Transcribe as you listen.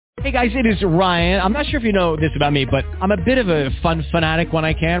Hey guys, it is Ryan. I'm not sure if you know this about me, but I'm a bit of a fun fanatic when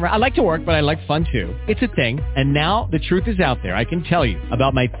I can. I like to work, but I like fun too. It's a thing. And now the truth is out there. I can tell you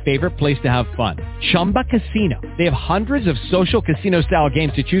about my favorite place to have fun. Chumba Casino. They have hundreds of social casino style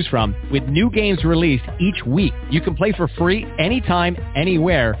games to choose from with new games released each week. You can play for free anytime,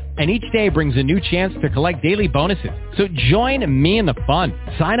 anywhere. And each day brings a new chance to collect daily bonuses. So join me in the fun.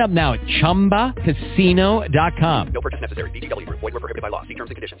 Sign up now at ChumbaCasino.com. No purchase necessary. VGW Group. Void where prohibited by law. See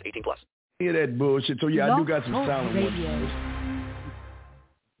terms and conditions. 18+. Hear that bullshit. So yeah, I do got some silent ones.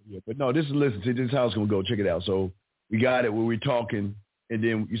 Yeah, but no, this is listen. See, this is how it's gonna go. Check it out. So we got it where we're talking, and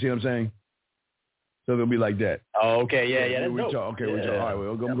then you see what I'm saying. So it'll be like that. Oh, okay, yeah. That's we dope. talk. Okay, yeah. we talk. All right,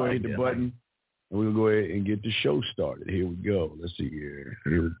 well, we're gonna go ahead and hit the button. And we're going to go ahead and get the show started. Here we go. Let's see here.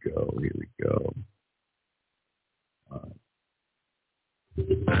 Here we go. All right.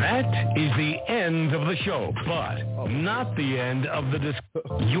 That is the end of the show, but not the end of the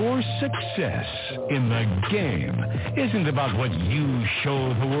Your success in the game isn't about what you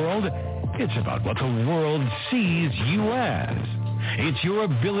show the world. It's about what the world sees you as. It's your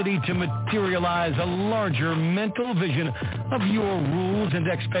ability to materialize a larger mental vision of your rules and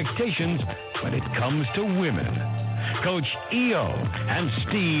expectations when it comes to women. Coach EO and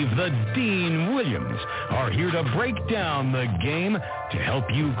Steve the Dean Williams are here to break down the game to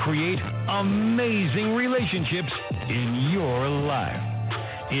help you create amazing relationships in your life.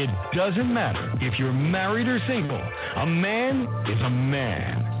 It doesn't matter if you're married or single. A man is a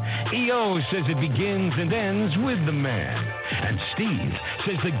man. EO says it begins and ends with the man. And Steve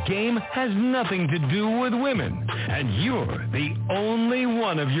says the game has nothing to do with women. And you're the only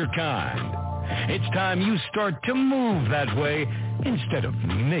one of your kind. It's time you start to move that way instead of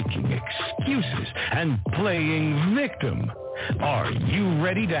making excuses and playing victim. Are you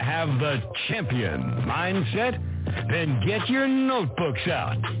ready to have the champion mindset? Then get your notebooks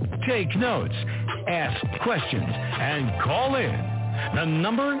out, take notes, ask questions, and call in. The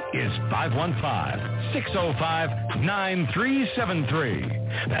number is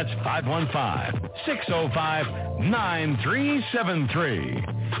 515-605-9373. That's 515-605-9373.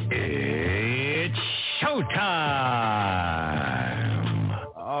 It's showtime.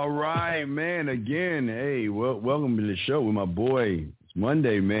 All right, man. Again, hey, welcome to the show with my boy. It's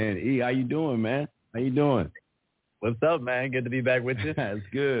Monday, man. E, how you doing, man? How you doing? What's up, man? Good to be back with you. It's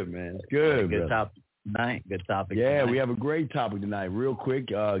good, man. It's good. Good topic tonight. Good topic. Yeah, tonight. we have a great topic tonight. Real quick,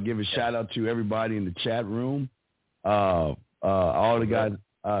 give a shout out to everybody in the chat room. All the guys,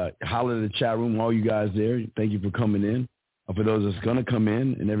 holler in the chat room. All you guys there. Thank you for coming in. For those that's gonna come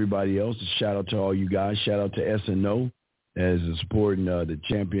in and everybody else, a shout out to all you guys. Shout out to SNO as supporting the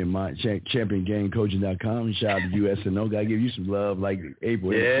championgamecoaching.com. Shout out to you, SNO. Gotta give you some love, like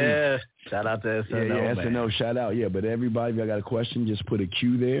April. Yeah. Shout out to SNO. Yeah, SNO. Shout out. Yeah, but everybody, if y'all got a question, just put a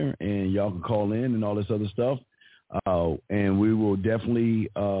Q there, and y'all can call in and all this other stuff. And we will definitely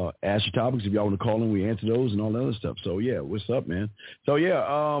ask your topics. If y'all want to call in, we answer those and all that other stuff. So, yeah, what's up, man? So,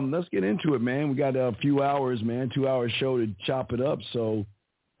 yeah, let's get into it, man. We got a few hours, man, 2-hour show to chop it up. So,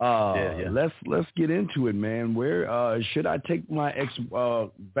 let's get into it, man. Where should I take my ex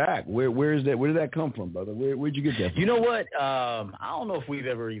back? Where is that? Where did that come from, brother? Where'd you get that from? You know what? I don't know if we've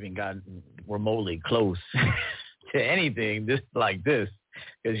ever even gotten remotely close to anything like this,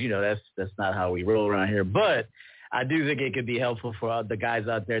 because that's not how we roll around here. But I do think it could be helpful for the guys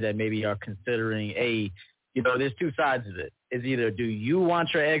out there that maybe are considering there's two sides of it. It's either, do you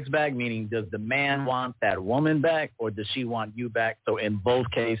want your ex back, meaning does the man want that woman back, or does she want you back? So in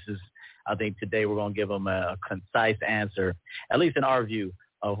both cases, I think today we're going to give them a concise answer, at least in our view,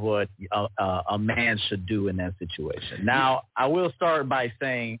 of what a man should do in that situation. Now, I will start by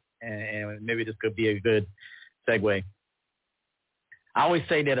saying, and maybe this could be a good segue, I always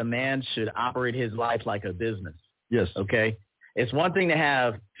say that a man should operate his life like a business. Yes. Okay? It's one thing to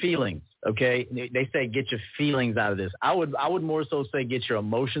have feelings, okay? They say get your feelings out of this. I would more so say get your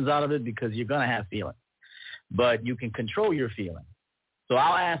emotions out of it, because you're going to have feelings. But you can control your feelings. So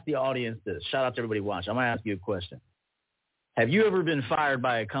I'll ask the audience this. Shout out to everybody watching. I'm going to ask you a question. Have you ever been fired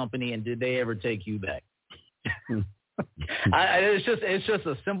by a company, and did they ever take you back? It's just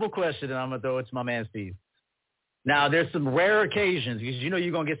a simple question, and I'm going to throw it to my man Steve. Now, there's some rare occasions, because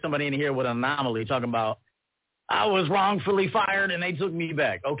you're going to get somebody in here with an anomaly talking about, I was wrongfully fired and they took me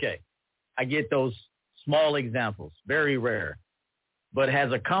back. Okay, I get those small examples, very rare. But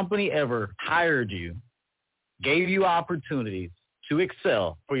has a company ever hired you, gave you opportunities to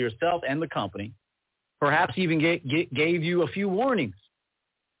excel for yourself and the company, perhaps even gave you a few warnings?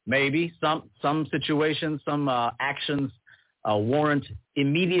 Maybe some situations, some actions warrant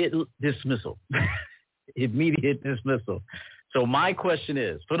immediate dismissal. Immediate dismissal. So my question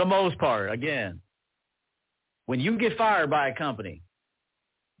is, for the most part, again, when you get fired by a company,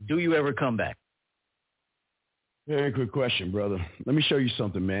 do you ever come back? Very good question, brother. Let me show you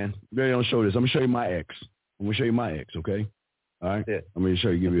something, man. Very don't show this. I'm gonna show you my ex. I'm gonna show you my ex, okay? All right. Yeah. I'm gonna show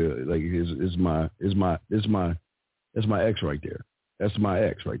you. Give you like is my ex right there. That's my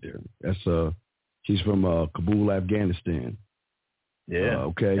ex right there. That's she's from Kabul, Afghanistan. Yeah.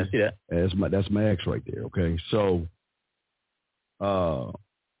 Okay. I see that. That's my ex right there. Okay. So,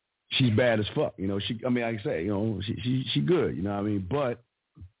 she's bad as fuck. You know. I mean, like I say, you know, she good. You know what I mean? But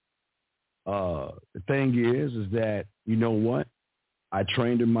the thing is that, you know what? I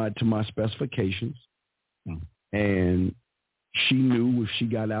trained her to my specifications, and she knew if she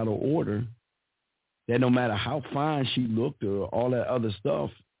got out of order that no matter how fine she looked or all that other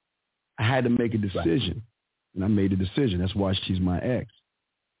stuff, I had to make a decision. And I made a decision. That's why she's my ex.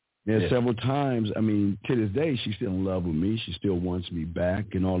 There's several times, I mean, to this day, she's still in love with me. She still wants me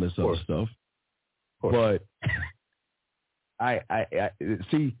back and all this other stuff. But I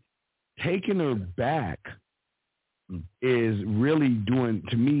see, taking her back is really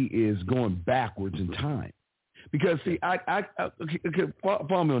is going backwards in time. Because, see,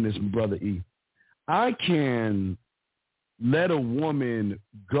 follow me on this, Brother E. I can let a woman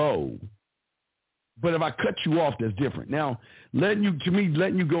go, but if I cut you off, that's different. Now, letting you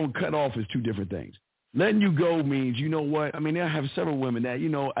go and cut off is two different things. Letting you go means, you know what? I mean, I have several women that, you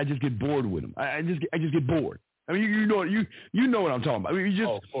know, I just get bored with them. I just get bored. I mean, you know what I'm talking about. I mean,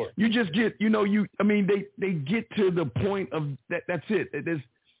 you just get, you know, they get to the point of that. That's it. There's,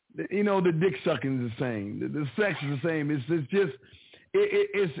 you know, the dick sucking is the same. The sex is the same. It's just,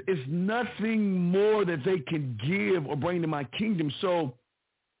 it's nothing more that they can give or bring to my kingdom. So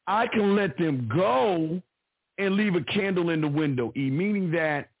I can let them go and leave a candle in the window, meaning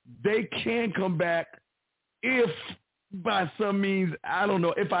that they can come back if by some means, I don't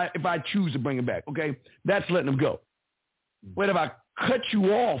know, if I choose to bring them back, okay? That's letting them go. But if I cut you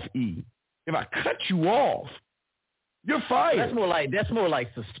off, you're fired. That's more like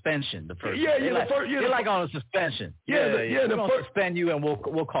suspension. The first. They're like on a suspension. We're gonna suspend you and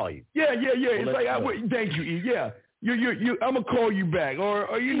we'll call you. Yeah. It's like thank you, E. Yeah. You I'm gonna call you back,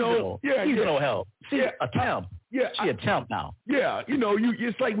 or you know, seasonal help. A temp. She a temp now. Yeah, you know,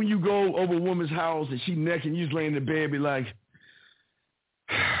 it's like when you go over a woman's house and she naked and you just lay in the bed, be like,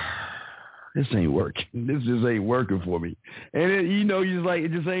 this ain't working. This just ain't working for me. And then, you know, you're just like,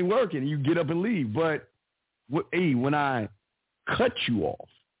 it just ain't working. You get up and leave. But when I cut you off,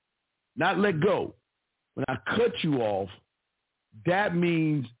 not let go, when I cut you off, that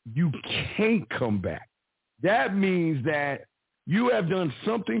means you can't come back. That means that you have done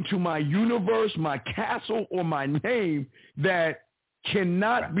something to my universe, my castle, or my name that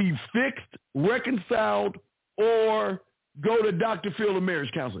cannot be fixed, reconciled, or go to Dr. Phil or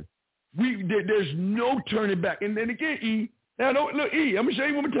marriage counseling. There's no turning back. And then again, E, now don't look, E, I'm gonna show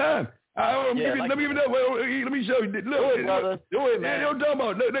you one more time. Let me show you. Look, brother. Do it, man. Don't talk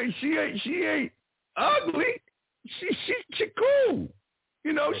about. Look, she ain't ugly. She cool.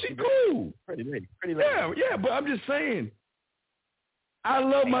 You know, she cool. Pretty lady. Yeah, but I'm just saying, I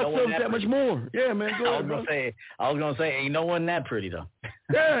love myself that much more. Yeah, man. Go ahead, bro. I was gonna say, ain't no one that pretty though.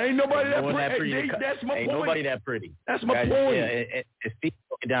 Yeah, ain't nobody that pretty. That's my point. Ain't nobody that pretty. That's my point. Yeah, and Steve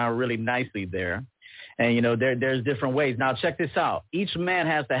broke it down really nicely there. And you know, there's different ways. Now check this out. Each man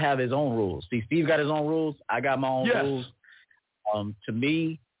has to have his own rules. See, Steve got his own rules. I got my own rules. To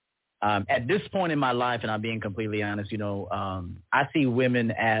me, at this point in my life, and I'm being completely honest, you know, I see women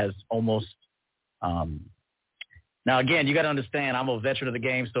as almost. Now, again, you got to understand, I'm a veteran of the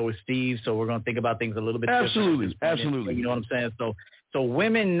game, so is Steve, so we're going to think about things a little bit different. Absolutely. You know what I'm saying? So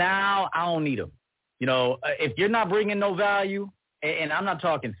women now, I don't need them. You know, if you're not bringing no value, and I'm not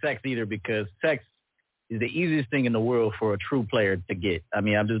talking sex either, because sex is the easiest thing in the world for a true player to get. I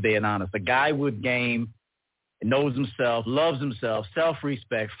mean, I'm just being honest. A guy with game, knows himself, loves himself,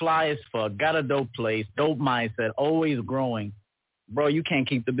 self-respect, fly as fuck, got a dope place, dope mindset, always growing. Bro, you can't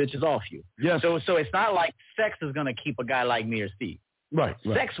keep the bitches off you. Yes. So it's not like sex is going to keep a guy like me or Steve. Right.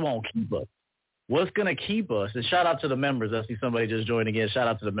 Sex won't keep us. What's going to keep us, and shout out to the members. I see somebody just joined again. Shout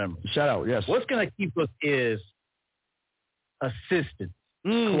out to the members. Shout out, yes. What's going to keep us is assistance,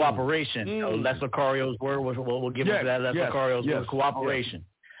 cooperation. You know, that's Lucario's word. We'll give it to that. That's Lucario's word. Cooperation.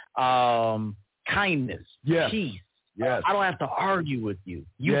 Kindness. Peace. Yes. I don't have to argue with you.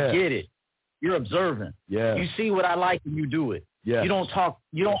 You get it. You're observant. Yeah. You see what I like and you do it. Yes. You don't talk.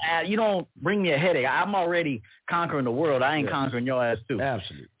 You don't bring me a headache. I'm already conquering the world. I ain't conquering your ass too.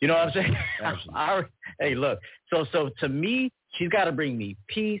 Absolutely. You know what I'm saying? Absolutely. Hey, look. So to me, she's got to bring me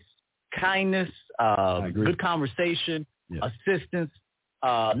peace, kindness, good conversation, assistance,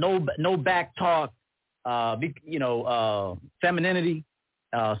 no back talk, femininity,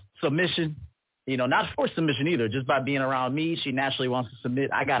 submission. Not forced submission either. Just by being around me, she naturally wants to submit.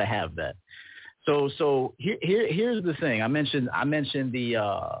 I gotta have that. So here's the thing. I mentioned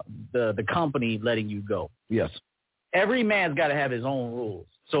the company letting you go. Yes. Every man's got to have his own rules.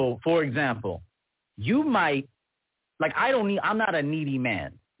 So, for example, you might I'm not a needy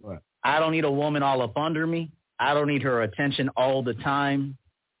man. Right. I don't need a woman all up under me. I don't need her attention all the time.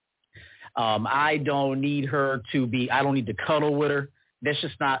 I don't need I don't need to cuddle with her.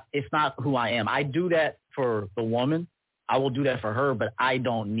 It's not who I am. I do that for the woman. I will do that for her, but I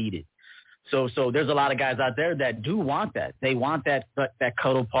don't need it. So there's a lot of guys out there that do want that. They want that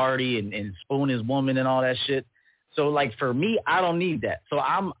cuddle party and spoon his woman and all that shit. So like for me, I don't need that. So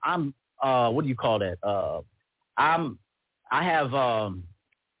I'm what do you call that? I have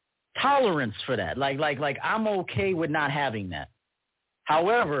tolerance for that. Like I'm okay with not having that.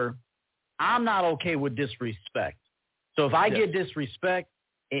 However, I'm not okay with disrespect. So if I get disrespect,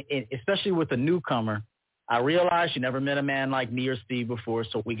 especially with a newcomer, I realize she never met a man like me or Steve before,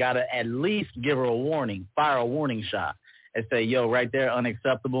 so we got to at least give her a warning, fire a warning shot, and say, yo, right there,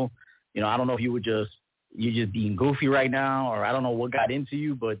 unacceptable. I don't know if you're just being goofy right now, or I don't know what got into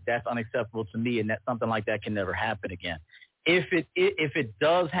you, but that's unacceptable to me, and that something like that can never happen again. If it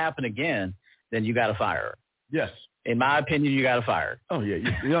does happen again, then you got to fire her. Yes. In my opinion, you got to fire her. Oh,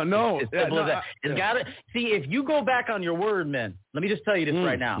 yeah. No. It's simple as that. It's gotta, see, if you go back on your word, man, let me just tell you this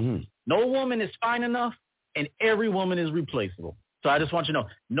right now. No woman is fine enough, and every woman is replaceable. So I just want you to know,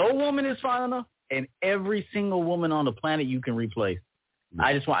 no woman is fine enough, and every single woman on the planet you can replace.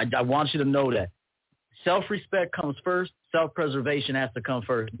 I want you to know that. Self-respect comes first. Self-preservation has to come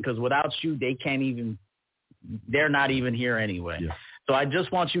first, because without you, they're not even here anyway. Yeah. So I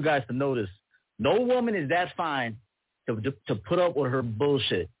just want you guys to notice, no woman is that fine to put up with her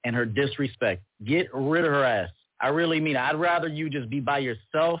bullshit and her disrespect. Get rid of her ass. I really mean it. I'd rather you just be by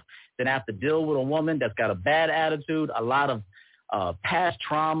yourself than have to deal with a woman that's got a bad attitude, a lot of past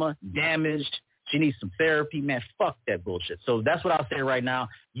trauma, damaged. She needs some therapy. Man, fuck that bullshit. So that's what I'll say right now.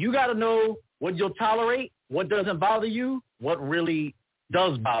 You got to know what you'll tolerate, what doesn't bother you, what really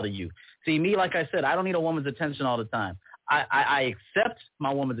does bother you. See, me, like I said, I don't need a woman's attention all the time. I accept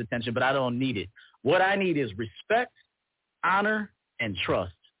my woman's attention, but I don't need it. What I need is respect, honor, and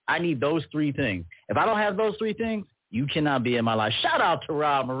trust. I need those three things. If I don't have those three things, you cannot be in my life. Shout out to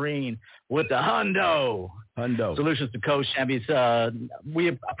Rob Marine with the Hundo Solutions to Coach Champions.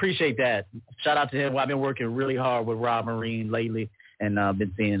 We appreciate that. Shout out to him. I've been working really hard with Rob Marine lately, and I've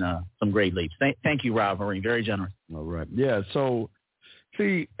been seeing some great leaps. Thank you, Rob Marine. Very generous. All right. Yeah, so,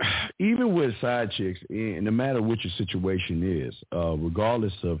 see, even with side chicks, and no matter what your situation is,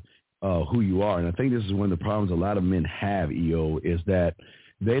 regardless of who you are, and I think this is one of the problems a lot of men have, EO, is that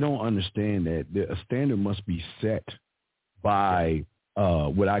they don't understand that a standard must be set by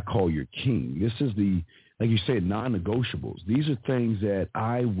what I call your king. This is like you said, non-negotiables. These are things that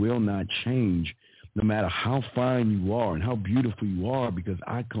I will not change no matter how fine you are and how beautiful you are, because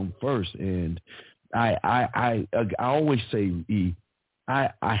I come first. And I always say,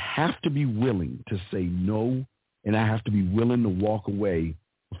 I have to be willing to say no, and I have to be willing to walk away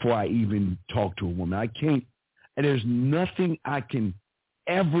before I even talk to a woman. I can't, and there's nothing I can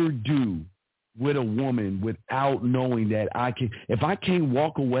ever do with a woman without knowing that I can. If I can't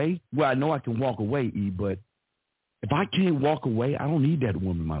walk away, well, I know I can walk away, but if I can't walk away, I don't need that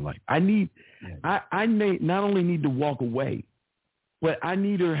woman in my life. I not only need to walk away, but I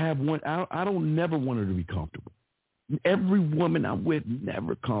need her to have one. I don't never want her to be comfortable. Every woman I'm with,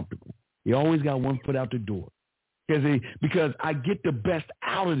 never comfortable. They always got one foot out the door. Because I get the best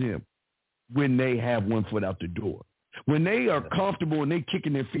out of them when they have one foot out the door. When they are comfortable and they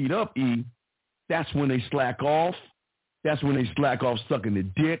kicking their feet up, that's when they slack off. That's when they slack off sucking the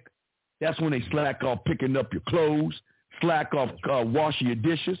dick. That's when they slack off picking up your clothes, slack off washing your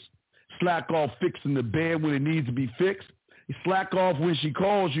dishes, slack off fixing the bed when it needs to be fixed. Slack off when she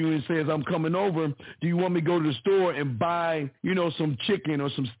calls you and says, I'm coming over. Do you want me to go to the store and buy, some chicken or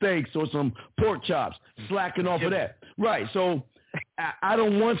some steaks or some pork chops? Slacking off of that. Right. So I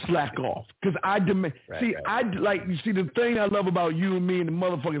don't want slack off because I demand. The thing I love about you and me and the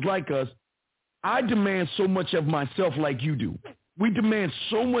motherfuckers like us, I demand so much of myself like you do. We demand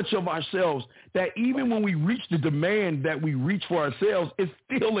so much of ourselves that even when we reach the demand that we reach for ourselves, it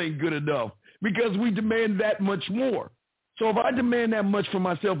still ain't good enough because we demand that much more. So if I demand that much from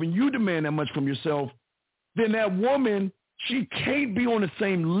myself and you demand that much from yourself, then that woman, she can't be on the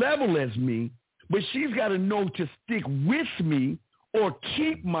same level as me, but she's got to know to stick with me or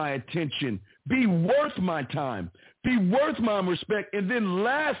keep my attention, be worth my time, be worth my respect, and then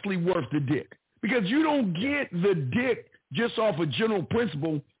lastly worth the dick. Because you don't get the dick just off a general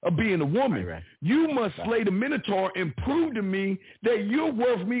principle of being a woman. Right. You must slay the Minotaur and prove to me that you're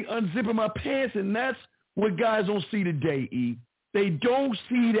worth me unzipping my pants, and that's what guys don't see today, E. They don't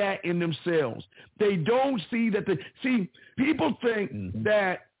see that in themselves. They don't see that. People think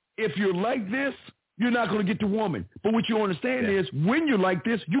that if you're like this, you're not going to get the woman. But what you understand is when you're like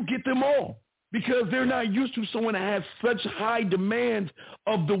this, you get them all. Because they're not used to someone that has such high demands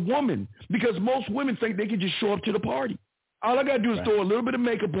of the woman. Because most women think they can just show up to the party. All I got to do is throw a little bit of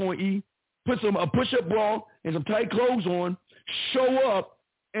makeup on, E, put a push-up bra and some tight clothes on, show up,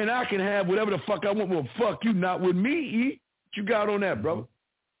 and I can have whatever the fuck I want. Well, fuck you, not with me, E. What you got on that, brother?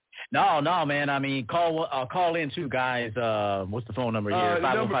 No, man. I mean, call in too, guys. What's the phone number here?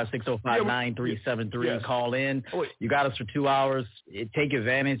 505-605-9373. Yes. Call in. You got us for 2 hours. Take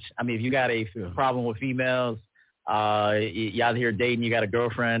advantage. I mean, if you got a problem with females, you out here dating, you got a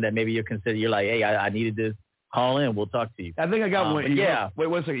girlfriend that maybe you're like, hey, I needed this. Call in. We'll talk to you. I think I got one. Yeah. Wait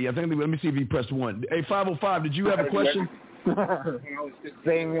 1 second. I think let me see if he pressed one. Hey, 505, did you have a question?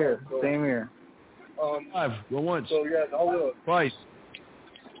 Same here. Five. Go once. So yeah, hold up. Twice.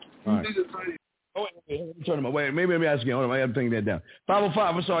 All right. Oh, wait, turn him. Wait, maybe let me ask again. Hold on, I got to think that down.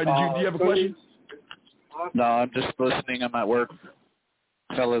 505. I'm sorry. Do you have a question? No, I'm just listening. I'm at work,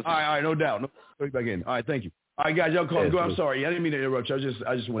 fellas. All right. No doubt. No, back in. All right. Thank you. All right, guys. Y'all call. Go. I'm sorry. I didn't mean to interrupt you.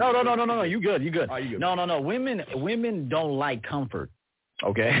 I just want. No. You good. You good. No. Women don't like comfort.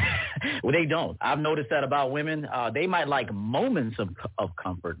 Okay. Well, they don't. I've noticed that about women. They might like moments of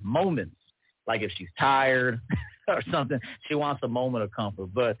comfort. Moments. Like if she's tired or something, she wants a moment of comfort.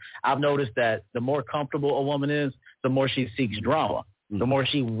 But I've noticed that the more comfortable a woman is, the more she seeks drama. The more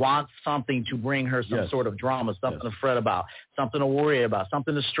she wants something to bring her some sort of drama, something to fret about, something to worry about,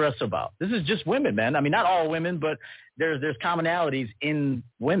 something to stress about. This is just women, man. I mean, not all women, but there's commonalities in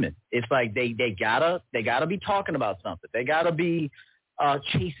women. It's like they gotta be talking about something. They gotta be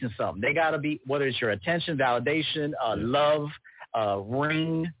chasing something. They gotta be, whether it's your attention, validation, love,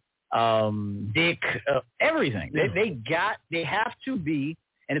 ring, dick, everything. They have to be,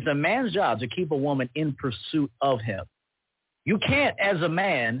 and it's a man's job to keep a woman in pursuit of him. You can't, as a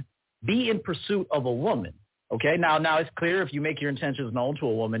man, be in pursuit of a woman. Okay, now it's clear if you make your intentions known to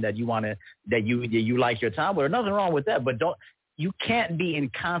a woman that you like your time with her, nothing wrong with that. But you can't be in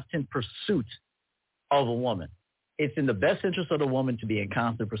constant pursuit of a woman. It's in the best interest of the woman to be in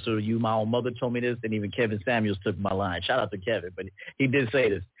constant pursuit of you. My own mother told me this, and even Kevin Samuels took my line. Shout out to Kevin, but he did say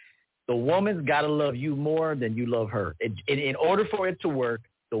this. The woman's got to love you more than you love her. In order for it to work,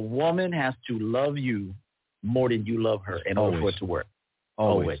 the woman has to love you more than you love her in order for it to work.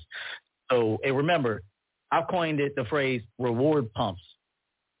 Always. So, and remember, I've coined the phrase reward pumps.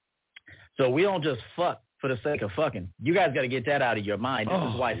 So we don't just fuck for the sake of fucking. You guys got to get that out of your mind.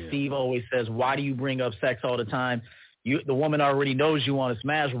 This is why Steve always says, why do you bring up sex all the time? The woman already knows you want to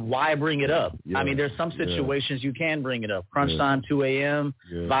smash. Why bring it up? I mean, there's some situations you can bring it up. Crunch time, 2 a.m.,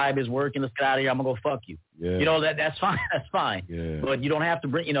 vibe is working. Let's get out of here. I'm going to go fuck you. You know, that's fine. That's fine. But you don't have to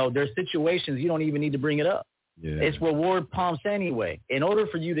bring, there's situations you don't even need to bring it up. It's reward pumps anyway. In order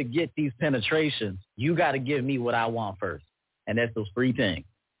for you to get these penetrations, you got to give me what I want first. And that's those 3 things: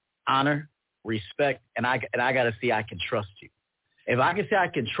 honor, respect, and I got to see I can trust you. If I can say I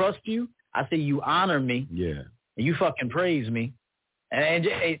can trust you, I say you honor me. And you fucking praise me. And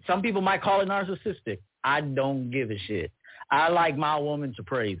some people might call it narcissistic. I don't give a shit. I like my woman to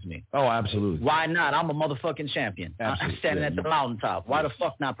praise me. Oh, absolutely. Why not? I'm a motherfucking champion. Absolutely. I'm standing at the mountaintop. Why the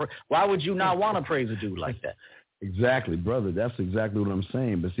fuck not? Why would you not want to praise a dude like that? Exactly, brother. That's exactly what I'm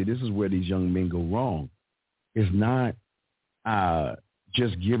saying. But see, this is where these young men go wrong. It's not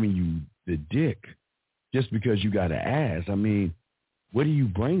just giving you the dick just because you got an ass. I mean, what are you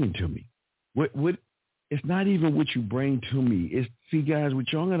bringing to me? What? It's not even what you bring to me. See, guys,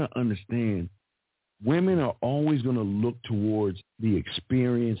 what y'all got to understand, women are always going to look towards the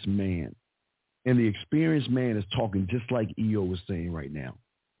experienced man. And the experienced man is talking just like EO was saying right now.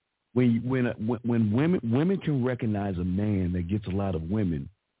 When women can recognize a man that gets a lot of women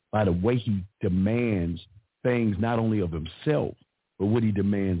by the way he demands things not only of himself, but what he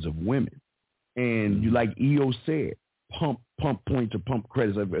demands of women. And you, like EO said, pump points or pump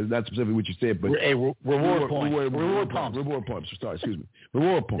credits. That's specifically what you said, but reward points. Reward pumps. Reward pumps. Sorry, excuse me.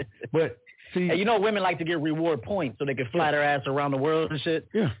 Reward points. But see, hey, women like to get reward points so they can fly their ass around the world and shit.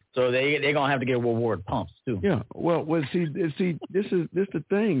 Yeah. So they're gonna have to get reward pumps too. Yeah. Well, see, this is the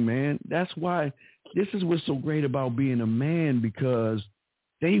thing, man. That's why this is what's so great about being a man, because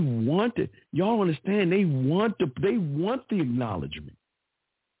they want it. Y'all understand? They want the acknowledgement.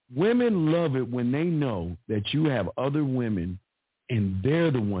 Women love it when they know that you have other women and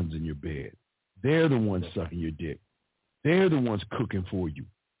they're the ones in your bed. They're the ones sucking your dick. They're the ones cooking for you.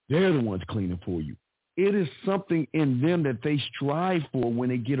 They're the ones cleaning for you. It is something in them that they strive for when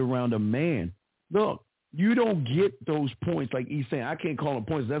they get around a man. Look, you don't get those points like E's saying. I can't call them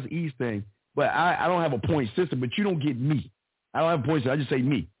points. That's E's thing. But I don't have a point system, but you don't get me. I don't have a point system. I just say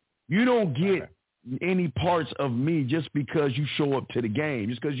me. You don't get any parts of me just because you show up to the game,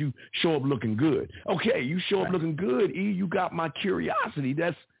 just because you show up looking good. Okay, you show up looking good, E, you got my curiosity.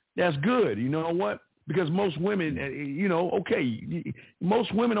 That's good. You know what? Because most women,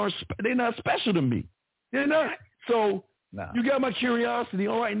 most women they're not special to me. They're not. So you got my curiosity.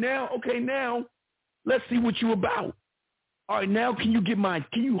 All right, now, let's see what you about. All right, now can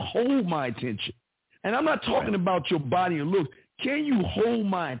you hold my attention? And I'm not talking about your body and look. Can you hold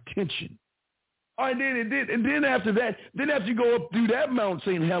my attention? All right, and then after that, after you go up through that Mount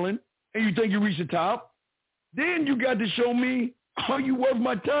St. Helen and you think you reach the top, then you got to show me, are you worth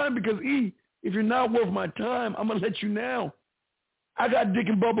my time? Because E, if you're not worth my time, I'm going to let you know. I got dick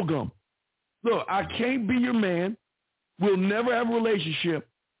and bubble gum. Look, I can't be your man. We'll never have a relationship,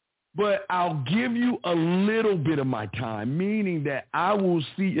 but I'll give you a little bit of my time, meaning that I will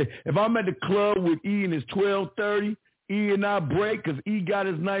see. If I'm at the club with E and it's 12:30, E and I break because E got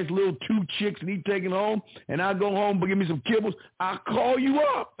his nice little 2 chicks and he taking home, and I go home but give me some kibbles, I'll call you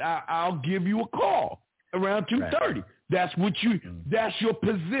up. I'll give you a call around 2:30. Right. That's your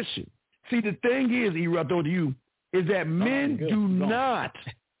position. See, the thing is, E, I throw to you, is that men do not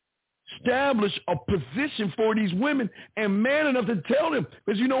establish a position for these women and man enough to tell them.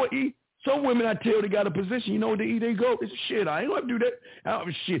 Because you know what, E? Some women I tell they got a position. You know what they go? It's shit. I ain't going to do that.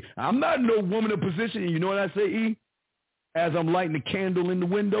 Shit. I'm not no woman in position. And you know what I say, E? As I'm lighting the candle in the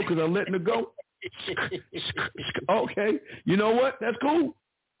window because I'm letting it go. Okay. You know what? That's cool.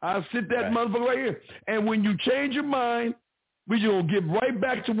 I'll sit that motherfucker right here. And when you change your mind, we're going to get right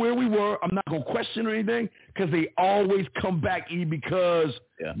back to where we were. I'm not going to question or anything because they always come back, E, because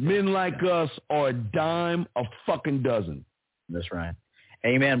men like us are a dime a fucking dozen. That's right.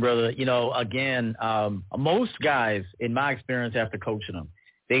 Amen, brother. You know, again, most guys, in my experience after coaching them,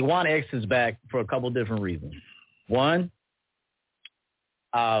 they want exes back for a couple different reasons. One,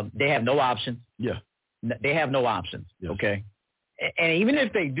 they have no options. Yeah. They have no options, okay? And even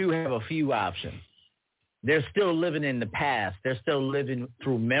if they do have a few options, they're still living in the past. They're still living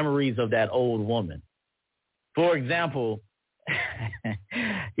through memories of that old woman. For example,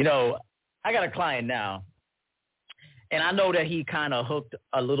 you know, I got a client now, and I know that he kind of hooked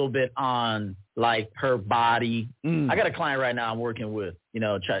a little bit on, like, her body. I got a client right now I'm working with,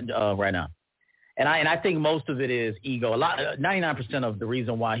 right now. And I think most of it is ego. 99% of the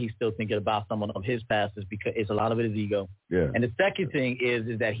reason why he's still thinking about someone of his past is because a lot of it is ego. Yeah. And the second thing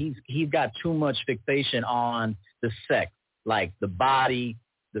is that he's got too much fixation on the sex, like the body,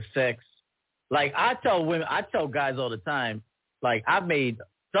 the sex. Like I tell guys all the time, like I've made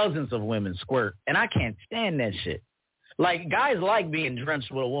dozens of women squirt, and I can't stand that shit. Like, guys like being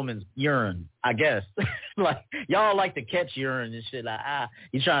drenched with a woman's urine, I guess. Like, y'all like to catch urine and shit. Like,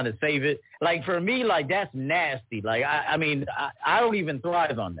 you trying to save it. Like, for me, like, that's nasty. Like, I mean, I don't even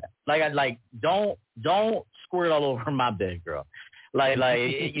thrive on that. Like, don't squirt all over my bed, girl. Like,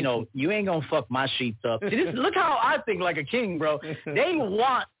 you ain't gonna fuck my sheets up. Look how I think like a king, bro. They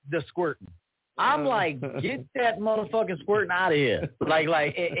want the squirting. I'm like, get that motherfucking squirting out of here.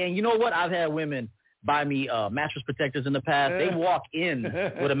 Like, and you know what? I've had women buy me mattress protectors in the past. They walk in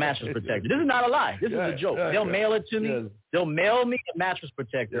with a mattress protector. This is not a lie. This is a joke. They'll mail it to me. They'll mail me a mattress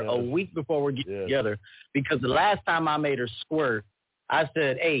protector a week before we get together because the last time I made her squirt, I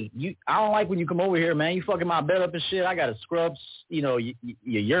said, hey, I don't like when you come over here, man. You fucking my bed up and shit. I got to scrub, your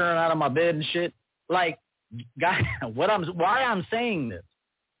urine out of my bed and shit. Like, guys, why I'm saying this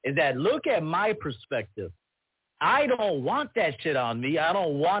is that look at my perspective. I don't want that shit on me. I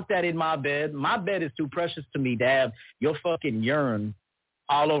don't want that in my bed. My bed is too precious to me to have your fucking urine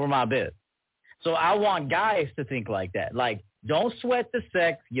all over my bed. So I want guys to think like that. Like, don't sweat the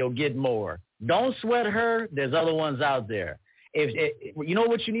sex, you'll get more. Don't sweat her, there's other ones out there. You know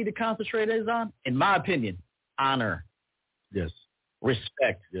what you need to concentrate on? In my opinion, honor. Yes.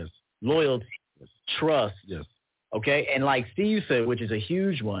 Respect. Yes. Loyalty. Yes. Trust. Yes. Okay? And like Steve said, which is a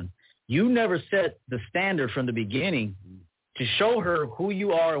huge one, you never set the standard from the beginning to show her who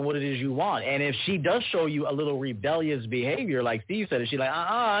you are and what it is you want. And if she does show you a little rebellious behavior, like Steve said, and she's like,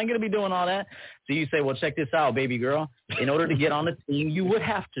 I ain't going to be doing all that. So you say, well, check this out, baby girl. In order to get on the team, you would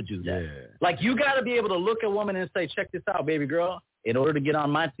have to do that. Yeah. Like, you got to be able to look at a woman and say, check this out, baby girl. In order to get on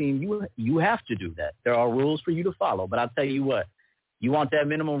my team, you have to do that. There are rules for you to follow. But I'll tell you what, You want that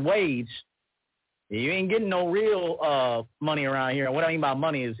minimum wage. You ain't getting no real money around here. And what I mean by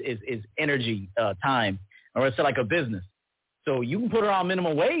money is energy, time, or it's like a business. So you can put her on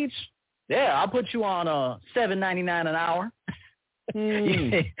minimum wage. Yeah, I'll put you on $7.99 an hour.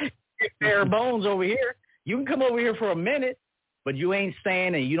 Bare bones over here. You can come over here for a minute, but you ain't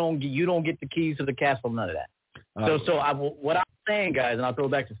staying, and you don't get the keys to the castle, none of that. What I'm saying, guys, and I'll throw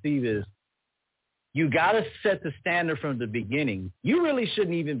it back to Steve, is you got to set the standard from the beginning. You really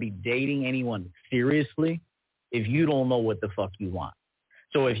shouldn't even be dating anyone seriously if you don't know what the fuck you want.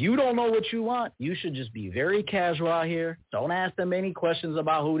 So if you don't know what you want, you should just be very casual out here. Don't ask them any questions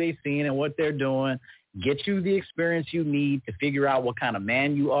about who they're seeing and what they're doing. Get you the experience you need to figure out what kind of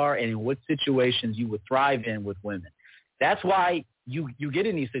man you are and in what situations you would thrive in with women. That's why you get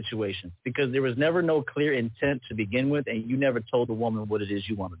in these situations, because there was never no clear intent to begin with, and you never told the woman what it is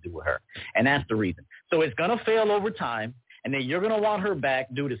you want to do with her. And that's the reason. So it's going to fail over time, and then you're going to want her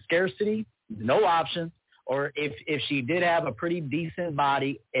back due to scarcity, no options, or if she did have a pretty decent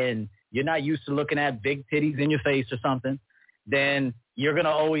body and you're not used to looking at big titties in your face or something, then you're going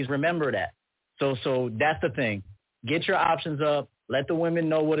to always remember that. So that's the thing. Get your options up. Let the women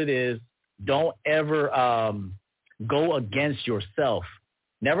know what it is. Don't ever go against yourself.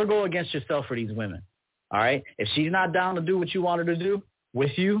 Never go against yourself for these women. All right? If she's not down to do what you want her to do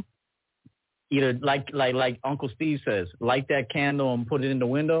with you, either like Uncle Steve says, light that candle and put it in the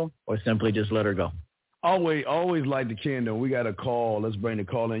window, or simply just let her go. Always light the candle. We got a call. Let's bring the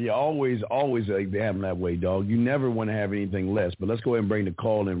call in. Yeah, always like they have them that way, dog. You never want to have anything less. But let's go ahead and bring the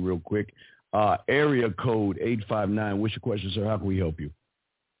call in real quick. Area code 859. What's your question, sir? How can we help you?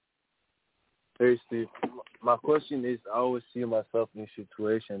 Hey, Steve. My question is, I always see myself in a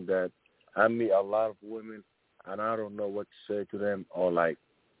situation that I meet a lot of women and I don't know what to say to them, or like,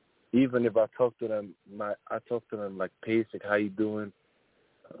 even if I talk to them, I talk to them like basic, how you doing?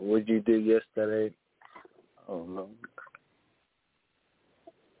 What you did yesterday? I don't know.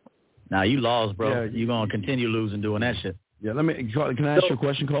 Now you lost, bro. Yeah, you're gonna continue losing doing that shit. Yeah, can I ask you a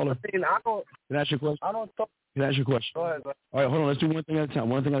question, caller? I mean, Can I ask you a question? I don't talk. Can I ask you a question? Go ahead. All right, hold on. Let's do one thing at a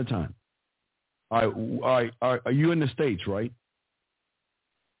time. All right. Are you in the States, right?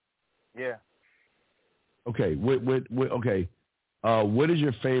 Yeah. Okay. Okay. What is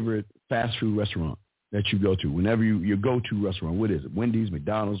your favorite fast food restaurant that you go to? Whenever your go-to restaurant, what is it? Wendy's,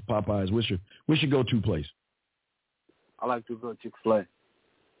 McDonald's, Popeyes. What's your go-to place? I like to go to Chick-fil-A.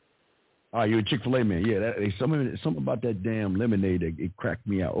 You're a Chick-fil-A man. Yeah, something about that damn lemonade that it cracked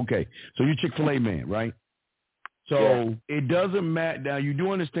me out. Okay, so you're Chick-fil-A man, right? So It doesn't matter. Now, you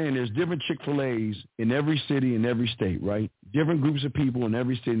do understand there's different Chick-fil-A's in every city and every state, right? Different groups of people in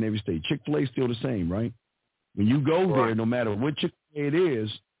every city and every state. Chick-fil-A is still the same, right? When you go there, no matter what Chick-fil-A it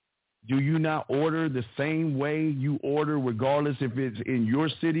is, do you not order the same way you order regardless if it's in your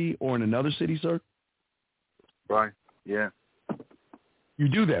city or in another city, sir? Right, yeah. You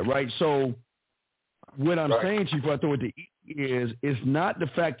do that, right? So what I'm saying to you before I throw it to E is, it's not the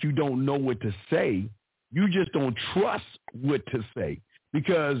fact you don't know what to say. You just don't trust what to say.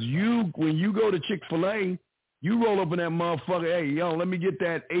 Because when you go to Chick-fil-A, you roll up in that motherfucker, hey, yo, let me get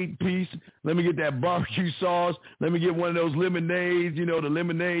that 8-piece. Let me get that barbecue sauce. Let me get one of those lemonades, the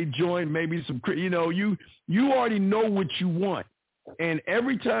lemonade joint, maybe some, you already know what you want. And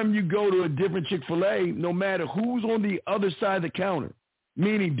every time you go to a different Chick-fil-A, no matter who's on the other side of the counter,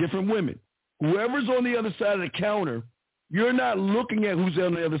 meaning different women, whoever's on the other side of the counter, you're not looking at who's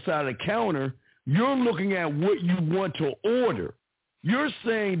on the other side of the counter. You're looking at what you want to order. You're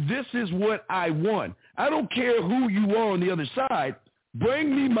saying, this is what I want. I don't care who you are on the other side.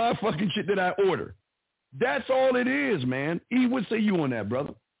 Bring me my fucking shit that I order. That's all it is, man. E, what say you on that,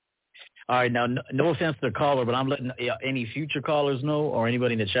 brother? All right, now, no offense to the caller, but I'm letting any future callers know, or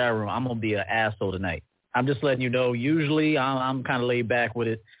anybody in the chat room, I'm going to be an asshole tonight. I'm just letting you know, usually I'm kind of laid back with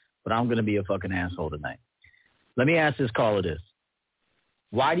it, but I'm going to be a fucking asshole tonight. Let me ask this caller this.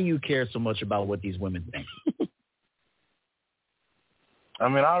 Why do you care so much about what these women think? I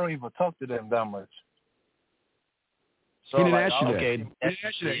mean, I don't even talk to them that much. So, he didn't ask you that. Okay,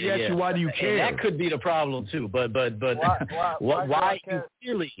 He asked you, why do you care? And that could be the problem too. But why you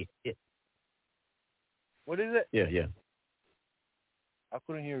clearly? What is it? Yeah. I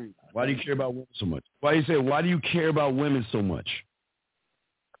couldn't hear you. Why do you care about women so much? Why do you care about women so much?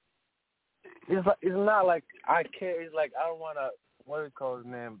 It's not like I care. It's like I don't want to, what do you call his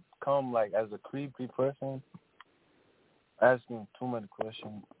name, come like as a creepy person, asking too many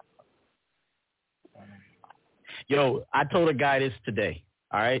questions. Yo, I told a guy this today,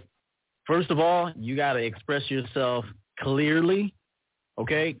 all right? First of all, you got to express yourself clearly,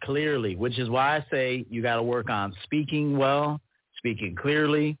 okay? Clearly, which is why I say you got to work on speaking well, speaking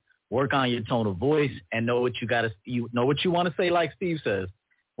clearly, work on your tone of voice, and know what you know what you want to say. Like Steve says,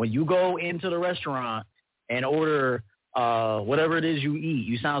 when you go into the restaurant and order whatever it is you eat,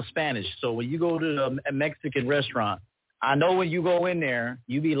 you sound Spanish. So when you go to a Mexican restaurant, I know when you go in there,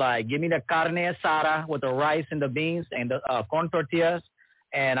 you be like, give me the carne asada with the rice and the beans and the corn tortillas.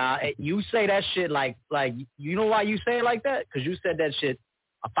 And you say that shit like you know why you say it like that? Because you said that shit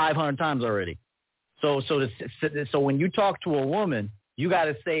 500 times already. So when you talk to a woman, you got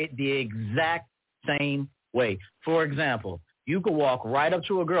to say it the exact same way. For example, you could walk right up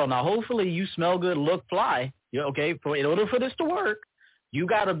to a girl. Now, hopefully you smell good, look fly. Okay, in order for this to work, you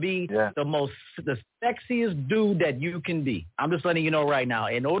got to be the sexiest dude that you can be. I'm just letting you know right now.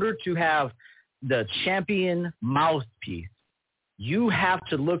 In order to have the champion mouthpiece, you have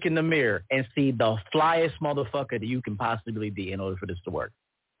to look in the mirror and see the flyest motherfucker that you can possibly be in order for this to work.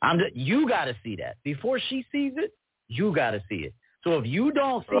 You got to see that. Before she sees it, you got to see it. So if you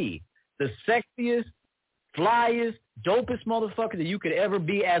don't see the sexiest, flyest, dopest motherfucker that you could ever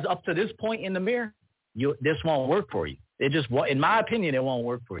be as up to this point in the mirror, this won't work for you. It just, in my opinion, it won't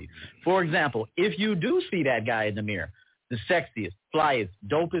work for you. For example, if you do see that guy in the mirror, the sexiest, flyest,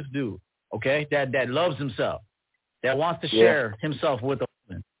 dopest dude, okay, that loves himself, that wants to share himself with a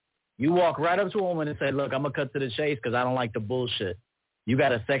woman, you walk right up to a woman and say, look, I'm going to cut to the chase because I don't like the bullshit. You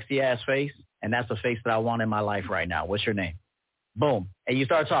got a sexy-ass face, and that's a face that I want in my life right now. What's your name? Boom. And you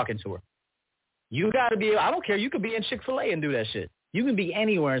start talking to her. You got to be, I don't care, you could be in Chick-fil-A and do that shit. You can be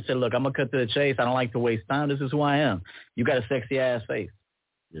anywhere and say, look, I'm going to cut to the chase. I don't like to waste time. This is who I am. You got a sexy-ass face.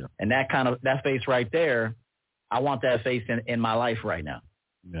 Yeah. And that face right there, I want that face in my life right now.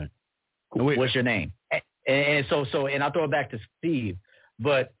 Yeah. What's your name? And so, and I'll throw it back to Steve,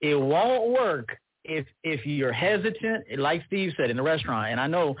 but it won't work if you're hesitant, like Steve said, in the restaurant. And I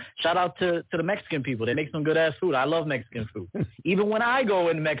know, shout out to the Mexican people. They make some good-ass food. I love Mexican food. Even when I go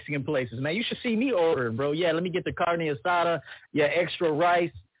in Mexican places, man, you should see me ordering, bro. Yeah, let me get the carne asada. Yeah, extra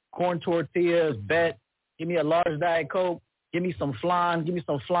rice, corn tortillas, give me a large Diet Coke. Give me some flan. Give me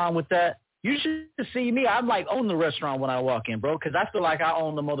some flan with that. You should see me. I'm like own the restaurant when I walk in, bro, because I feel like I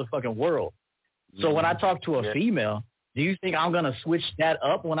own the motherfucking world. So when I talk to a female, do you think I'm going to switch that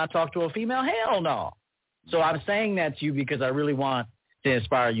up when I talk to a female? Hell no. So I'm saying that to you because I really want to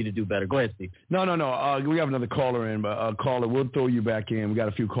inspire you to do better. Go ahead, Steve. No. We have another caller in, but caller, we'll throw you back in. We got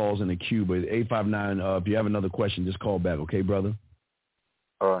a few calls in the queue, but 859, if you have another question, just call back. Okay, brother?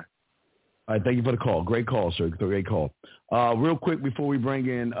 All right. All right, thank you for the call. Great call, sir. Great call. Real quick, before we bring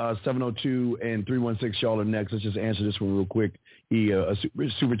in 702 and 316, y'all are next. Let's just answer this one real quick. A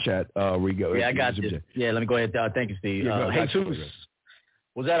super chat. Yeah, I got this. Yeah, let me go ahead. Thank you, Steve. Hey, Jesus.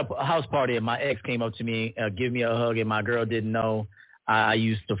 Was at a house party and my ex came up to me, give me a hug, and my girl didn't know I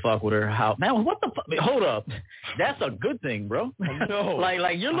used to fuck with her. How, man, what the fuck? Hold up. That's a good thing, bro. No.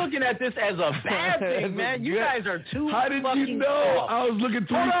 like you're looking at this as a bad thing, man. You guys are too How did you know? Off. I was looking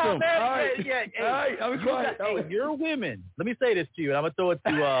through them. All right. Yeah, all right. I was quiet. Hey, you're women. Let me say this to you, and I'm going to throw it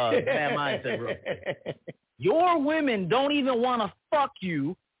to Man Mindset, bro. Your women don't even want to fuck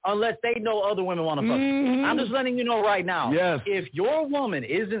you unless they know other women want to fuck you. I'm just letting you know right now. Yes. If your woman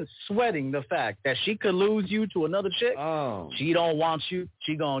isn't sweating the fact that she could lose you to another chick, she don't want you.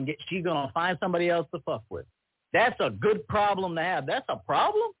 She gonna find somebody else to fuck with. That's a good problem to have. That's a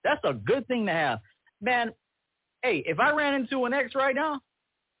problem? That's a good thing to have. Man, hey, if I ran into an ex right now,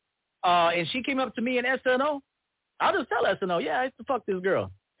 and she came up to me in SNO, I'll just tell SNO, yeah, I used to fuck this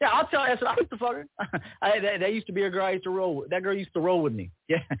girl. Yeah, I'll tell SNO, I used to fuck her. That used to be a girl I used to roll with. That girl used to roll with me.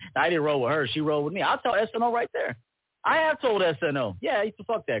 Yeah, I didn't roll with her. She rolled with me. I'll tell SNO right there. I have told SNO, yeah, I used to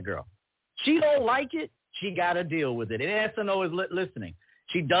fuck that girl. She don't like it. She got to deal with it. And SNO is listening.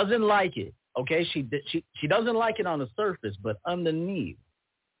 She doesn't like it, okay? She doesn't like it on the surface, but underneath.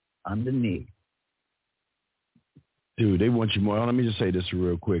 Dude, they want you more. Let me just say this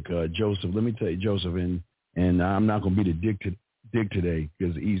real quick. Joseph, let me tell you, Joseph, and I'm not going to be the dick today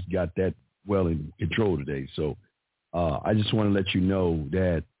because he's got that well in control today. So I just want to let you know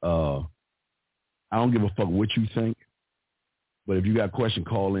that I don't give a fuck what you think, but if you got a question,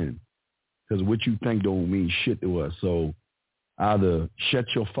 call in because what you think don't mean shit to us. So either shut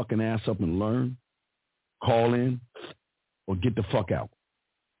your fucking ass up and learn, call in, or get the fuck out.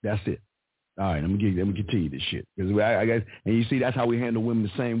 That's it. All right, let me continue this shit because I guess, and you see that's how we handle women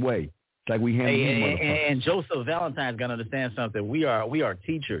the same way. It's like we handle and Joseph Valentine's gonna understand something. We are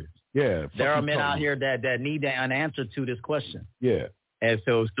teachers. Yeah. There are men out here that need an answer to this question. Yeah. And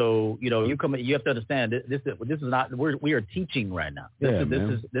so you have to understand this is not we are teaching right now.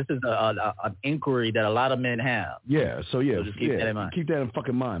 This is an inquiry that a lot of men have. Yeah. So just keep that in mind. Keep that in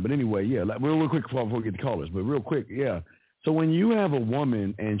fucking mind. But anyway, yeah. Like, real quick before we get the callers, but real quick, yeah. So when you have a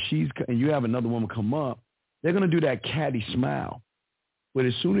woman and you have another woman come up, they're going to do that catty smile. But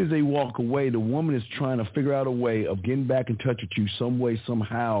as soon as they walk away, the woman is trying to figure out a way of getting back in touch with you some way,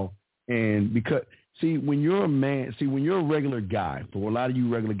 somehow. And because, see, when you're a man, when you're a regular guy, for a lot of you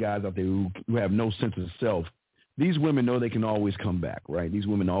regular guys out there who have no sense of self, these women know they can always come back, right? These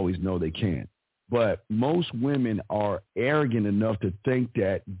women always know they can. But most women are arrogant enough to think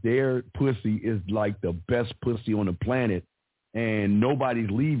that their pussy is like the best pussy on the planet and nobody's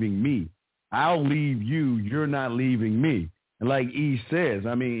leaving me. I'll leave you. You're not leaving me. And like E says,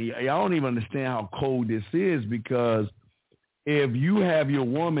 I mean, I don't even understand how cold this is, because if you have your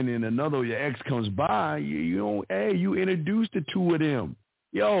woman and another your ex comes by, you introduce the two of them.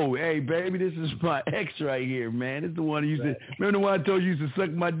 Yo, hey, baby, this is my ex right here, man. This is the one who used to, remember the one I told you used to suck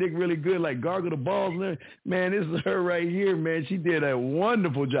my dick really good, like gargle the balls? Man, this is her right here, man. She did a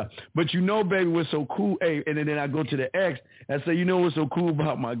wonderful job. But you know, baby, what's so cool, hey, and then I go to the ex and say, you know what's so cool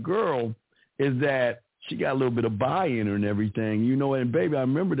about my girl is that she got a little bit of buy in her and everything. You know, and baby, I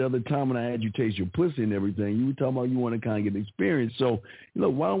remember the other time when I had you taste your pussy and everything, you were talking about you want to kind of get an experience. So,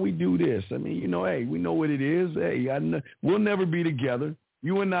 look, why don't we do this? I mean, you know, hey, we know what it is. Hey, we'll never be together.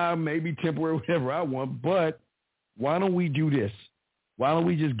 You and I may be temporary, whatever I want, but why don't we do this? Why don't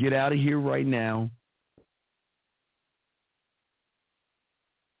we just get out of here right now?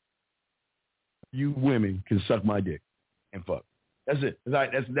 You women can suck my dick and fuck. That's it.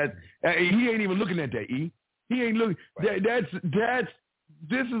 That's he ain't even looking at that, E. He ain't looking. Right.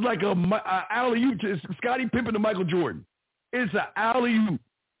 This is like a alley-oop to Scottie Pippen to Michael Jordan. It's an alley-oop.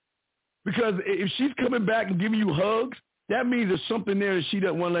 Because if she's coming back and giving you hugs, that means there's something there that she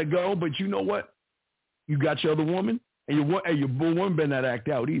doesn't want to let go. But you know what? You got your other woman, and your woman better not act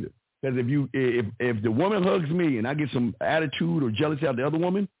out either. Because if the woman hugs me and I get some attitude or jealousy out of the other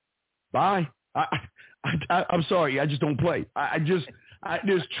woman, bye. I'm sorry, I just don't play.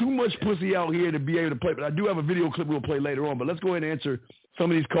 There's too much pussy out here to be able to play. But I do have a video clip we'll play later on. But let's go ahead and answer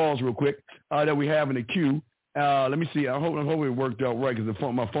some of these calls real quick that we have in the queue. Let me see. I'm hoping it worked out right because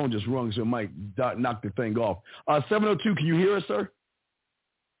my phone just rung, so it might knock the thing off. 702, can you hear us, sir?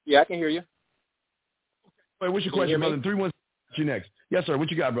 Yeah, I can hear you. Wait, what's your question, brother? 316, you next. Yes, sir. What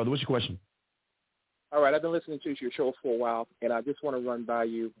you got, brother? What's your question? All right, I've been listening to your show for a while, and I just want to run by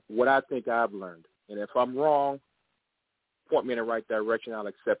you what I think I've learned. And if I'm wrong, point me in the right direction. I'll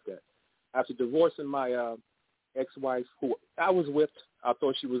accept that. After divorcing my ex-wife, who I was with, I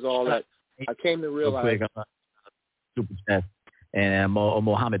thought she was all that. I came to realize. Super chat and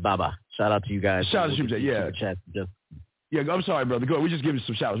Mohammed Baba. Shout out to you guys. Shout out to Super Chat. Yeah. Super chat. Yeah, I'm sorry, brother. Go ahead. We just give you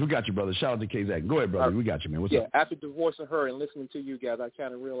some shout outs. We got you, brother. Shout out to K-Zach. Go ahead, brother. We got you, man. What's up? Yeah, after divorcing her and listening to you guys, I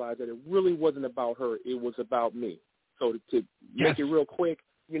kind of realized that it really wasn't about her. It was about me. So to make it real quick,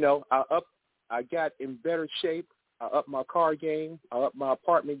 you know, I got in better shape. I upped my car game. I upped my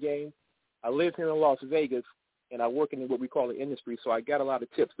apartment game. I live here in Las Vegas, and I work in what we call the industry, so I got a lot of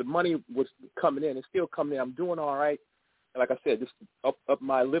tips. The money was coming in. It's still coming in. I'm doing all right. And like I said, just up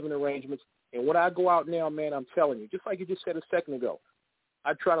my living arrangements. And when I go out now, man, I'm telling you, just like you just said a second ago,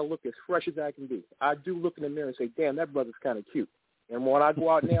 I try to look as fresh as I can be. I do look in the mirror and say, damn, that brother's kind of cute. And when I go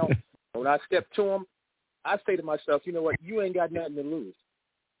out now, when I step to him, I say to myself, you know what, you ain't got nothing to lose.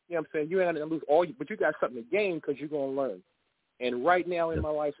 You know what I'm saying? You ain't got nothing to lose, but you got something to gain because you're going to learn. And right now in my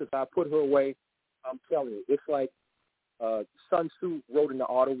life, since I put her away, I'm telling you, it's like Sun Tzu wrote in The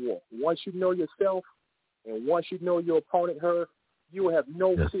Art of War. Once you know yourself and once you know your opponent, her, you will have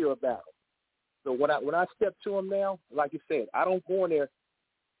no fear of battle. So when I step to him now, like you said, I don't go in there,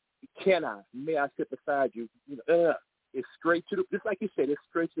 may I sit beside you? You know, it's straight to just like you said, it's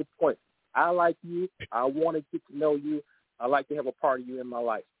straight to the point. I like you. I want to get to know you. I like to have a part of you in my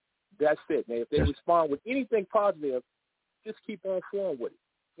life. That's it, man. If they respond with anything positive, just keep on flowing with it.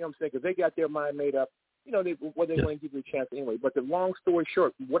 You know what I'm saying? Because they got their mind made up. You know, they want to give you a chance anyway. But the long story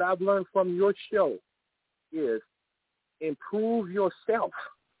short, what I've learned from your show is improve yourself.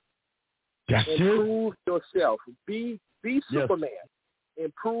 Improve yourself. Be Superman.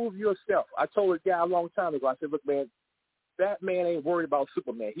 Improve yourself. I told a guy a long time ago, I said, look, man, Batman ain't worried about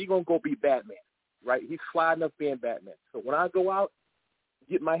Superman. He's going to go be Batman, right? He's sliding up being Batman. So when I go out,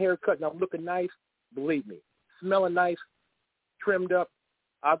 get my hair cut, and I'm looking nice, believe me, smelling nice, trimmed up,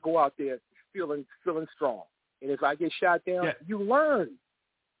 I go out there feeling strong. And if I get shot down, you learn.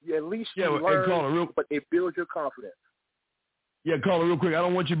 At least you learn, but it builds your confidence. Yeah, caller, real quick. I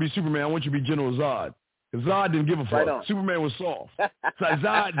don't want you to be Superman. I want you to be General Zod. Because Zod didn't give a fuck. Superman was soft. So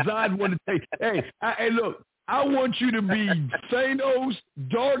Zod wanted to take. Hey, look. I want you to be Thanos,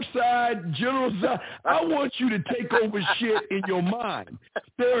 Darkseid, General Zod. I want you to take over shit in your mind.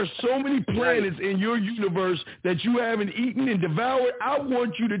 There are so many planets in your universe that you haven't eaten and devoured. I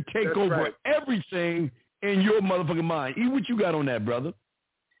want you to take over everything in your motherfucking mind. Eat what you got on that, brother.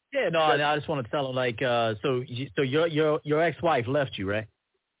 Yeah, no, I just want to tell him, like, so your ex-wife left you, right?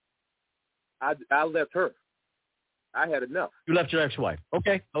 I left her. I had enough. You left your ex-wife.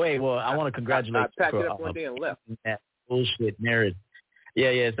 Okay. Oh, hey, well, I want to congratulate you. I packed it up one day and left. That bullshit marriage.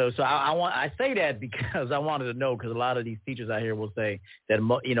 Yeah. So I say that because I wanted to know, because a lot of these teachers out here will say that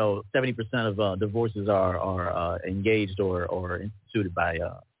 70% of divorces are engaged or instituted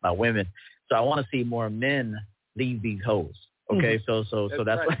by women. So I want to see more men leave these hoes. Okay. So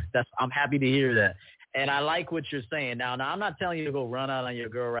that's I'm happy to hear that. And I like what you're saying. Now I'm not telling you to go run out on your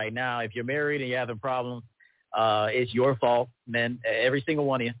girl right now. If you're married and you're having problems, it's your fault, men. Every single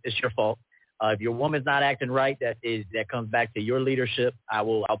one of you, it's your fault. If your woman's not acting right, that comes back to your leadership.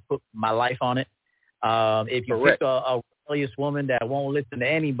 I'll put my life on it. If you pick a rebellious woman that won't listen to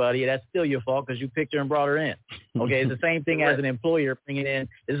anybody, that's still your fault because you picked her and brought her in. Okay, it's the same thing as an employer bringing in.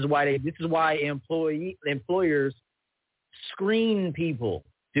 This is why employers screen people,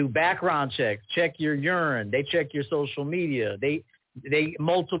 do background checks, check your urine, they check your social media, they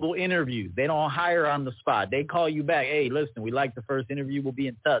multiple interviews. They don't hire on the spot. They call you back. Hey, listen, we like the first interview. We'll be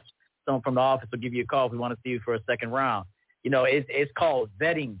in touch. Someone from the office will give you a call if we want to see you for a second round. It's called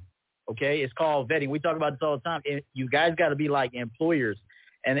vetting. Okay, it's called vetting. We talk about this all the time. You guys got to be like employers.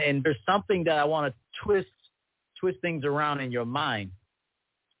 And there's something that I want to twist things around in your mind.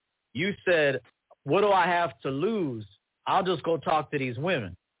 You said, what do I have to lose? I'll just go talk to these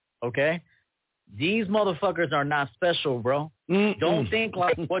women. Okay? These motherfuckers are not special, bro. Don't think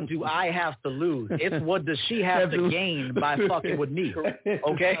like, what do I have to lose? It's what does she have to gain by fucking with me?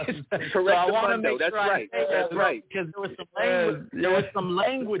 Okay? So I want to make sure I say that, right. Because there was some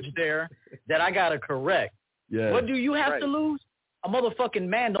language there that I got to correct. Yeah. What do you have to lose? A motherfucking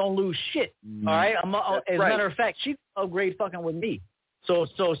man don't lose shit. All right? As a matter of fact, she's upgrade fucking with me. So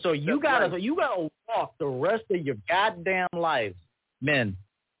you gotta walk the rest of your goddamn lives, men.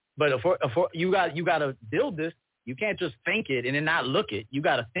 But you got to build this. You can't just think it and then not look it. You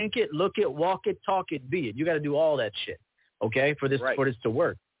got to think it, look it, walk it, talk it, be it. You got to do all that shit, okay, for this to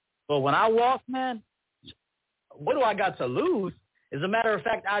work. But when I walk, man, what do I got to lose? As a matter of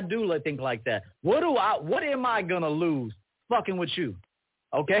fact, I do think like that. What am I gonna lose fucking with you?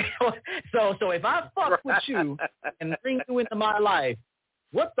 Okay, so if I fuck with you and bring you into my life,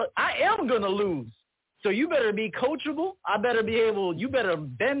 I am gonna lose. So you better be coachable. You better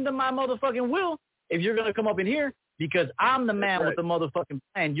bend to my motherfucking will if you're going to come up in here, because I'm the man with the motherfucking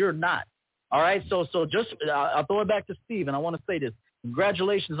plan. You're not. All right? So just I'll throw it back to Steve, and I want to say this.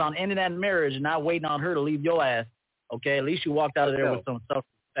 Congratulations on ending that marriage and not waiting on her to leave your ass. Okay? At least you walked out of there with some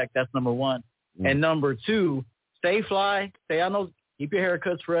self-respect. That's number one. And number two, stay fly. Keep your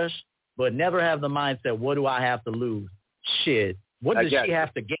haircuts fresh, but never have the mindset, what do I have to lose? Shit. What does she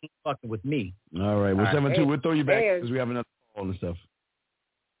have to gain fucking with me? All right. Well, 7-2, we'll throw you back because we have another call and stuff.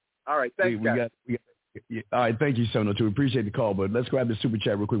 All right. Thanks, guys. All right. Thank you, 7-2. We appreciate the call, but let's grab the super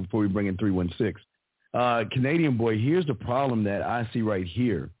chat real quick before we bring in 316. Canadian boy, here's the problem that I see right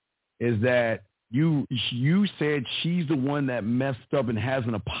here is that you said she's the one that messed up and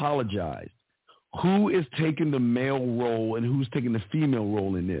hasn't apologized. Who is taking the male role and who's taking the female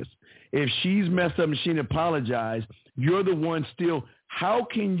role in this? If she's messed up and she didn't apologize, you're the one still. How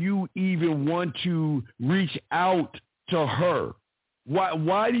can you even want to reach out to her?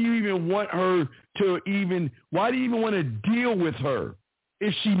 Why do you even want her why do you even want to deal with her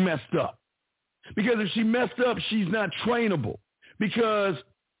if she messed up? Because if she messed up, she's not trainable. Because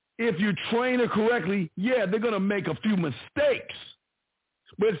if you train her correctly, they're going to make a few mistakes.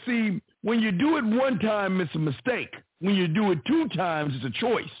 But see, when you do it one time, it's a mistake. When you do it 2 times, it's a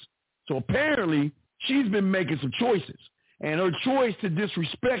choice. So apparently, she's been making some choices. And her choice to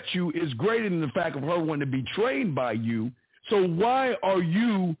disrespect you is greater than the fact of her wanting to be trained by you. So why are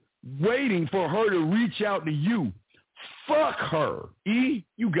you waiting for her to reach out to you? Fuck her. E,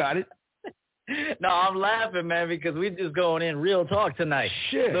 you got it. No, I'm laughing, man, because we just going in real talk tonight.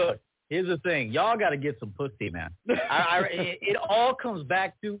 Shit. Look, here's the thing. Y'all got to get some pussy, man. It all comes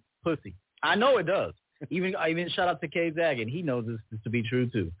back to pussy. I know it does. Even shout out to Kay Zaggin. He knows this to be true,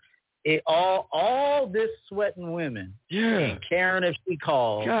 too. All this sweating women and caring if she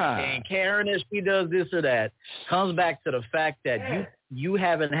calls and caring if she does this or that comes back to the fact that you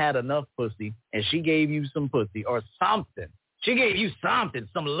haven't had enough pussy and she gave you some pussy or something. She gave you something,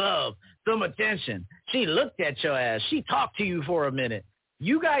 some love, some attention. She looked at your ass. She talked to you for a minute.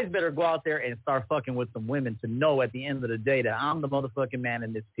 You guys better go out there and start fucking with some women to know at the end of the day that I'm the motherfucking man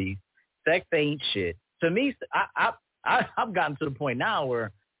in this piece. Sex ain't shit. To me, I've gotten to the point now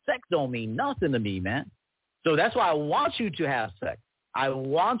where sex don't mean nothing to me, man. So that's why I want you to have sex. I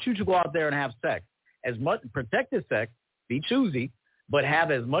want you to go out there and have sex. As much protected sex, be choosy, but have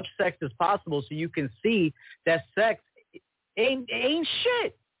as much sex as possible so you can see that sex ain't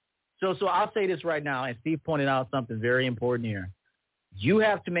shit. So I'll say this right now, and Steve pointed out something very important here. You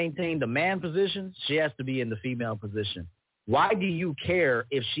have to maintain the man position. She has to be in the female position. Why do you care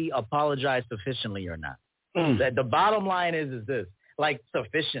if she apologized sufficiently or not? That the bottom line is this, like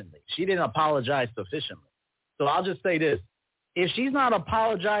sufficiently. She didn't apologize sufficiently. So I'll just say this. If she's not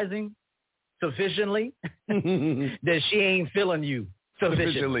apologizing sufficiently, then she ain't feeling you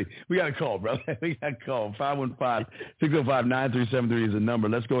sufficiently. We got a call, brother. We got a call. 515-605-9373 is the number.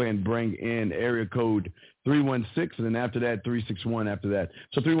 Let's go ahead and bring in area code 316, and then after that, 361 after that.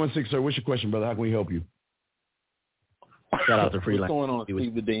 So 316, sir, what's your question, brother? How can we help you? Shout out to Freeland. What's going on,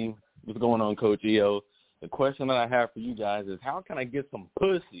 Steve the Dean? What's going on, Coach EO? The question that I have for you guys is, how can I get some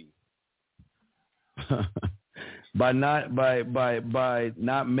pussy? by not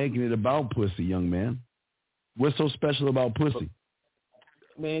making it about pussy, young man. What's so special about pussy?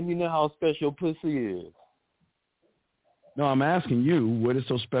 Man, you know how special pussy is. No, I'm asking you, what is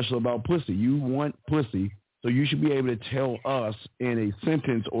so special about pussy? You want pussy, so you should be able to tell us in a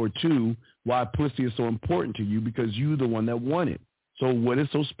sentence or two why pussy is so important to you, because you're the one that want it. So what is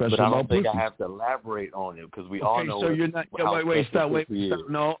so special about pussy? But I don't think I have to elaborate on it, because we all know. So you're not. Wait, stop.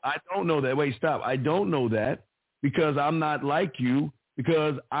 No, I don't know that. Wait, stop. I don't know that, because I'm not like you,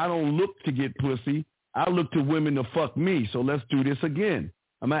 because I don't look to get pussy. I look to women to fuck me. So let's do this again.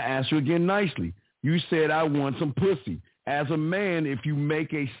 I'm going to ask you again nicely. You said I want some pussy. As a man, if you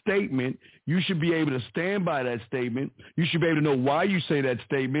make a statement, you should be able to stand by that statement. You should be able to know why you say that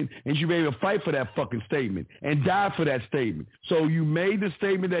statement, and you should be able to fight for that fucking statement and die for that statement. So you made the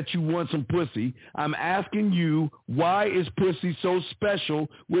statement that you want some pussy. I'm asking you, why is pussy so special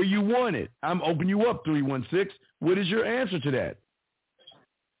where you want it? I'm opening you up, 316. What is your answer to that?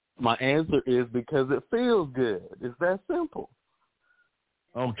 My answer is because it feels good. It's that simple.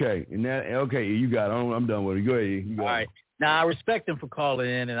 Okay, you got it. I'm done with it. Go ahead. All right. Now, I respect him for calling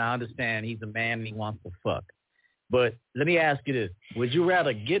in, and I understand he's a man and he wants to fuck. But let me ask you this. Would you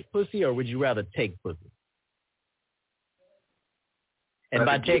rather get pussy or would you rather take pussy? And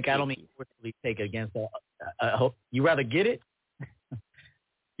by take, I don't mean forcibly take it against I hope you rather get it?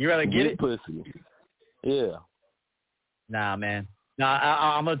 You rather get it? Pussy. Yeah. Nah, man.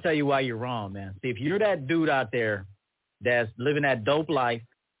 Nah, I'm going to tell you why you're wrong, man. See, if you're that dude out there that's living that dope life,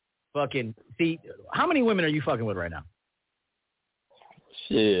 see, how many women are you fucking with right now?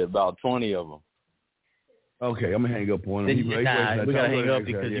 Shit, about 20 of them. Okay, I'm going to hang up on him. We got to hang up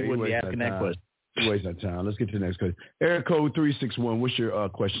because you wouldn't be asking that question. He wastes our time. Let's get to the next question. Area code 361, what's your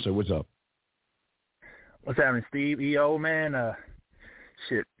question, sir? What's up? What's happening, Steve? EO, man,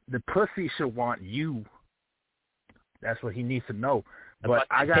 shit, the pussy should want you. That's what he needs to know. But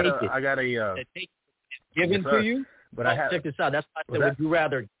I got a given to you. But check this out. That's why I said, would you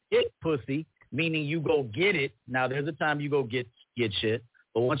rather get pussy, meaning you go get it? Now, there's a time you go get shit,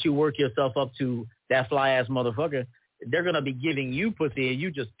 but once you work yourself up to that fly-ass motherfucker, they're going to be giving you pussy, and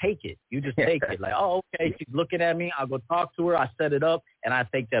you just take it. You just take it. Like, oh, okay, she's looking at me. I'll go talk to her. I set it up, and I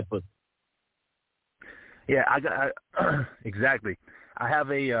take that pussy. Yeah, exactly. I have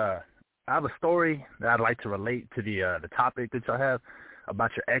a story that I'd like to relate to the topic that y'all have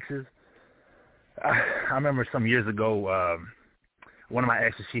about your exes. I remember some years ago, one of my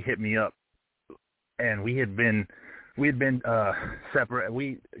exes, she hit me up, and we had been separate.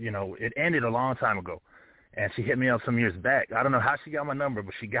 It ended a long time ago, and she hit me up some years back. I don't know how she got my number,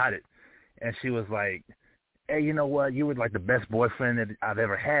 but she got it, and she was like, "Hey, you know what? You were like the best boyfriend that I've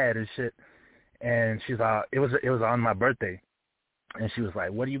ever had and shit." And she's it was on my birthday, and she was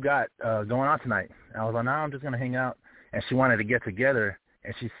like, "What do you got going on tonight?" And I was like, "No, I'm just gonna hang out." And she wanted to get together.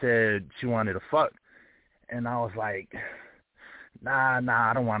 And she said she wanted to fuck, and I was like, nah,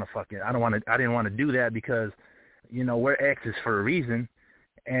 I don't want to fuck it. I didn't want to do that because, we're exes for a reason,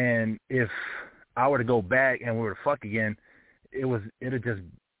 and if I were to go back and we were to fuck again, it'd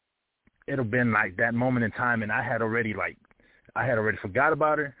have been like that moment in time, and I had already forgot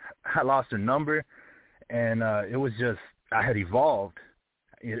about her. I lost her number, and it was just I had evolved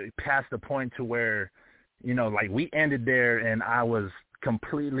past the point to where, like we ended there, and I was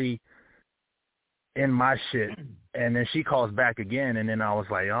completely in my shit, and then she calls back again, and then I was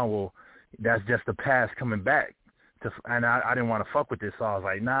like, oh well, that's just the past coming back and I didn't want to fuck with this, so I was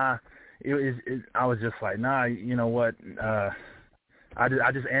like, nah. I was just like, nah, you know what, I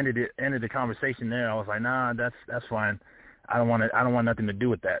just ended the conversation there. I was like, nah, that's fine. I don't want nothing to do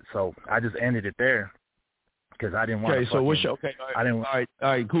with that. So I just ended it there because I didn't want. Okay, so what's your okay? All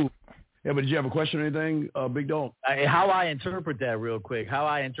right, cool. Yeah, but did you have a question or anything, Big Dog? How I interpret that real quick. How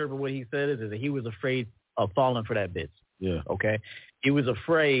I interpret what he said is that he was afraid of falling for that bitch. Yeah. Okay. He was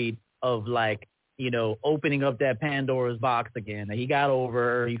afraid of opening up that Pandora's box again. He got over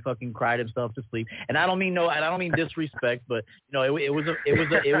her. He fucking cried himself to sleep. And I don't mean disrespect, but it was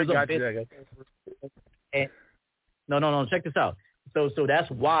a bit. And, no. Check this out. So that's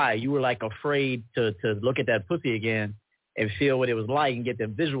why you were like afraid to look at that pussy again and feel what it was like and get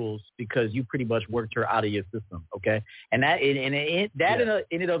them visuals because you pretty much worked her out of your system. Okay. And that in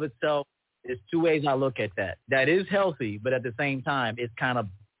and of itself is two ways I look at that. That is healthy, but at the same time, it's kind of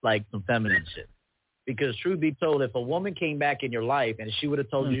like some feminine shit. Because truth be told, if a woman came back in your life and she would have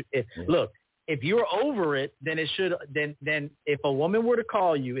told you, if you're over it, then then if a woman were to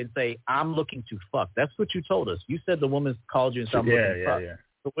call you and say, I'm looking to fuck, that's what you told us. You said the woman called you and said, I'm looking to fuck.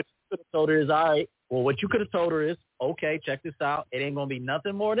 So what you could have told her is, all right, well, what you could have told her is, okay, check this out. It ain't going to be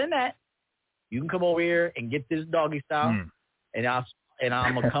nothing more than that. You can come over here and get this doggy style, and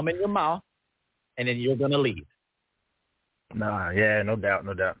I'm going to come in your mouth, and then you're going to leave. Nah, yeah, no doubt.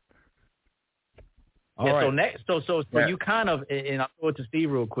 Yeah, right. So you kind of, and I'll go to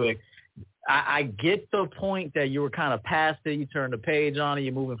Steve real quick. I get the point that you were kind of past it. You turned the page on it.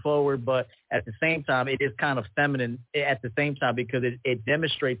 You're moving forward. But at the same time, it is kind of feminine at the same time because it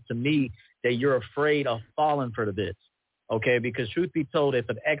demonstrates to me that you're afraid of falling for the bitch. Okay? Because truth be told, if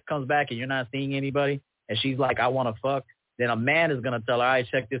an ex comes back and you're not seeing anybody and she's like, I want to fuck, then a man is going to tell her, all right,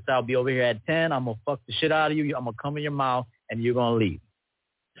 check this out. Be over here at 10. I'm going to fuck the shit out of you. I'm going to come in your mouth and you're going to leave.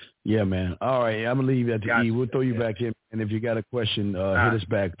 Yeah, man. All right, I'm going to leave that to E. We'll throw you back in. And if you got a question, hit us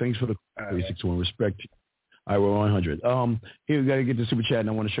back. Thanks for the 361. Respect. All right, we're on 100. Here, we got to get the super chat, and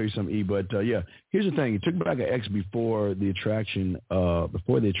I want to show you some E. But, yeah, here's the thing. You took back an ex before the attraction.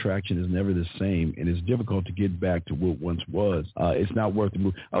 Before the attraction is never the same, and it's difficult to get back to what once was. It's not worth the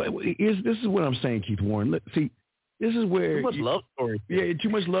move. This is what I'm saying, Keith Warren. Look, see, this is where too much love story. Yeah, too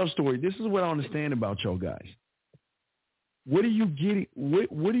much love story. This is what I understand about y'all guys. What are you getting?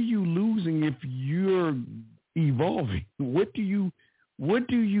 What are you losing if you're evolving? What do you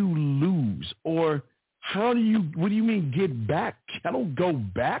lose? Or what do you mean get back? I don't go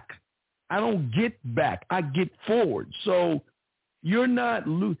back. I don't get back. I get forward. So you're not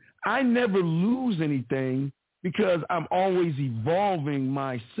I never lose anything because I'm always evolving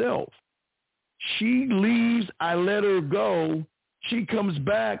myself. She leaves, I let her go. She comes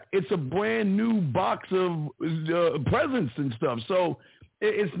back, it's a brand new box of presents and stuff. So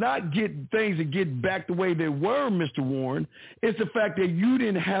it's not getting things that get back the way they were, Mr. Warren. It's the fact that you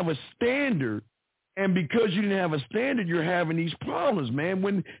didn't have a standard, and because you didn't have a standard, you're having these problems, man.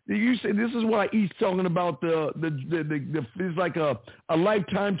 When you say this is why he's talking about the it's like a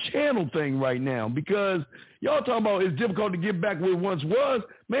Lifetime channel thing right now, because y'all talking about it's difficult to get back where it once was.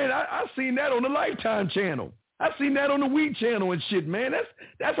 Man, I seen that on the Lifetime channel. I've seen that on the Wii channel and shit, man.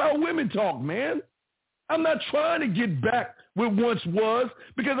 That's how women talk, man. I'm not trying to get back where it once was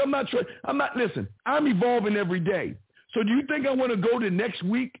because listen, I'm evolving every day. So do you think I want to go to next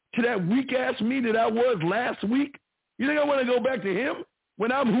week to that weak-ass me that I was last week? You think I want to go back to him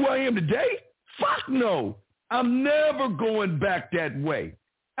when I'm who I am today? Fuck no. I'm never going back that way.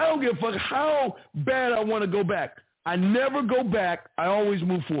 I don't give a fuck how bad I want to go back. I never go back. I always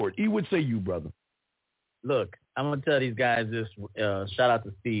move forward. He would say you, brother. Look, I'm going to tell these guys this. Shout out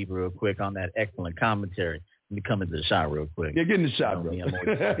to Steve real quick on that excellent commentary. Let me come into the shot real quick. Yeah, get in the shot, bro.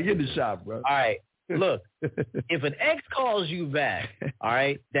 Get in the shot, bro. All right. Look, if an ex calls you back, all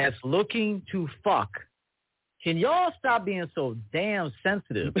right, that's looking to fuck, can y'all stop being so damn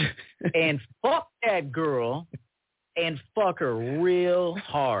sensitive and fuck that girl and fuck her real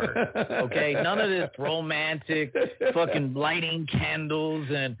hard, okay? None of this romantic fucking lighting candles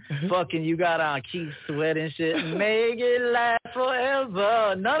and fucking you got on Keith Sweat and shit. Make it last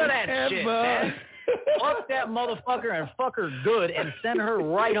forever. None of that shit, man. Fuck that motherfucker and fuck her good and send her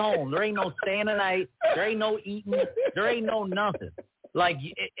right home. There ain't no staying the night. There ain't no eating. There ain't no nothing. Like,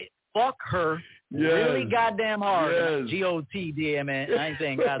 fuck her really goddamn hard. Yes. G-O-T, man. I ain't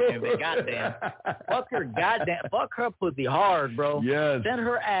saying goddamn, but goddamn. Fuck her goddamn. Fuck her pussy hard, bro. Yes. Send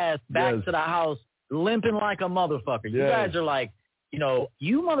her ass back to the house limping like a motherfucker. You guys are like,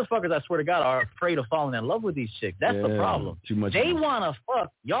 you motherfuckers, I swear to God, are afraid of falling in love with these chicks. That's the problem. Too much. They want to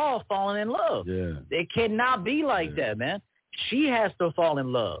fuck. Y'all falling in love. Yeah. It cannot be like that, man. she has to fall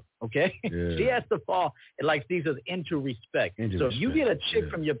in love, okay? Yeah. She has to fall, like Steve says, into respect. So if you get a chick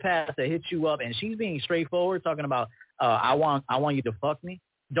from your past that hits you up and she's being straightforward, talking about, I want you to fuck me,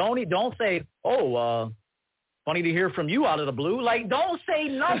 don't say, funny to hear from you out of the blue. Like, don't say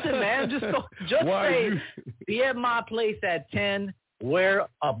nothing, man. Just say, be at my place at 10, wear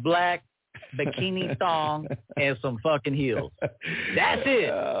a black bikini thong and some fucking heels. That's it.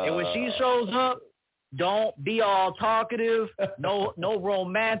 And when she shows up, don't be all talkative, no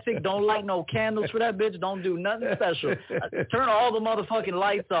romantic, don't light no candles for that bitch, don't do nothing special. Turn all the motherfucking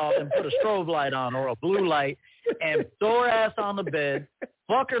lights off and put a strobe light on or a blue light and throw her ass on the bed,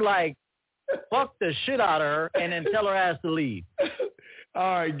 fuck the shit out of her, and then tell her ass to leave.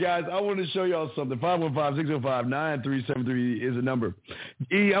 All right, guys, I want to show y'all something. 515-605-9373 is the number.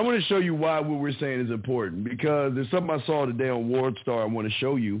 I want to show you why what we're saying is important, because there's something I saw today on WorldStar I want to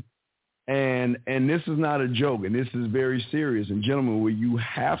show you. And this is not a joke, and this is very serious. And gentlemen, what you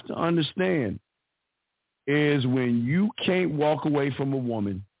have to understand is when you can't walk away from a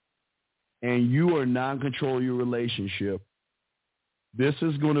woman and you are non-control of your relationship, this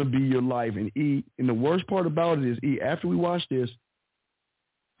is going to be your life. And and the worst part about it is, after we watch this,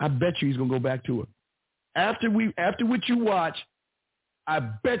 I bet you he's going to go back to her. After what you watch, I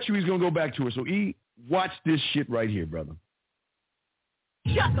bet you he's going to go back to her. So watch this shit right here, brother.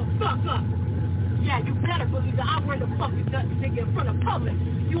 Shut the fuck up. Yeah, you better believe that I wear the fucking nuts, nigga, in front of public.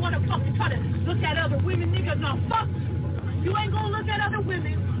 You want to fucking try to look at other women, nigga? No, fuck. You ain't going to look at other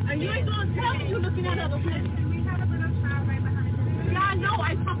women, and you ain't going to tell me you looking at other women. We have a little child right behind you. Yeah, I know.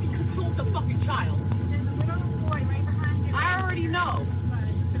 I fucking controlled the fucking child. There's a little boy right behind you. I already know.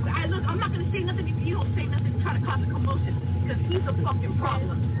 Look, I'm not going to say nothing if you don't say nothing to try to cause a commotion, because he's a fucking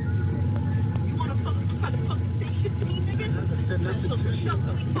problem. You want to fucking try to fucking say shit to me, nigga? So shut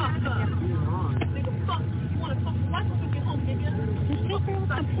the fuck up. Nigga, fuck you. You want to fucking watch when you get home, nigga? Just take her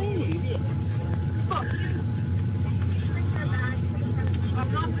with the baby. Fuck you. I'm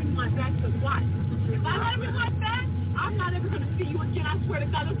not bringing my back to what? If I let him in my back, I'm not ever going to see you again. I swear to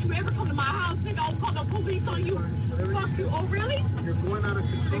God, don't you ever come to my house, nigga. I'll call the police on you. Fuck you. Oh, really? You're going out of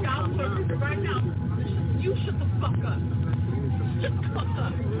control. Nigga, I'll tell you right now. You shut the fuck up. Shut the fuck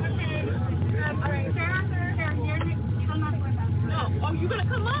up. Okay. All right. Sarah, come up with us. No. Oh, you going to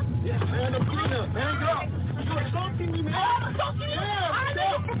come up? Yeah. Man, I'm clean up. Man, go. You're assaulting me, man. Oh, I'm assaulting you? Yeah. I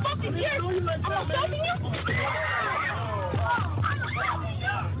know for fucking years. I'm assaulting you?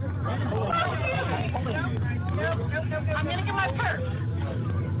 I'm gonna get my purse.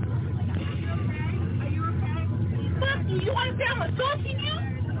 Are you okay? Fuck you. You want to say I'm assaulting you?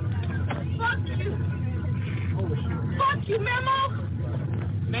 Fuck you. Fuck you, Memo.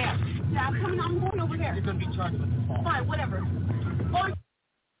 Ma'am. Yeah, I'm going over there. You're gonna be charged with assault. Fine, whatever.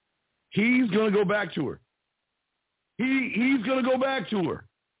 He's gonna go back to her. He's gonna go back to her.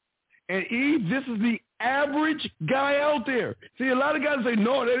 And this is the average guy out there. See, a lot of guys say,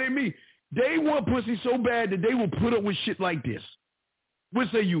 no, that ain't me. They want pussy so bad that they will put up with shit like this.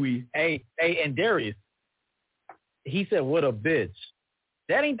 What say you, E? Hey, and Darius, he said, what a bitch.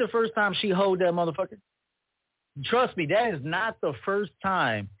 That ain't the first time she hoed that motherfucker. Trust me, that is not the first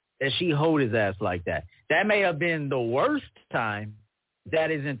time that she hoed his ass like that. That may have been the worst time.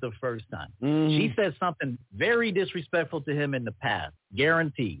 That isn't the first time. Mm-hmm. She said something very disrespectful to him in the past,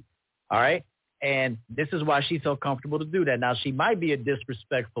 guaranteed. All right? And this is why she felt comfortable to do that. Now, she might be a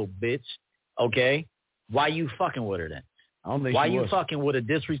disrespectful bitch, okay? Why you fucking with her then? I don't think why you fucking with a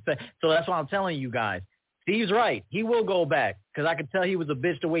disrespect? So that's why I'm telling you guys. Steve's right. He will go back because I could tell he was a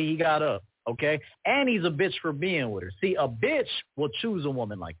bitch the way he got up, okay? And he's a bitch for being with her. See, a bitch will choose a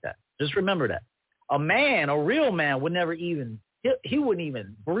woman like that. Just remember that. A man, a real man, would never even, he wouldn't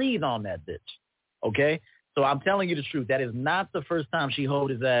even breathe on that bitch, okay? So I'm telling you the truth. That is not the first time she hoed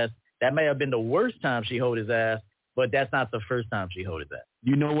his ass. That may have been the worst time she hoed his ass, but that's not the first time she hoed his ass.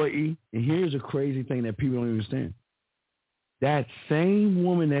 You know what, E? And here's a crazy thing that people don't understand. That same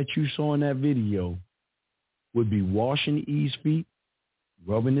woman that you saw in that video would be washing E's feet,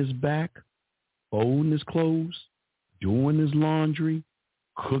 rubbing his back, folding his clothes, doing his laundry,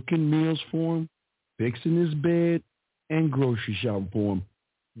 cooking meals for him, fixing his bed, and grocery shopping for him,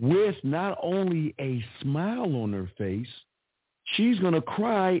 with not only a smile on her face, she's going to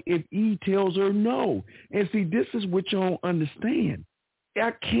cry if E tells her no. And see, this is what you don't understand.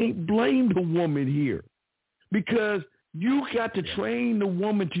 I can't blame the woman here because you got to train the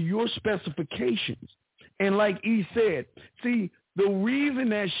woman to your specifications. And like E said, see, the reason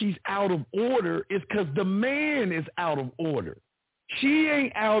that she's out of order is because the man is out of order. She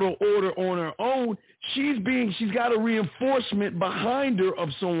ain't out of order on her own. She's got a reinforcement behind her of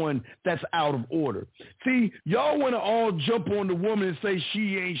someone that's out of order. See, y'all want to all jump on the woman and say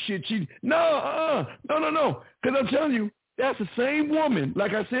she ain't shit. No. Because I'm telling you, that's the same woman,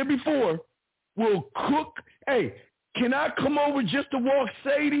 like I said before, will cook. Hey, can I come over just to walk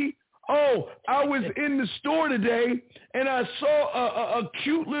Sadie? Oh, I was in the store today and I saw a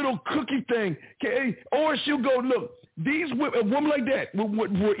cute little cookie thing. Or she'll go, look, a woman like that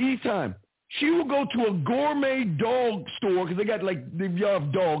will eat time. She will go to a gourmet dog store because they got y'all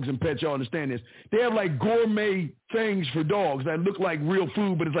have dogs and pets. Y'all understand this. They have like gourmet things for dogs that look like real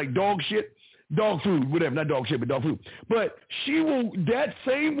food, but it's like dog shit. Dog food, whatever, not dog shit, but dog food. But that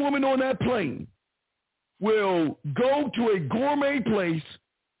same woman on that plane will go to a gourmet place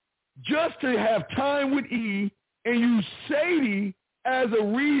just to have time with E and use Sadie as a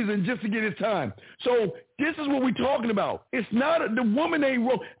reason just to get his time. So this is what we're talking about. It's not the woman ain't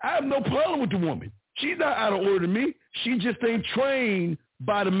wrong. I have no problem with the woman. She's not out of order to me. She just ain't trained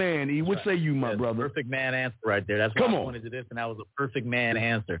by the man. E, what say you, my brother? Perfect man answer right there. That's why I wanted to this, and that was a perfect man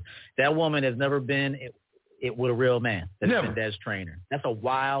answer. That woman has never been it with a real man. That's been Dad's trainer. That's a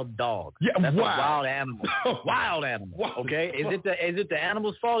wild dog. Yeah, that's wild. A wild animal. Wild animal. Okay, is it the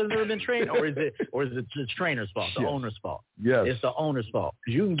animal's fault? It's never been trained, or is it the trainer's fault, the owner's fault? Yes, it's the owner's fault.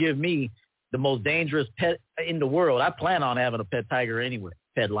 Because you can give me the most dangerous pet in the world. I plan on having a pet tiger anyway,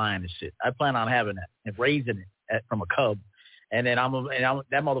 pet lion and shit. I plan on having that and raising it from a cub, and then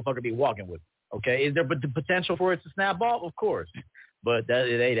that motherfucker be walking with it. Okay, is there the potential for it to snap off? Of course. But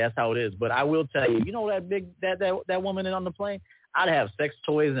that's how it is. But I will tell you, that woman on the plane, I'd have sex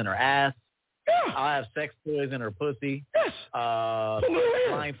toys in her ass. Yeah. I'll have sex toys in her pussy. Yes.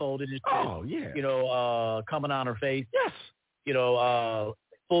 Blindfolded and shit. Oh, yeah. Coming on her face. Yes.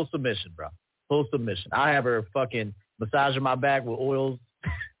 Full submission, bro. Full submission. I have her fucking massaging my back with oils.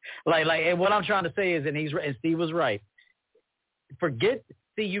 And what I'm trying to say is, and Steve was right.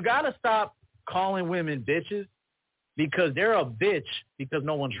 You got to stop calling women bitches. Because they're a bitch because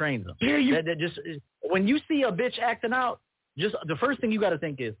no one trains them. When you see a bitch acting out, just the first thing you got to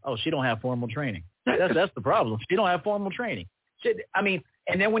think is, oh, she don't have formal training. That's the problem. She don't have formal training. And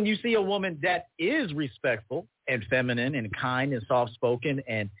then when you see a woman that is respectful and feminine and kind and soft-spoken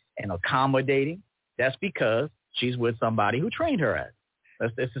and accommodating, that's because she's with somebody who trained her as.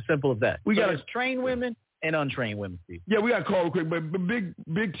 It's as simple as that. We got to train women and untrained women, Steve. Yeah, we got to call real quick, but big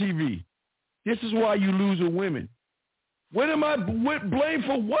TV. This is why you lose with women. Blame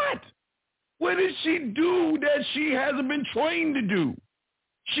for what? What did she do that she hasn't been trained to do?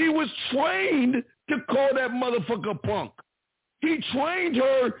 She was trained to call that motherfucker punk. He trained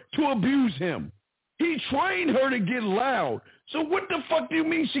her to abuse him. He trained her to get loud. So what the fuck do you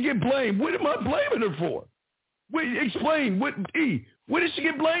mean she get blamed? What am I blaming her for? Wait, explain. What did she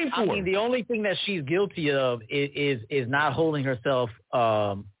get blamed for? I mean, the only thing that she's guilty of is not holding herself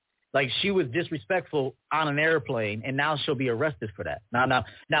like she was disrespectful on an airplane, and now she'll be arrested for that.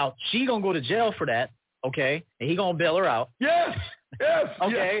 Now she gonna go to jail for that, okay? And he gonna bail her out. Yes.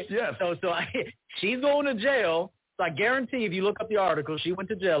 Okay. Yes. So she's going to jail. So I guarantee if you look up the article, she went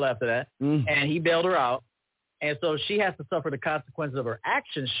to jail after that, and he bailed her out. And so she has to suffer the consequences of her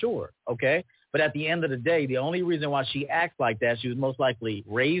actions, sure, okay? But at the end of the day, the only reason why she acts like that, she was most likely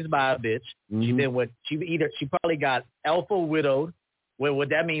raised by a bitch. She probably got alpha widowed. Well, what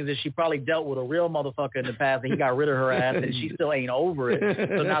that means is she probably dealt with a real motherfucker in the past and he got rid of her ass and she still ain't over it.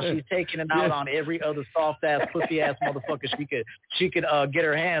 So now she's taking it out on every other soft-ass, pussy-ass motherfucker she could get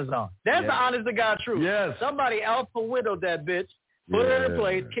her hands on. That's the honest to God truth. Yes. Somebody alpha widowed that bitch, put her in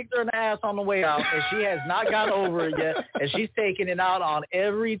place, kicked her in the ass on the way out, and she has not gotten over it yet, and she's taking it out on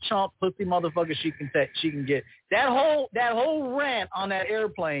every chump pussy motherfucker she can get. That whole rant on that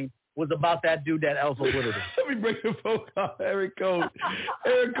airplane was about that dude that alpha widowed her. Let me bring the phone call. Eric Code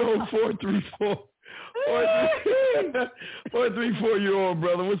 434. 434, you're on,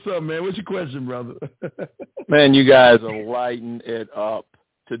 brother. What's up, man? What's your question, brother? Man, you guys are lighting it up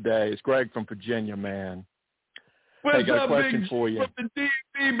today. It's Greg from Virginia, man. What's got up, a question big for you. DB,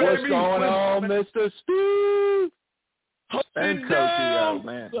 What's going on, Mr. Steve? And Coach,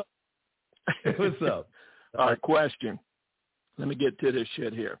 man. What's up? All right, question. Let me get to this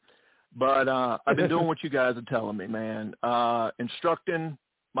shit here. But I've been doing what you guys are telling me, man. Instructing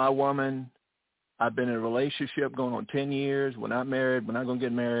my woman. I've been in a relationship going on 10 years. We're not married. We're not going to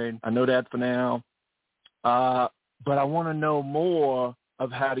get married. I know that for now. But I want to know more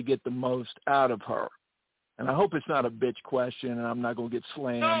of how to get the most out of her. And I hope it's not a bitch question, and I'm not going to get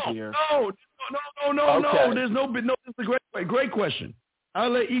slammed here. No. Okay. There's no. It's a great question. I'll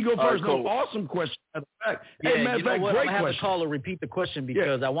let E go first. Cool. No, awesome question. Matter of fact. Yeah, hey, matter you know of fact, what? great I'm gonna have question. the caller repeat the question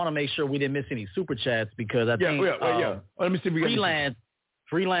because I want to make sure we didn't miss any super chats because I think Let me see if we got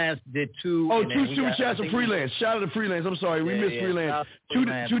Freelance did 2. Oh, 2 super chats for Freelance. Shout out to Freelance. I'm sorry, we missed Freelance. Two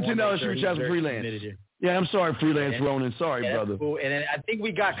 $10 super chats for Freelance. Yeah, I'm sorry, Freelance Ronan. Sorry, brother. Cool. And then I think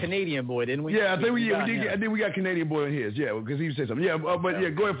we got Canadian Boy, didn't we? Yeah, I think we got Canadian Boy in his. Yeah, because he said something. Yeah, but yeah,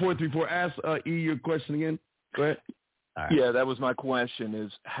 go ahead, 434. Ask E your question again. Go ahead. All right. Yeah, that was my question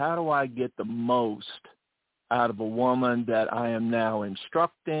is how do I get the most out of a woman that I am now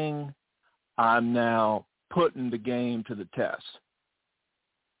instructing, I'm now putting the game to the test?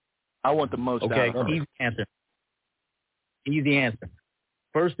 I want the most out of her. Easy answer.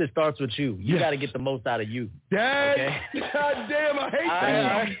 First, it starts with you. You got to get the most out of you. Dad, okay? God damn, I hate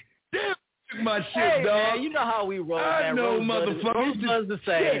that. Damn, took my shit, dog. Man, you know how we roll, man. I know, motherfucker. Rosebud's the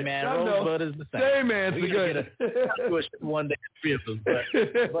same, man. Rosebud is the same. Same answer. Good. One day, 3 of us.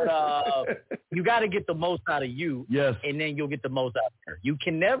 But you got to get the most out of you. Yes. And then you'll get the most out of her. You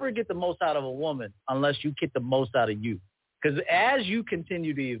can never get the most out of a woman unless you get the most out of you. Because as you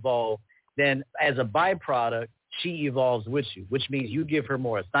continue to evolve, then as a byproduct, she evolves with you, which means you give her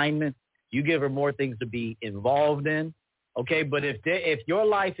more assignments, you give her more things to be involved in, okay? But if your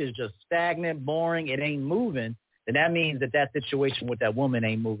life is just stagnant, boring, it ain't moving, then that means that situation with that woman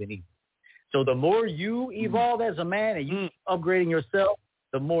ain't moving either. So the more you evolve as a man and you upgrading yourself,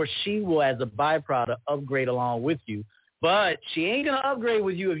 the more she will, as a byproduct, upgrade along with you. But she ain't gonna upgrade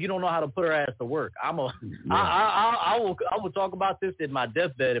with you if you don't know how to put her ass to work. I will talk about this in my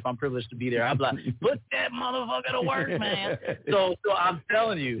deathbed if I'm privileged to be there. I'm like, put that motherfucker to work, man. So I'm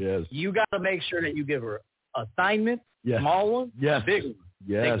telling you, you got to make sure that you give her assignments, small ones, big ones.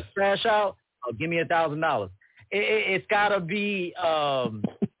 Take the trash out. Give me $1,000. It's got to be as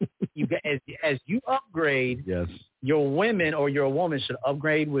you upgrade. Yes. Your women or your woman should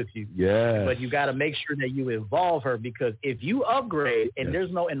upgrade with you. Yeah. But you got to make sure that you involve her because if you upgrade and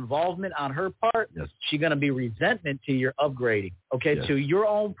there's no involvement on her part, she's going to be resentment to your upgrading, okay, to your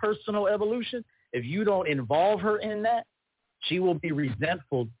own personal evolution. If you don't involve her in that, she will be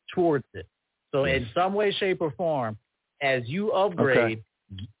resentful towards it. So in some way, shape, or form, as you upgrade,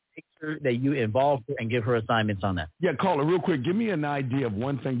 make sure that you involve her and give her assignments on that. Yeah, caller, real quick, give me an idea of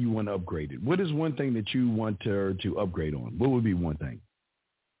one thing you want to upgrade it. What is one thing that you want her to upgrade on? What would be one thing?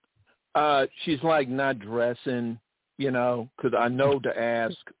 She's like not dressing, because I know to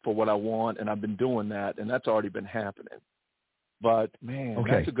ask for what I want, and I've been doing that, and that's already been happening. But, man,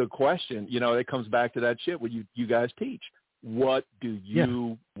 that's a good question. It comes back to that shit where you guys teach. What do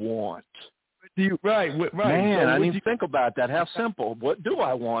you want? Right. Man, I didn't think about that. How simple. What do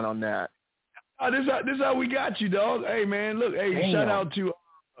I want on that? This is how we got you, dog. Hey, man, look. Hey, shout out to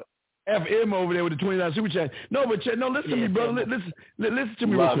FM over there with the $20 super chat. No, but listen to me, brother. Listen to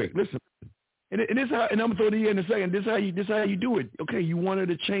me real quick. Listen. And this how, and I'm gonna throw it in a second. This is how you do it. Okay, you want her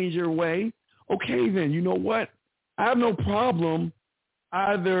to change her way. Okay, then you know what? I have no problem.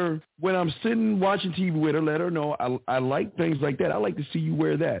 Either when I'm sitting watching TV with her, let her know I like things like that. I like to see you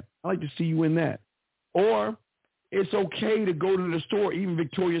wear that. I like to see you in that. Or it's okay to go to the store, even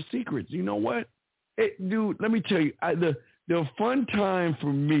Victoria's Secrets. You know what? Dude, let me tell you, the fun time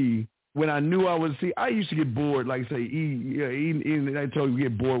for me when I knew I used to get bored, like I say, I told you,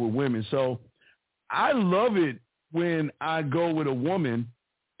 get bored with women. So I love it when I go with a woman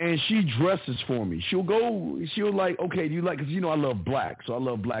and she dresses for me. She'll like, okay, do you like, because I love black, so I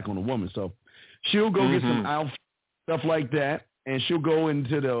love black on a woman. So she'll go get some outfits, stuff like that, and she'll go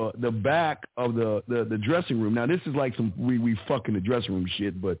into the back of the dressing room. Now, this is like some we fuck in the dressing room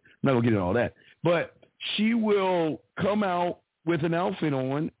shit, but I'm not going to get into all that. But she will come out with an outfit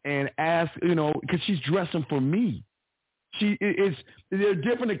on and ask, because she's dressing for me. There are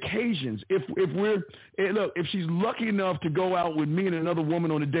different occasions. If she's lucky enough to go out with me and another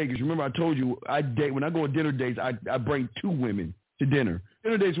woman on a date, because remember I told you when I go on dinner dates, I bring 2 women to dinner.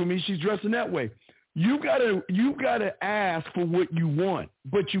 Dinner dates with me, she's dressing that way. You gotta ask for what you want,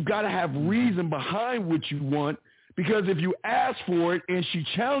 but you gotta have reason behind what you want. Because if you ask for it and she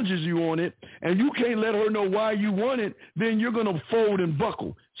challenges you on it and you can't let her know why you want it, then you're going to fold and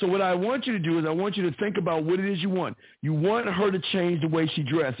buckle. So what I want you to do is I want you to think about what it is you want. You want her to change the way she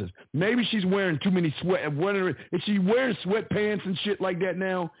dresses. Maybe she's wearing too many is she wearing sweatpants and shit like that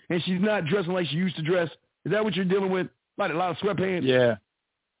now and she's not dressing like she used to dress? Is that what you're dealing with? Like a lot of sweatpants? Yeah.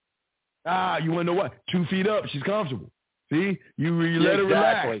 You want to know what? 2 feet up. She's comfortable. See? You let her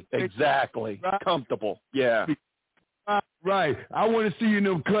relax. Exactly. Right. Comfortable. Yeah. Right. I want to see you in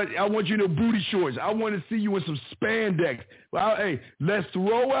them cut. I want you in the booty shorts. I want to see you in some spandex. Well, hey, let's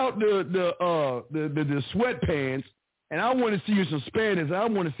throw out the sweatpants And I want to see you some Spanish. I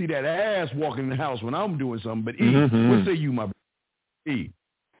want to see that ass walking in the house when I'm doing something. But what say you, my E?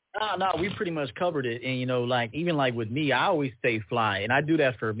 No, we pretty much covered it. And, like, even like with me, I always say fly. And I do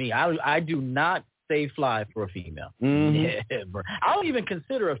that for me. I do not say fly for a female. Yeah, bro. I don't even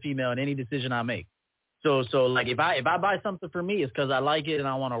consider a female in any decision I make. So like if I buy something for me, it's because I like it and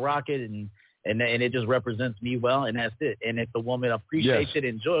I want to rock it and it just represents me well, and that's it. And if the woman appreciates it,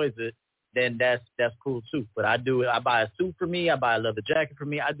 enjoys it, then that's cool too. But I do it. I buy a suit for me. I buy a leather jacket for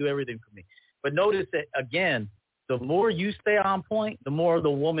me. I do everything for me. But notice that, again, the more you stay on point, the more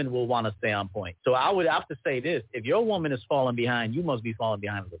the woman will want to stay on point. So I would have to say this. If your woman is falling behind, you must be falling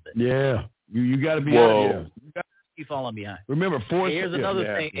behind a little bit. Yeah. You got to be out there. You got to be falling behind. Remember, here's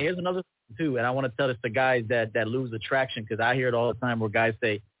another thing. Here's another thing, too, and I want to tell this to guys that lose attraction, because I hear it all the time where guys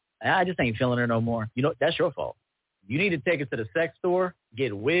say, I just ain't feeling her no more. That's your fault. You need to take her to the sex store,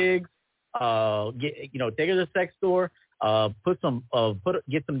 get wigs, take her to the sex store,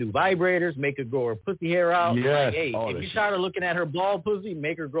 get some new vibrators, make her grow her pussy hair out. Yes, like, hey, if you're tired of looking at her bald pussy,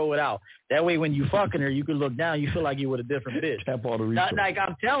 make her grow it out. That way, when you fucking her, you can look down, you feel like you with a different bitch. Tap all the like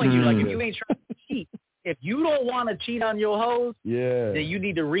I'm telling you, like if you ain't trying to cheat, if you don't want to cheat on your hoes, then you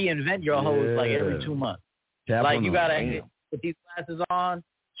need to reinvent your hoes like every 2 months. Like you gotta put these glasses on,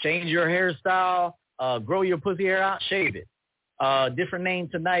 change your hairstyle, grow your pussy hair out, shave it. Different name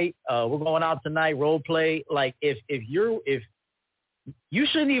tonight. We're going out tonight. Role play. Like if you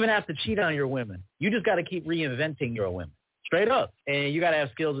shouldn't even have to cheat on your women. You just got to keep reinventing your women, straight up. And you got to have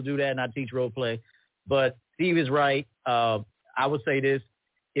skills to do that. And I teach role play. But Steve is right. I would say this: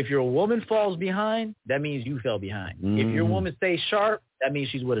 if your woman falls behind, that means you fell behind. If your woman stays sharp, that means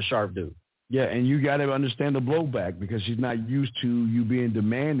she's with a sharp dude. Yeah, and you got to understand the blowback, because she's not used to you being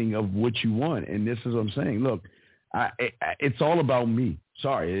demanding of what you want. And this is what I'm saying. Look. It's all about me.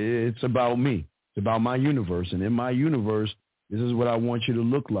 Sorry, it's about me. It's about my universe. And in my universe, this is what I want you to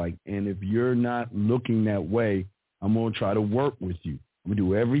look like. And if you're not looking that way, I'm going to try to work with you. I'm going to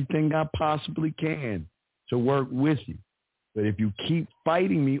do everything I possibly can to work with you. But if you keep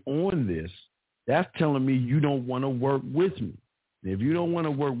fighting me on this, that's telling me you don't want to work with me. And if you don't want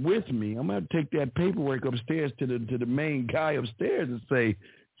to work with me, I'm going to take that paperwork upstairs to the main guy upstairs and say,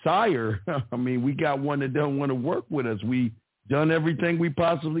 Sire, I mean, we got one that doesn't want to work with us. We done everything we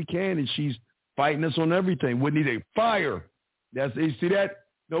possibly can, and she's fighting us on everything. What need they fire? You see that?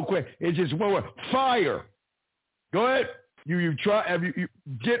 No question. It's just one word. Fire. Go ahead. You try. You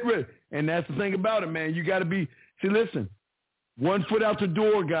get rid. And that's the thing about it, man. You got to be. See, listen. 1 foot out the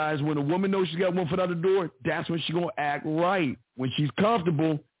door, guys. When a woman knows she's got 1 foot out the door, that's when she's gonna act right. When she's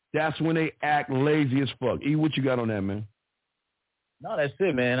comfortable, that's when they act lazy as fuck. E, what you got on that, man? No, that's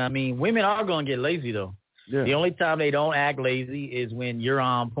it, man. I mean, women are going to get lazy, though. Yeah. The only time they don't act lazy is when you're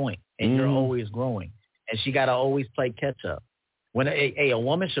on point and you're always growing. And she got to always play catch-up. When a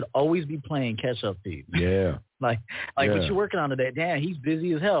woman should always be playing catch-up to you. Yeah. What you working on today? Damn, he's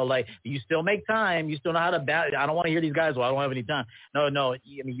busy as hell. Like, you still make time. You still know how to balance. I don't want to hear these guys, well, I don't have any time. No. I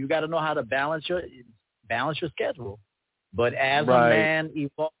mean, you got to know how to balance your schedule. But as a man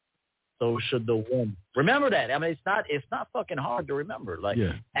evolves, so should the woman. Remember that. I mean, it's not fucking hard to remember. Like,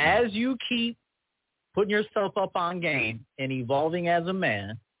 as you keep putting yourself up on game and evolving as a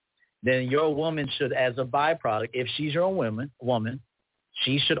man, then your woman should, as a byproduct, if she's your woman,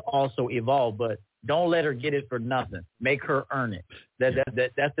 she should also evolve. But don't let her get it for nothing. Make her earn it.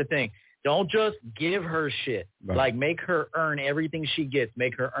 That's the thing. Don't just give her shit. Right. Like, make her earn everything she gets.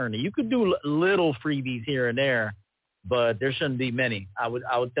 Make her earn it. You could do little freebies here and there, but there shouldn't be many. I would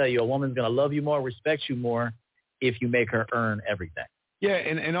tell you, a woman's going to love you more, respect you more if you make her earn everything. Yeah,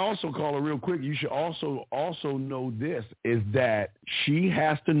 and also, caller, real quick, you should also know this, is that she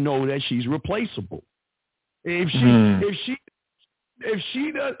has to know that she's replaceable. If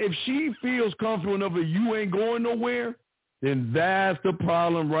she feels comfortable enough that you ain't going nowhere, then that's the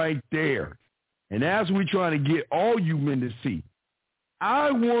problem right there. And that's what we're trying to get all you men to see.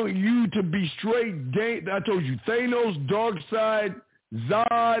 I want you to be straight. I told you, Thanos, Darkseid,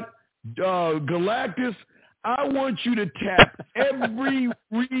 Zod, Galactus. I want you to tap every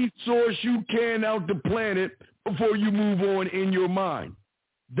resource you can out the planet before you move on in your mind.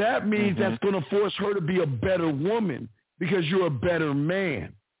 That means that's going to force her to be a better woman because you're a better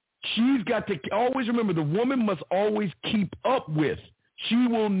man. She's got to always remember, the woman must always keep up with. She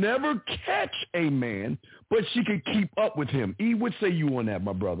will never catch a man, but she can keep up with him. E, what say you on that,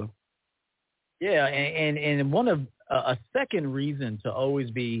 my brother? Yeah, and one of a second reason to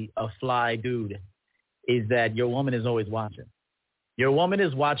always be a fly dude is that your woman is always watching. Your woman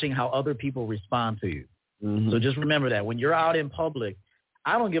is watching how other people respond to you. So just remember that. When you're out in public,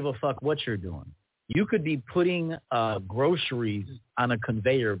 I don't give a fuck what you're doing. You could be putting groceries on a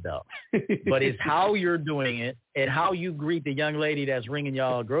conveyor belt, but it's how you're doing it and how you greet the young lady that's ringing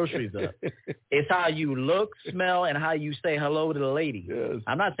y'all groceries up. It's how you look, smell, and how you say hello to the lady. Yes.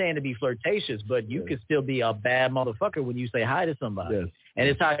 I'm not saying to be flirtatious, but you could still be a bad motherfucker when you say hi to somebody. Yes. And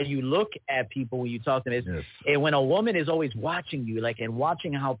it's how you look at people when you talk to them. Yes. And when a woman is always watching you, and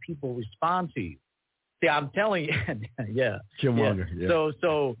watching how people respond to you. See, I'm telling you, yeah. Killmonger, yeah.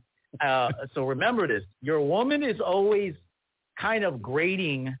 So remember this. Your woman is always kind of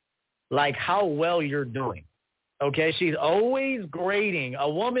grading like how well you're doing. Okay? She's always grading. A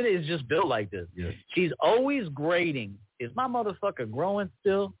woman is just built like this. Yes. She's always grading. Is my motherfucker growing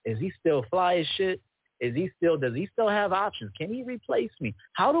still? Is he still fly as shit? Does he still have options? Can he replace me?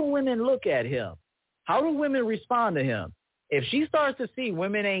 How do women look at him? How do women respond to him? If she starts to see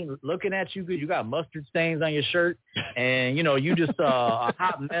women ain't looking at you because you got mustard stains on your shirt and, you just a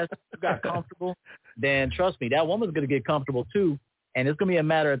hot mess, you got comfortable, then trust me, that woman's going to get comfortable too. And it's going to be a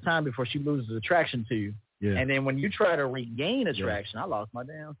matter of time before she loses attraction to you. Yeah. And then when you try to regain attraction, I lost my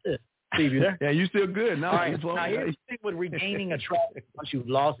damn shit. Steve, you there? Yeah, you still good. No, all right, now here's the thing with regaining attraction once you've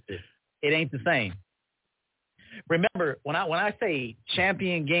lost it. It ain't the same. Remember, when I say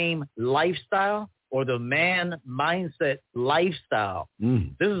champion game lifestyle, or the man mindset lifestyle.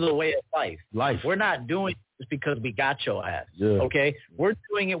 This is a way of life. We're not doing this because we got your ass. Yeah. Okay? We're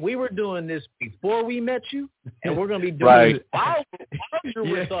doing it. We were doing this before we met you, and we're going to be doing it while you're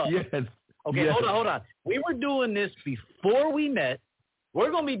with us. Yes. Okay, hold on. We were doing this before we met.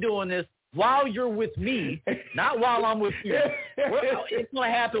 We're going to be doing this while you're with me, not while I'm with you. It's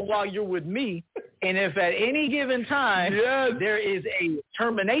going to happen while you're with me, and if at any given time there is a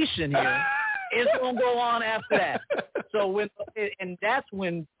termination here, it's going to go on after that. So that's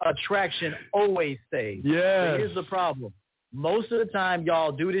when attraction always stays. Yeah. Here's the problem. Most of the time,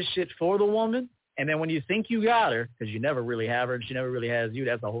 y'all do this shit for the woman, and then when you think you got her, because you never really have her and she never really has you,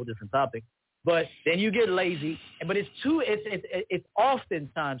 that's a whole different topic. But then you get lazy, but it's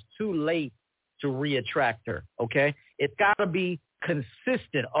oftentimes too late to re-attract her, okay? It's got to be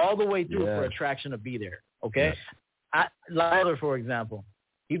consistent all the way through for attraction to be there, okay? Lyler, for example,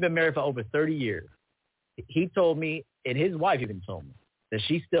 he's been married for over 30 years. He told me, and his wife even told me, that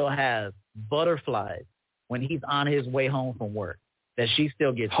she still has butterflies when he's on his way home from work, that she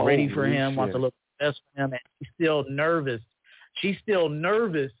still gets ready for him, wants to look best for him, and she's still nervous. She's still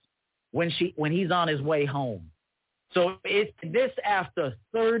nervous when he's on his way home. So it's this after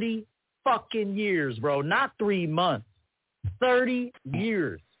 30 fucking years, bro, not 3 months, 30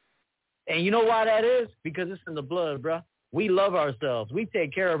 years. And you know why that is? Because it's in the blood, bro. We love ourselves. We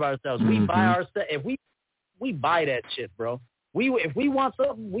take care of ourselves. We buy ourselves. If we buy that shit, bro. If we want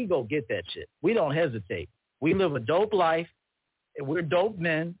something, we go get that shit. We don't hesitate. We live a dope life. We're dope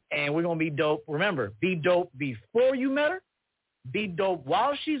men, and we're gonna be dope. Remember, be dope before you met her. Be dope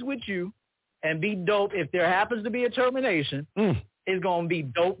while she's with you, and be dope if there happens to be a termination. It's gonna be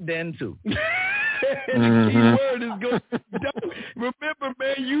dope then too. The key word is going to be dope. Remember,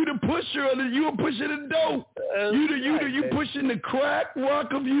 man, you the pusher of you pushing the dope. You pushing the crack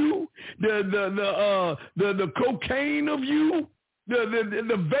rock of you, the cocaine of you,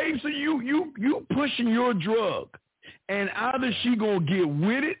 the vapes of you pushing your drug. And either she gonna get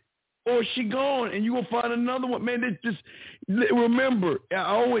with it or she gone, and you gonna find another one. Man, remember,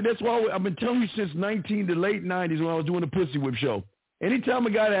 that's why I've been telling you since the late 90s when I was doing the Pussy Whip show. Anytime a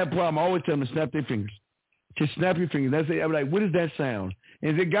guy had a problem, I always tell him to snap their fingers. Just snap your fingers. That's it. I'm like, what does that sound?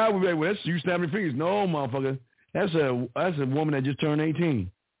 And the guy would be like, well, that's you snapping your fingers. No, motherfucker. That's a woman that just turned 18.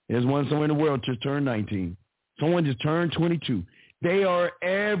 There's one somewhere in the world just turned 19. Someone just turned 22. They are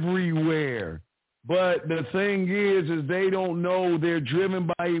everywhere. But the thing is they don't know they're driven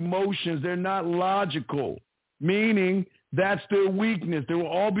by emotions. They're not logical, meaning that's their weakness. They will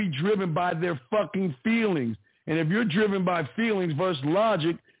all be driven by their fucking feelings. And if you're driven by feelings versus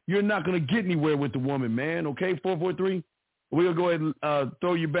logic, you're not going to get anywhere with the woman, man. Okay, 443? We'll go ahead and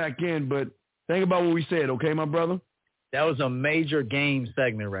throw you back in, but think about what we said, okay, my brother? That was a major game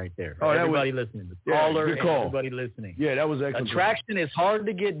segment right there. Oh, everybody listening. The caller and everybody listening. Yeah, that was excellent. Attraction is hard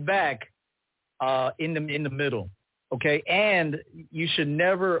to get back in the middle, okay? And you should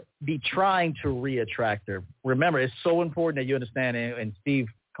never be trying to re-attract her. Remember, it's so important that you understand, and Steve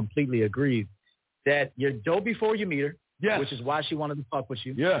completely agrees, that you're dope before you meet her, which is why she wanted to fuck with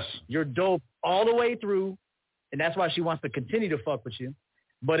you. Yes. You're dope all the way through, and that's why she wants to continue to fuck with you.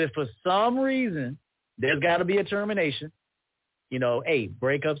 But if for some reason there's got to be a termination, hey,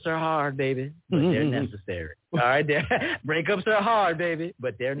 breakups are hard, baby, but they're necessary. All right? Breakups are hard, baby,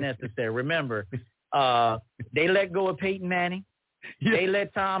 but they're necessary. Remember, they let go of Peyton Manning. They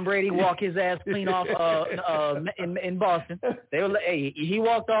let Tom Brady walk his ass clean off in Boston. They were, he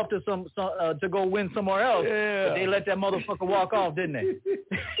walked off to to go win somewhere else. Yeah. But they let that motherfucker walk off, didn't they?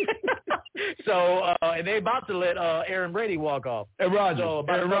 So and they about to let Aaron Brady walk off. Aaron Rodgers. So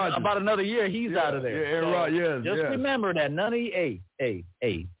about another year, he's out of there. Yeah, Aaron Rodgers. Just remember that none of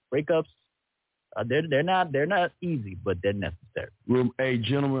breakups. They're not easy, but they're necessary. Hey,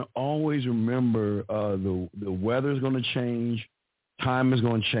 gentlemen, always remember the weather's going to change, time is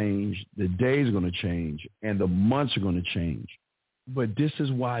going to change, the days are going to change, and the months are going to change. But this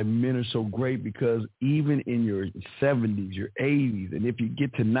is why men are so great, because even in your 70s, your 80s, and if you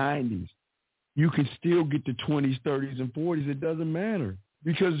get to 90s, you can still get to 20s, 30s, and 40s. It doesn't matter,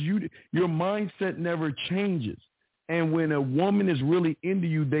 because your mindset never changes. And when a woman is really into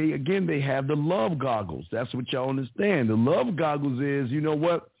you, they have the love goggles. That's what y'all understand. The love goggles is, you know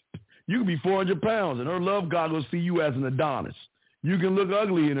what? You can be 400 pounds, and her love goggles see you as an Adonis. You can look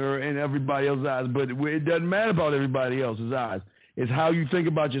ugly in her and everybody else's eyes, but it doesn't matter about everybody else's eyes. It's how you think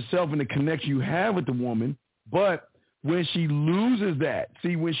about yourself and the connection you have with the woman. But when she loses that,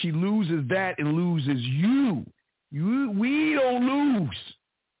 when she loses that and loses you, we don't lose.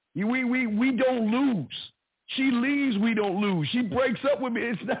 We don't lose. She leaves, we don't lose. She breaks up with me.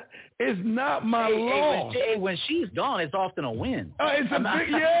 It's not my loss. When she's gone, it's often a win. It's a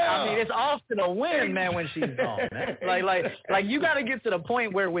big, I mean, it's often a win, man, when she's gone, man. Like you got to get to the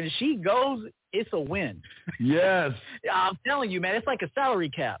point where when she goes, it's a win. Yes. I'm telling you, man, it's like a salary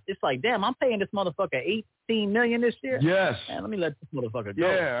cap. It's like, damn, I'm paying this motherfucker $18 million this year. Yes. Man, let me let this motherfucker go.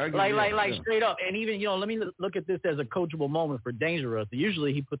 Yeah. Straight up. And even, let me look at this as a coachable moment for Dangerous.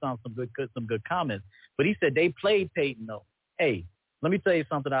 Usually he puts on some good comments, but he said they played Peyton though. Hey, let me tell you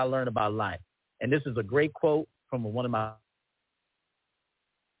something I learned about life. And this is a great quote from one of my.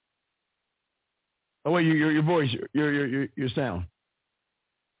 Oh wait, your voice, your sound.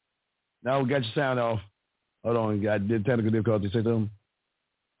 Now we got your sound off. Hold on, I did technical difficulty. Say something.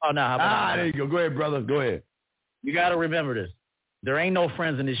 Oh no! How about there you go. Go ahead, brother. Go ahead. You got to remember this. There ain't no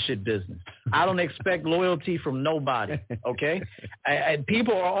friends in this shit business. I don't expect loyalty from nobody, okay? And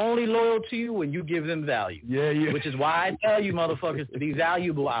people are only loyal to you when you give them value. Yeah. Which is why I tell you motherfuckers to be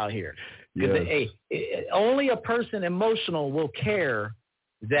valuable out here. Yes. Only a person emotional will care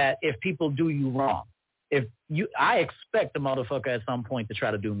that if people do you wrong. I expect the motherfucker at some point to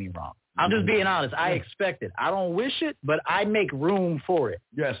try to do me wrong. I'm just being honest. I expect it. I don't wish it, but I make room for it.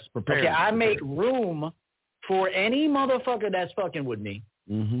 Yes, prepare. Okay, I make room for any motherfucker that's fucking with me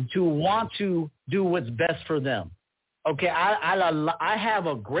to want to do what's best for them. Okay, I have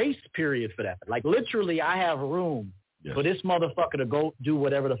a grace period for that. Like literally, I have room for this motherfucker to go do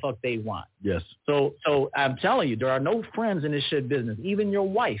whatever the fuck they want. Yes. So I'm telling you, there are no friends in this shit business. Even your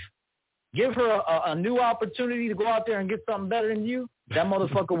wife. Give her a new opportunity to go out there and get something better than you. That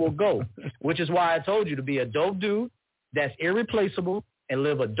motherfucker will go, which is why I told you to be a dope dude that's irreplaceable and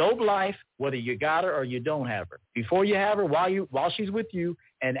live a dope life, whether you got her or you don't have her. Before you have her, while she's with you,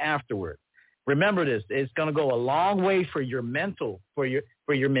 and afterward. Remember this. It's going to go a long way for your mental, for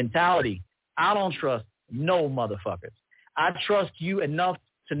your mentality. I don't trust no motherfuckers. I trust you enough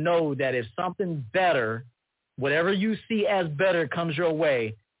to know that if something better, whatever you see as better comes your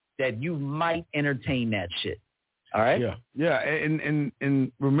way, that you might entertain that shit. All right? Yeah.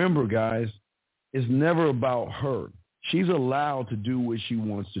 And remember, guys, it's never about her. She's allowed to do what she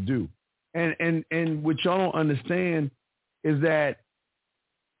wants to do. And what y'all don't understand is that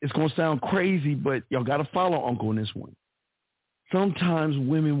it's going to sound crazy, but y'all got to follow Uncle in this one. Sometimes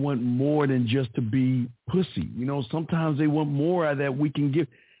women want more than just to be pussy. Sometimes they want more that we can give.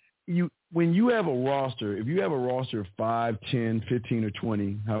 When you have a roster, if you have a roster of 5, 10, 15, or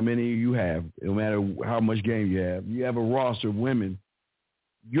 20, how many you have, no matter how much game you have a roster of women,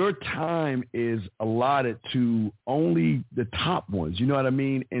 your time is allotted to only the top ones. You know what I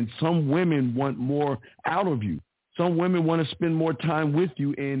mean? And some women want more out of you. Some women want to spend more time with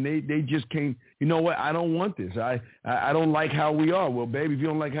you, and they just can't. You know what? I don't want this. I don't like how we are. Well, baby, if you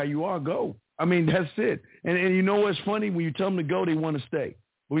don't like how you are, go. I mean, that's it. And you know what's funny? When you tell them to go, they want to stay.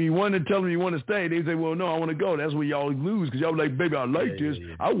 When you want to tell them you want to stay, they say, well, no, I want to go. That's where y'all lose, because y'all like, baby, I like this.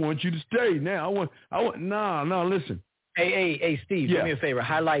 Yeah. I want you to stay now. No, listen. Hey, Steve, do me a favor.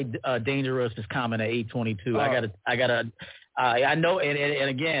 Highlight Dangerous's comment at 822. I know, and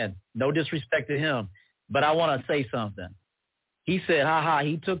again, no disrespect to him, but I want to say something. He said,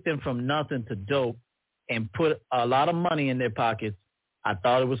 he took them from nothing to dope and put a lot of money in their pockets. I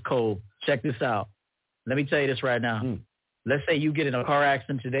thought it was cold. Check this out. Let me tell you this right now. Let's say you get in a car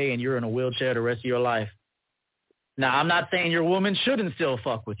accident today and you're in a wheelchair the rest of your life. Now, I'm not saying your woman shouldn't still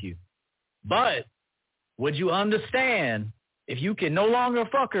fuck with you, but would you understand if you can no longer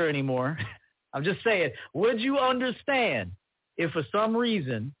fuck her anymore, I'm just saying, would you understand if for some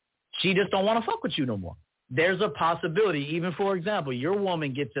reason she just don't want to fuck with you no more? There's a possibility, even for example, your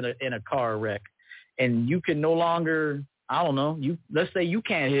woman gets in a car wreck and you can no longer, I don't know, let's say you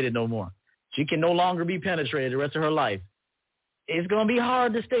can't hit it no more. She can no longer be penetrated the rest of her life. It's going to be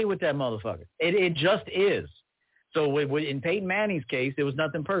hard to stay with that motherfucker. It just is. So in Peyton Manning's case, it was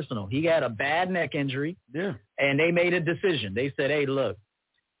nothing personal. He had a bad neck injury, and they made a decision. They said, hey, look,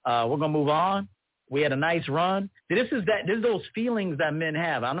 we're going to move on. We had a nice run. This is those feelings that men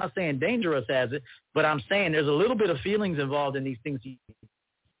have. I'm not saying Dangerous has it, but I'm saying there's a little bit of feelings involved in these things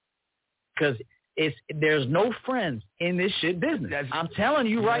because there's no friends in this shit business. I'm telling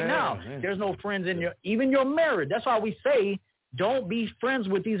you right now, there's no friends in even your marriage. That's why we say don't be friends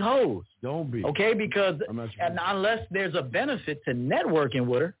with these hoes. Don't be. Okay, because unless there's a benefit to networking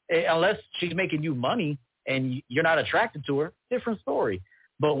with her, unless she's making you money and you're not attracted to her, different story.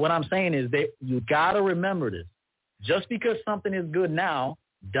 But what I'm saying is that you got to remember this. Just because something is good now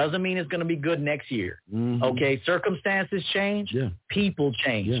doesn't mean it's going to be good next year. Mm-hmm. Okay, circumstances change, people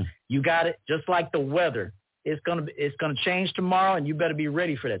change. Yeah. You got it. Just like the weather, it's gonna change tomorrow, and you better be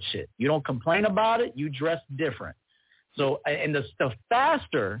ready for that shit. You don't complain about it. You dress different. So, and the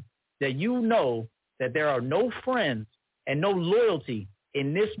faster that you know that there are no friends and no loyalty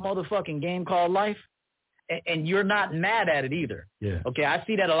in this motherfucking game called life, and you're not mad at it either. Yeah. Okay, I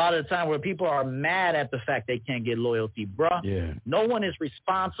see that a lot of the time where people are mad at the fact they can't get loyalty. Bruh, no one is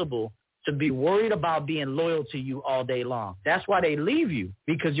responsible to be worried about being loyal to you all day long. That's why they leave you,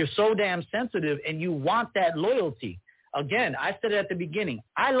 because you're so damn sensitive and you want that loyalty. Again, I said it at the beginning.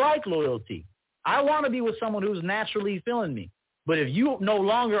 I like loyalty. I want to be with someone who's naturally feeling me. But if you no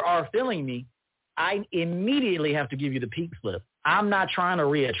longer are feeling me, I immediately have to give you the peak slip. I'm not trying to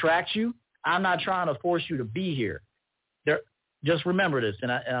reattract you. I'm not trying to force you to be here. Just remember this,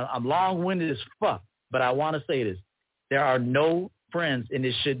 and I'm long-winded as fuck, but I want to say this. There are no friends in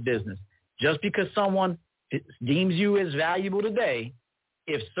this shit business. Just because someone deems you as valuable today,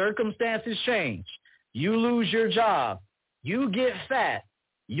 if circumstances change, you lose your job, you get fat,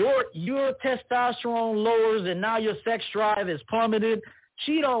 your testosterone lowers, and now your sex drive is plummeted,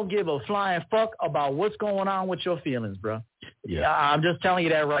 she don't give a flying fuck about what's going on with your feelings, bro. Yeah, I'm just telling you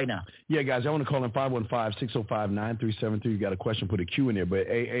that right now. Yeah, guys, I want to call in 515-605-9373. You got a question, put a Q in there. But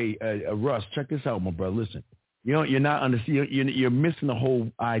hey, Russ, check this out, my brother. Listen, you're not understanding. You're missing the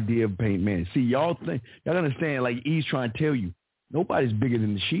whole idea of Peyton Manning. See, y'all understand? Like he's trying to tell you, nobody's bigger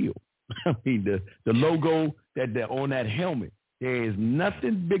than the shield. I mean, the logo that on that helmet, there is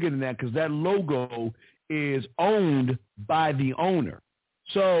nothing bigger than that because that logo is owned by the owner.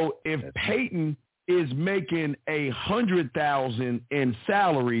 So if Peyton is making $100,000 in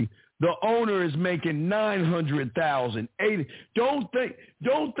salary, the owner is making $900,000, $80,000.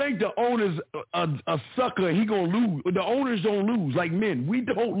 Don't think the owner's a sucker. He gonna lose. The owners don't lose. Like men, we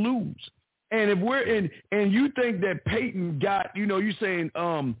don't lose. And if we're in, and you think that Peyton got, you saying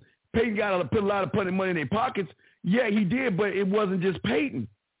Peyton got to put a lot of money in their pockets. Yeah, he did, but it wasn't just Peyton.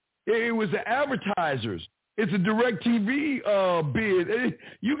 It was the advertisers. It's a DirecTV bid.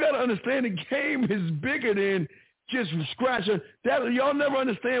 You got to understand the game is bigger than just scratching. Y'all never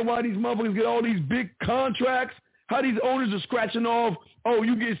understand why these motherfuckers get all these big contracts. How these owners are scratching off. Oh,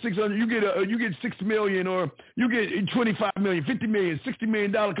 you get $600. You get $6 million, or you get $25 million, $50 million, $60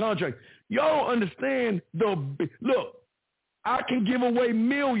 million contract. Y'all don't understand look. I can give away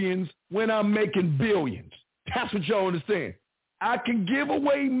millions when I'm making billions. That's what y'all understand. I can give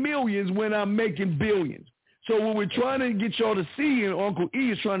away millions when I'm making billions. So what we're trying to get y'all to see, and Uncle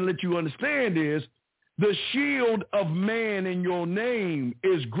E is trying to let you understand, is the shield of man in your name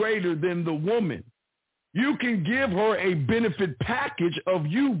is greater than the woman. You can give her a benefit package of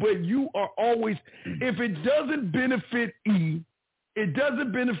you, but you are always, if it doesn't benefit E, it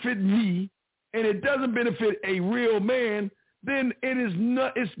doesn't benefit me, and it doesn't benefit a real man, then it is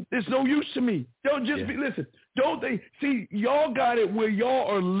not, it's no use to me. Don't just listen, don't they, see, y'all got it where y'all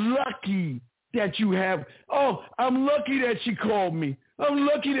are lucky that you have, I'm lucky that she called me. I'm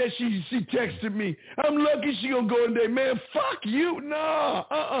lucky that she texted me. I'm lucky she gonna go in there. Man, fuck you.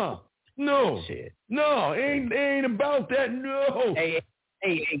 No, no. Shit. No, it ain't about that, no. Hey,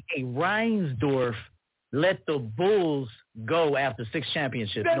 Reinsdorf let the Bulls go after 6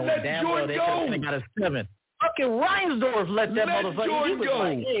 championships. Let Jordan go. They got a 7. Fucking Reinsdorf let that motherfucker. Jordan he was go.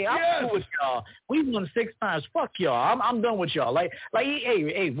 Like, hey, I'm cool with y'all. We won 6 times. Fuck y'all. I'm done with y'all. Like,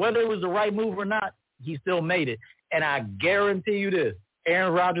 hey, whether it was the right move or not, he still made it. And I guarantee you this: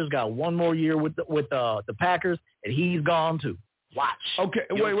 Aaron Rodgers got one more year with the Packers, and he's gone too. Watch. Okay,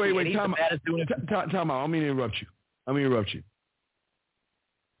 wait. Time out. I'm going to interrupt you.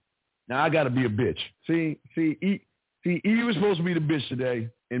 Now I got to be a bitch. See, E was supposed to be the bitch today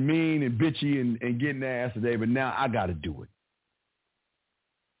and mean and bitchy and getting ass today, but now I got to do it.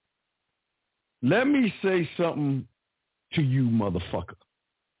 Let me say something to you, motherfucker.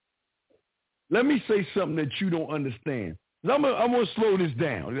 Let me say something that you don't understand. I'm going to slow this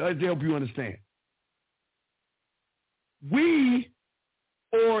down to help you understand. We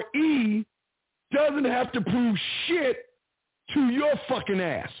or E doesn't have to prove shit to your fucking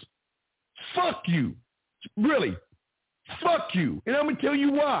ass. Fuck you. Really. Fuck you. And I'm going to tell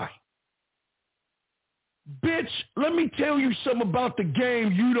you why. Bitch, let me tell you something about the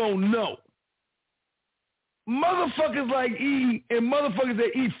game you don't know. Motherfuckers like E and motherfuckers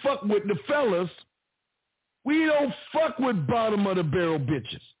that E fuck with the fellas, we don't fuck with bottom of the barrel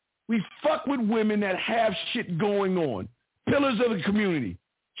bitches. We fuck with women that have shit going on. Pillars of the community,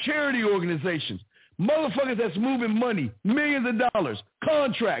 charity organizations, motherfuckers that's moving money, millions of dollars,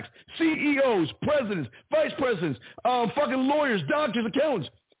 contracts, CEOs, presidents, vice presidents, fucking lawyers, doctors, accountants.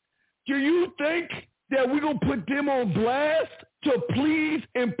 Do you think that we're going to put them on blast to please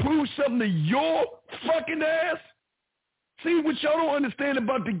and prove something to your fucking ass? See, what y'all don't understand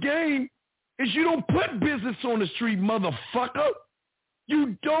about the game is you don't put business on the street, motherfucker.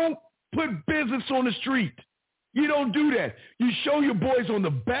 You don't put business on the street. You don't do that. You show your boys on the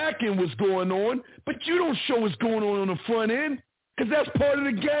back end what's going on, but you don't show what's going on the front end because that's part of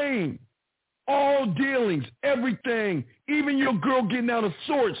the game. All dealings, everything, even your girl getting out of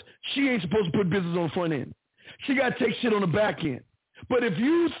sorts, she ain't supposed to put business on the front end. She got to take shit on the back end. But if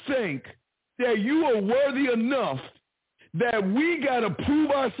you think that you are worthy enough that we got to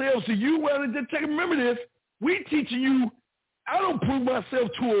prove ourselves to you, well, remember this, we teaching you, I don't prove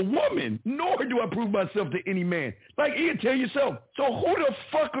myself to a woman, nor do I prove myself to any man. Like Ian tell yourself, so who the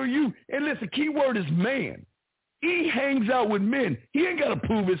fuck are you? And listen, key word is man. He hangs out with men. He ain't got to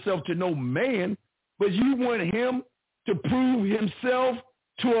prove himself to no man, but you want him to prove himself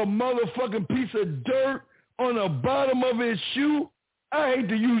to a motherfucking piece of dirt on the bottom of his shoe? I hate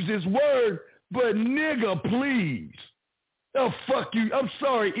to use this word, but nigga, please. Oh, fuck you. I'm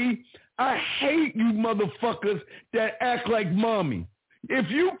sorry, E. I hate you motherfuckers that act like mommy. If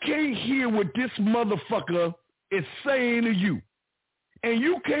you can't hear what this motherfucker is saying to you, and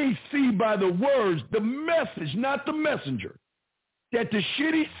you can't see by the words, the message, not the messenger, that the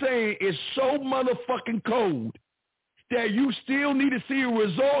shit he's saying is so motherfucking cold that you still need to see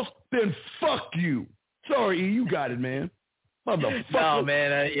results, then fuck you. Sorry, E, you got it, man. Motherfucker. No,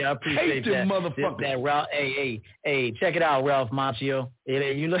 man, I appreciate that. Motherfucker. That Ralph, hey, check it out, Ralph Macchio.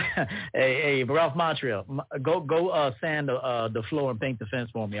 You look, hey, Ralph Macchio, go sand the floor and paint the fence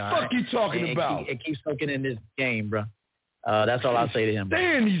for me. All right? Fuck you talking about? And keep soaking in this game, bro. That's all I'll say to him.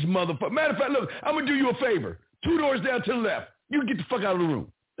 Stand these motherfuckers. Matter of fact, look, I'm gonna do you a favor. 2 doors down to the left. You get the fuck out of the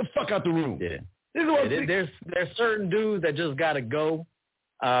room. The fuck out the room. Yeah. There's certain dudes that just gotta go.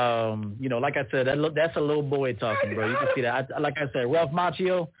 Like I said, that's a little boy talking, bro. You can see that. Like I said, Ralph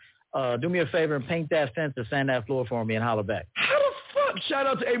Macchio, do me a favor and paint that fence or sand that floor for me and holler back. How the fuck? Shout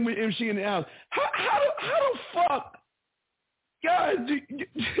out to MC in the house. How the fuck, guys?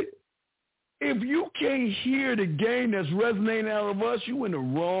 If you can't hear the game that's resonating out of us, you in the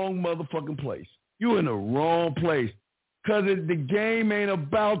wrong motherfucking place. You in the wrong place. Because the game ain't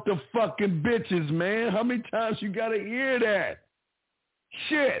about the fucking bitches, man. How many times you got to hear that?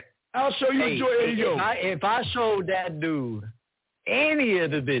 Shit. I'll show you if I showed that dude any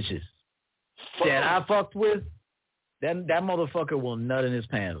of the bitches that I fucked with, then that motherfucker will nut in his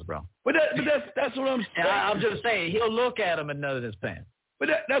pants, bro. But that's what I'm saying. And I'm just saying, he'll look at him and nut in his pants. But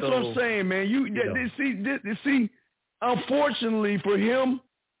that's what I'm saying, man. See, unfortunately for him,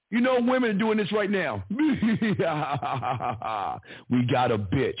 women are doing this right now. We got a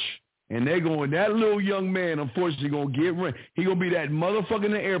bitch. And they're going, that little young man, unfortunately, going to get rent. He going to be that motherfucker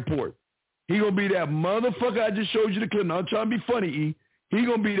in the airport. He going to be that motherfucker I just showed you the clip. Now, I'm trying to be funny, E. He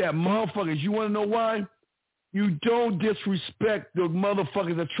going to be that motherfucker. You want to know why? You don't disrespect the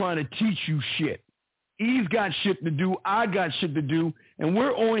motherfuckers that are trying to teach you shit. E's got shit to do. I got shit to do. And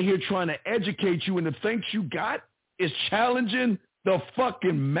we're on here trying to educate you. And the things you got is challenging the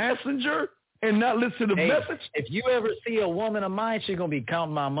fucking messenger and not listen to the message. If you ever see a woman of mine, she's going to be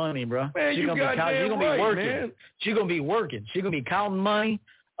counting my money, bro. Man, she's you goddamn right, working. Man. She's going to be working. She's going to be counting money,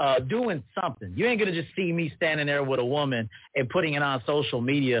 doing something. You ain't going to just see me standing there with a woman and putting it on social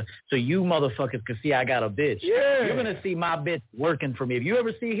media so you motherfuckers can see I got a bitch. Yeah. You're going to see my bitch working for me. If you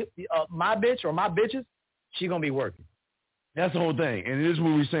ever see my bitch or my bitches, she's going to be working. That's the whole thing. And this is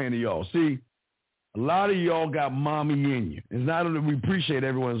what we're saying to y'all. See, a lot of y'all got mommy in you. It's not that we appreciate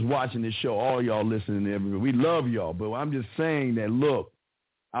everyone who's watching this show, all y'all listening to everyone. We love y'all. But I'm just saying that, look,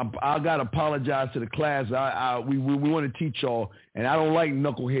 I got to apologize to the class. We want to teach y'all, and I don't like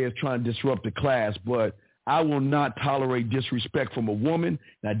knuckleheads trying to disrupt the class, but I will not tolerate disrespect from a woman,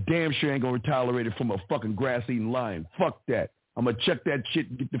 and I damn sure ain't going to tolerate it from a fucking grass-eating lion. Fuck that. I'm going to check that shit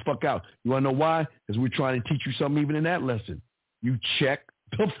and get the fuck out. You want to know why? Because we're trying to teach you something even in that lesson. You check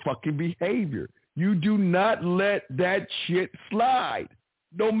the fucking behavior. You do not let that shit slide,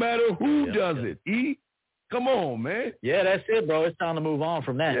 no matter who does it. E? Come on, man. Yeah, that's it, bro. It's time to move on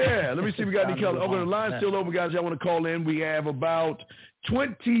from that. Yeah, let me see if we got any color. Okay, the line's still open, guys. Y'all want to call in. We have about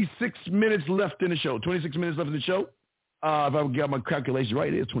 26 minutes left in the show. 26 minutes left in the show. If I got my calculations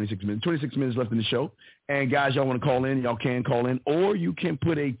right, it is 26 minutes. 26 minutes left in the show. And, guys, y'all want to call in, y'all can call in. Or you can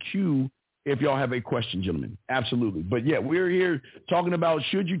put a Q if y'all have a question, gentlemen. Absolutely. But, yeah, we're here talking about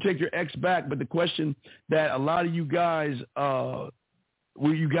should you take your ex back. But the question that a lot of you guys,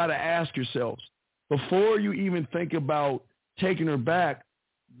 you got to ask yourselves, before you even think about taking her back,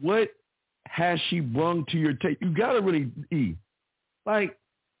 what has she brung to your table? You got to really,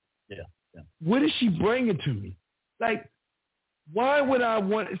 what is she bringing to me? Like, why would I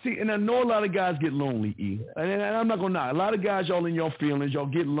want – see, and I know a lot of guys get lonely, E. And I'm not going to lie. A lot of guys, y'all in your feelings, y'all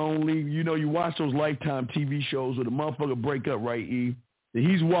get lonely. You know, you watch those Lifetime TV shows where the motherfucker break up, right, E? That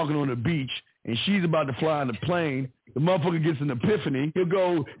he's walking on the beach and she's about to fly on the plane. The motherfucker gets an epiphany. He'll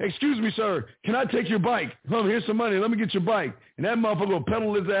go, excuse me, sir, can I take your bike? Here's some money. Let me get your bike. And that motherfucker will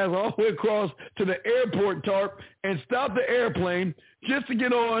pedal his ass all the way across to the airport tarp and stop the airplane just to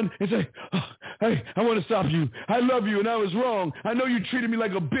get on and say, oh, hey, I want to stop you. I love you, and I was wrong. I know you treated me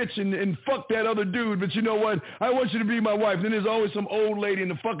like a bitch and fuck that other dude, but you know what? I want you to be my wife. Then there's always some old lady in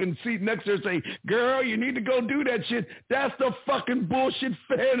the fucking seat next to her saying, girl, you need to go do that shit. That's the fucking bullshit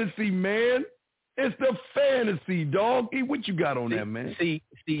fantasy, man. It's the fantasy, dog. Hey, what you got on that, man? See,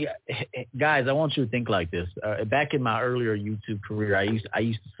 guys, I want you to think like this. Back in my earlier YouTube career, I used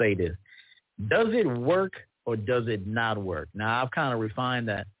to say this. Does it work or does it not work? Now, I've kind of refined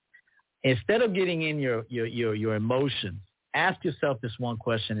that. Instead of getting in your emotions, ask yourself this one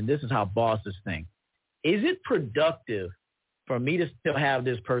question, and this is how bosses think. Is it productive for me to still have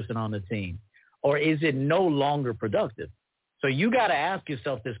this person on the team, or is it no longer productive? So you got to ask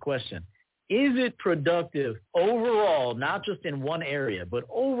yourself this question. Is it productive overall, not just in one area, but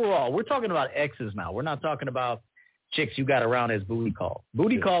overall? We're talking about exes now. We're not talking about chicks you got around as booty calls.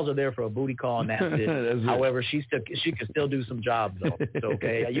 Booty calls are there for a booty call, and that's it. That's However, it. she can still do some jobs, though. It's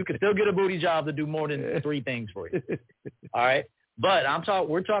okay. You can still get a booty job to do more than 3 things for you. All right? But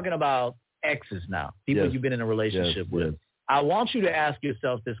we're talking about exes now, people you've been in a relationship with. I want you to ask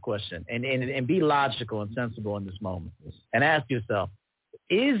yourself this question and be logical and sensible in this moment and ask yourself,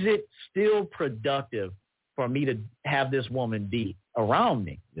 is it still productive for me to have this woman be around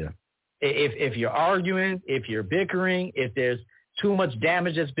me? Yeah. If you're arguing, if you're bickering, if there's too much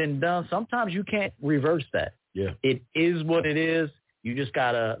damage that's been done, sometimes you can't reverse that. Yeah. It is what it is. You just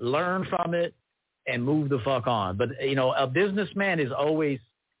got to learn from it and move the fuck on. But, you know, a businessman is always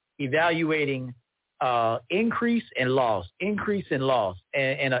evaluating increase and loss. And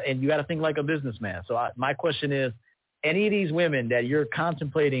you got to think like a businessman. So my question is, any of these women that you're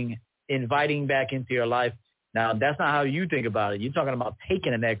contemplating inviting back into your life, now that's not how you think about it. You're talking about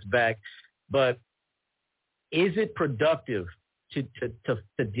taking an ex back, but is it productive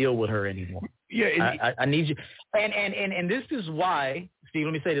to deal with her anymore? Yeah, I need you. And this is why, Steve,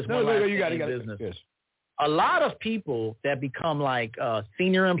 let me say this one last thing in business. Yes. A lot of people that become like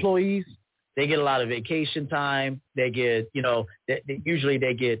senior employees, they get a lot of vacation time. They get, usually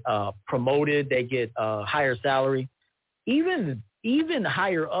they get promoted. They get higher salary. Even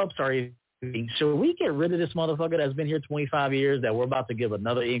higher ups are, should we get rid of this motherfucker that's been here 25 years that we're about to give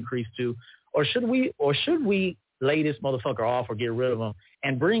another increase to? Or should we lay this motherfucker off or get rid of him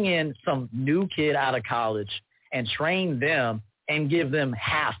and bring in some new kid out of college and train them and give them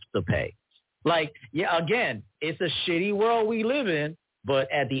half the pay? Like, yeah, again, it's a shitty world we live in, but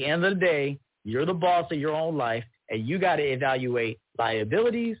at the end of the day, you're the boss of your own life, and you got to evaluate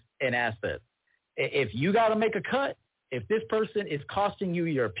liabilities and assets. If you got to make a cut, if this person is costing you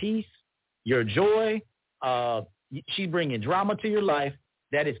your peace, your joy, she's bringing drama to your life,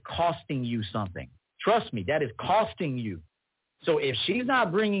 that is costing you something. Trust me, that is costing you. So if she's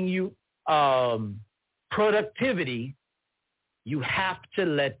not bringing you productivity, you have to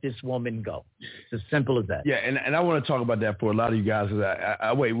let this woman go. It's as simple as that. Yeah, and I want to talk about that for a lot of you guys.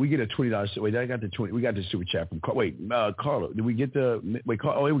 Wait, we get a $20. Wait, I got the 20. We got the super chat from. Wait, Carlo, did we get the? Wait,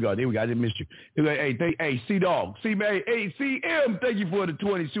 oh, here we go. There we go. I didn't miss you. Hey, C Dog, C man, hey, CM, thank you for the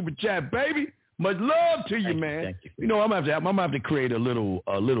 20 super chat, baby. Much love to you, Thank man. Thank you. You know, I'm gonna have to create a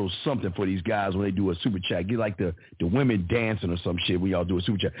little something for these guys when they do a super chat. Get like the women dancing or some shit when y'all do a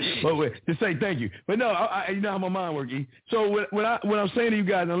super chat. But wait, to say thank you. But no, I you know how my mind works. E. So when I'm saying to you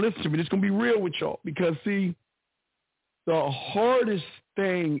guys, now listen to me, it's gonna be real with y'all because see, the hardest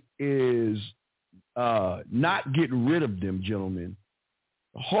thing is not getting rid of them, gentlemen.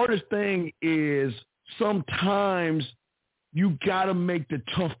 The hardest thing is sometimes you got to make the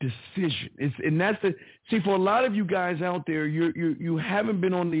tough decision. For a lot of you guys out there, you haven't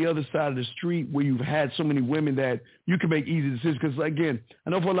been on the other side of the street where you've had so many women that you can make easy decisions. Because again, I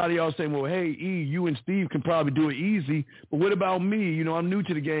know for a lot of y'all saying, well, hey, E, you and Steve can probably do it easy, but what about me? You know, I'm new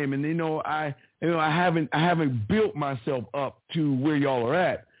to the game, and I haven't built myself up to where y'all are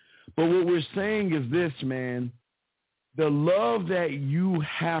at. But what we're saying is this, man. The love that you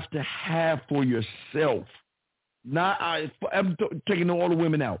have to have for yourself, I'm taking all the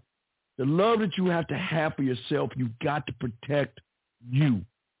women out. The love that you have to have for yourself, you got to protect you.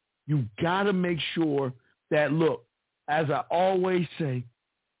 You got to make sure that, look, as I always say,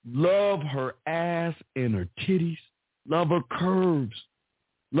 love her ass and her titties, love her curves,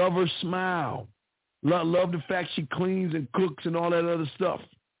 love her smile, love the fact she cleans and cooks and all that other stuff.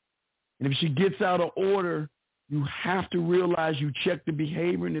 And if she gets out of order, you have to realize you check the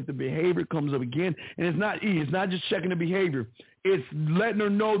behavior, and if the behavior comes up again, and it's not just checking the behavior, it's letting her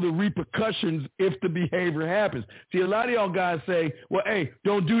know the repercussions if the behavior happens. See, a lot of y'all guys say, well, hey,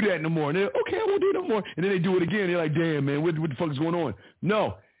 don't do that no more. And they're, okay, I won't do it no more. And then they do it again. They're like, damn, man, what the fuck is going on?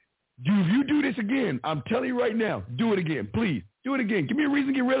 No. If you do this again, I'm telling you right now, do it again. Please, do it again. Give me a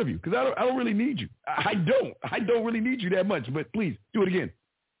reason to get rid of you because I don't really need you. I don't really need you that much, but please, do it again.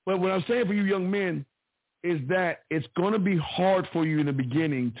 But what I'm saying for you young men, is that it's going to be hard for you in the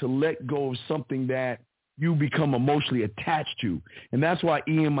beginning to let go of something that you become emotionally attached to. And that's why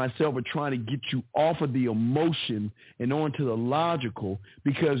Ian and myself are trying to get you off of the emotion and onto the logical,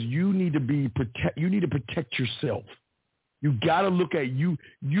 because you need to protect yourself. You got to look at you.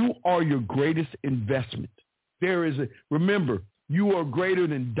 You are your greatest investment. Remember, you are greater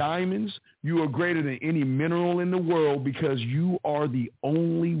than diamonds. You are greater than any mineral in the world because you are the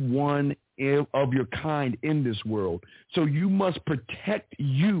only one of your kind in this world. So you must protect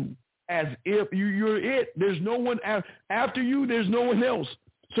you as if you're it. There's no one after you. There's no one else.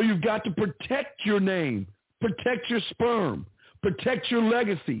 So you've got to protect your name, protect your sperm, protect your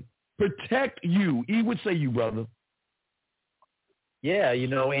legacy, protect you. He would say you, brother. Yeah,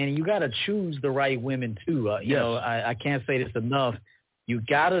 and you got to choose the right women too. I can't say this enough. You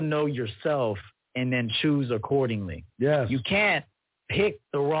got to know yourself and then choose accordingly. Yes. You can't pick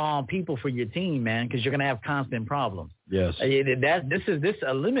the wrong people for your team, man, because you're going to have constant problems. Yes. This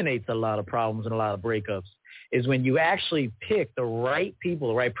eliminates a lot of problems and a lot of breakups, is when you actually pick the right people,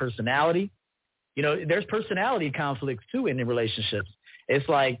 the right personality. There's personality conflicts too in the relationships. It's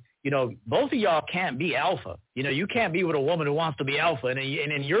like, both of y'all can't be alpha. You can't be with a woman who wants to be alpha, and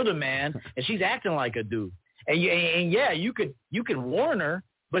then you're the man, and she's acting like a dude. And you could warn her,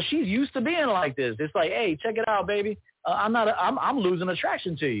 but she's used to being like this. It's like, hey, check it out, baby. I'm losing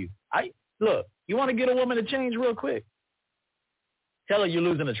attraction to you. Look, you want to get a woman to change real quick? Tell her you're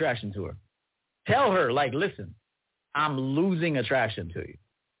losing attraction to her. Tell her, like, listen, I'm losing attraction to you.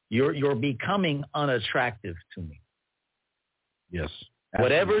 You're becoming unattractive to me. Yes.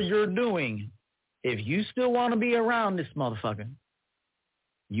 Whatever you're doing, if you still want to be around this motherfucker,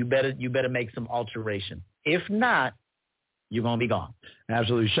 you better make some alteration. If not, you're going to be gone.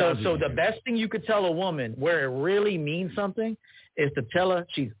 Absolutely. So the best thing you could tell a woman where it really means something is to tell her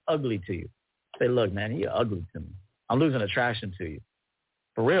she's ugly to you. Say, look, man, you're ugly to me. I'm losing attraction to you.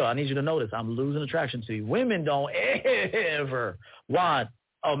 For real, I need you to know this. I'm losing attraction to you. Women don't ever want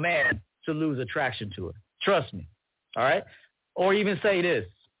a man to lose attraction to her. Trust me. All right? Or even say this.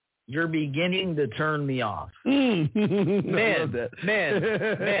 You're beginning to turn me off. Men,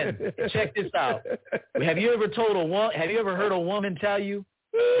 check this out. Have you ever heard a woman tell you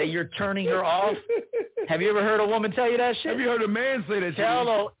that you're turning her off? Have you ever heard a woman tell you that shit? Have you heard a man say that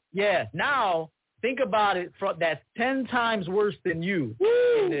shit? Yeah. Now, think about it. That's 10 times worse than you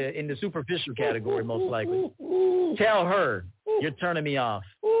in the superficial category, most likely. Tell her, you're turning me off.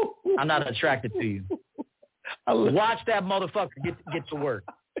 I'm not attracted to you. Watch that motherfucker get to work.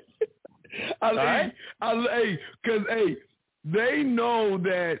 Because they know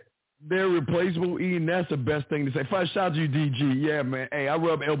that they're replaceable, Ian. That's the best thing to say. First, shout out to you, DG. Yeah, man. Hey, I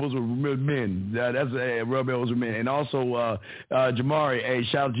rub elbows with men. I rub elbows with men. And also, Jamari, hey,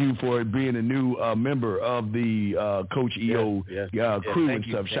 shout out to you for being a new member of the Coach EO crew and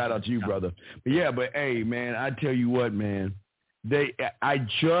stuff. Shout out to you, brother. But hey, man, I tell you what, man.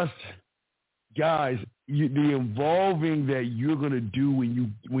 guys, the involving that you're gonna do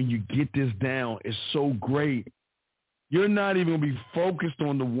when you get this down is so great. You're not even gonna be focused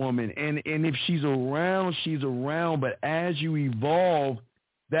on the woman, and if she's around, she's around. But as you evolve,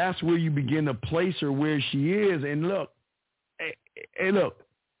 that's where you begin to place her where she is. And look,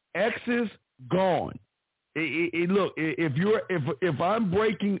 X is gone. Look, if I'm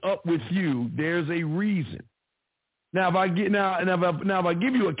breaking up with you, there's a reason. Now if I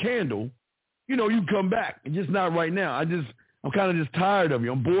give you a candle, you come back. Just not right now. I'm kind of just tired of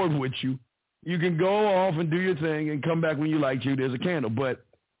you. I'm bored with you. You can go off and do your thing and come back when you like to. There's a candle. But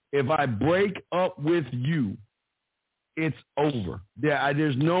if I break up with you, it's over.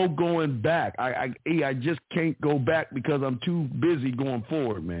 There's no going back. I just can't go back because I'm too busy going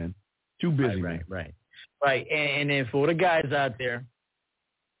forward, man. Too busy. Right. And then for the guys out there,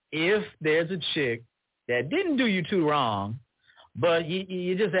 if there's a chick that didn't do you too wrong, but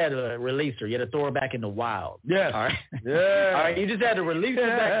you just had to release her. You had to throw her back in the wild. Yes. All right? Yeah. All right, you just had to release her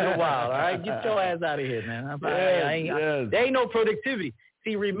back in the wild. All right? Get your ass out of here, man. There ain't no productivity.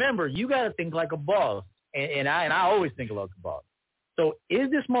 See, remember, you got to think like a boss. And I always think like a boss. So is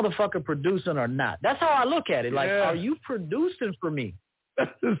this motherfucker producing or not? That's how I look at it. Like, are you producing for me?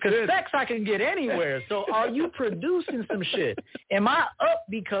 Because sex I can get anywhere. So are you producing some shit? Am I up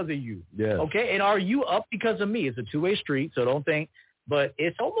because of you? Yes. Okay? And are you up because of me? It's a two-way street, so don't think. But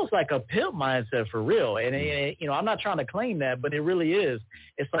it's almost like a pimp mindset for real. And, I'm not trying to claim that, but it really is.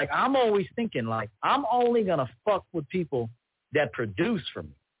 It's like I'm always thinking, like, I'm only going to fuck with people that produce for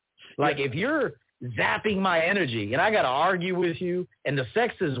me. Like, if you're zapping my energy and I got to argue with you and the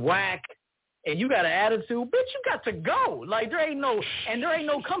sex is whack, and you got an attitude, bitch, you got to go. Like, there ain't no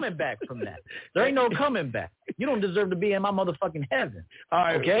coming back from that. There ain't no coming back. You don't deserve to be in my motherfucking heaven. All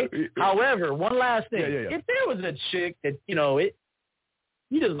right. Okay? However, one last thing. Yeah. If there was a chick that,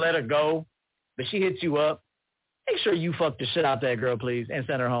 you just let her go, but she hits you up, make sure you fuck the shit out that girl, please, and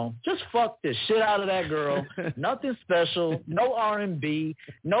send her home. Just fuck the shit out of that girl. Nothing special. No R&B.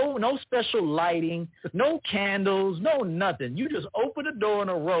 No special lighting. No candles. No nothing. You just open the door in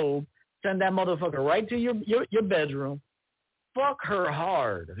a robe, send that motherfucker right to your bedroom, fuck her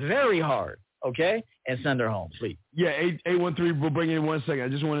hard, very hard, okay, and send her home, please. Yeah, 813, we'll bring it in 1 second. I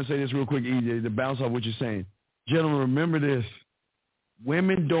just want to say this real quick, EJ, to bounce off what you're saying. Gentlemen, remember this.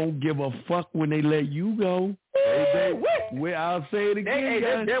 Women don't give a fuck when they let you go. I'll say it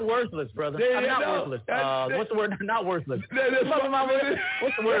again. They're worthless, brother. Not worthless. What's the word? Not worthless.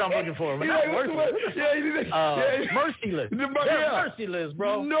 What's the word I'm looking for? Not worthless. Merciless. They're merciless,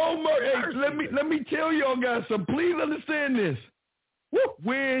 bro. No mercy. Let me tell y'all guys something. Please understand this.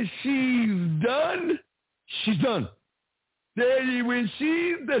 When she's done, she's done. When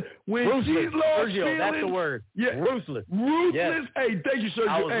she's lost Sergio, feelings, that's the word. Yeah, ruthless. Yes. Hey, thank you, Sergio.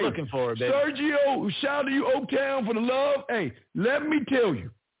 I was looking for it, baby. Sergio, shout out to you, Oaktown, for the love. Hey, let me tell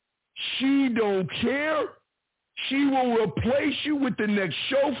you, she don't care. She will replace you with the next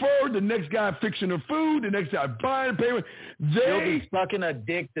chauffeur, the next guy fixing her food, the next guy buying payment. She'll be sucking a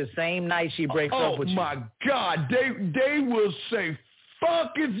dick the same night she breaks up with you. Oh my God, they will say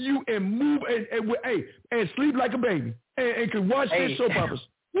fuck if you and move and sleep like a baby. And can watch their soap operas.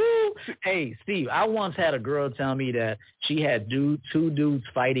 Woo. Hey, Steve, I once had a girl tell me that she had two dudes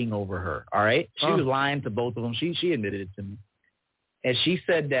fighting over her, all right? She was lying to both of them. She admitted it to me. And she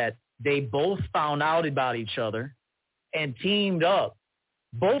said that they both found out about each other and teamed up.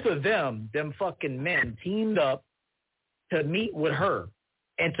 Both of them fucking men, teamed up to meet with her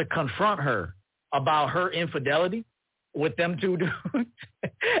and to confront her about her infidelity with them two dudes.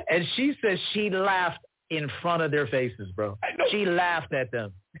 And she said she laughed in front of their faces, bro. She laughed at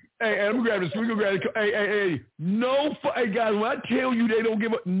them. Hey, I'm gonna grab this. We're gonna grab it. Hey, hey, guys, when I tell you they don't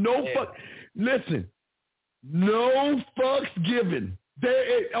give up, fuck. Listen, no fucks given.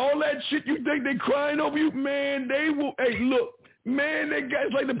 All that shit you think they crying over you, man, they will. Hey, look, man, they guys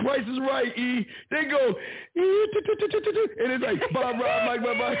like The Price is Right. They go, and it's like Bob Rob, Mike,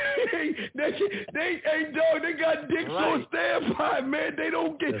 Bob. They got dicks on standby, man. They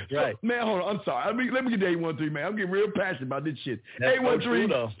don't get. That's right. Man, hold on. I'm sorry. Let me get to 813, man. I'm getting real passionate about this shit. That's 813,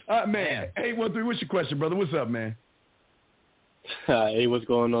 so true, man. 813. What's your question, brother? What's up, man? Hey, what's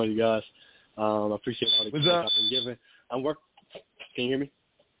going on, you guys? I appreciate all the what's gift up? I've been given. Can you hear me?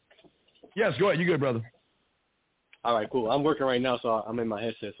 Yes, go ahead. You good, brother? All right, cool. I'm working right now, so I'm in my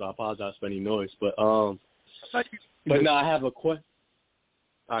headset, so I apologize for any noise. But no, I have a question.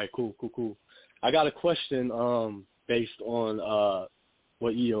 All right, cool. I got a question based on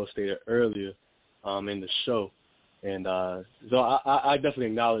what EO stated earlier in the show, and so I definitely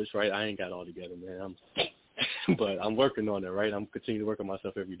acknowledge, right? I ain't got it all together, man. But I'm working on it, right? I'm continuing to work on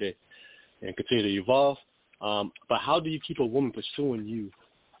myself every day. and continue to evolve. But how do you keep a woman pursuing you,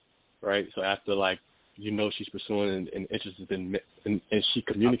 right? So after, like, you know she's pursuing and interested in and she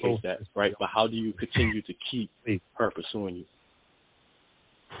communicates that, right? But how do you continue to keep her pursuing you?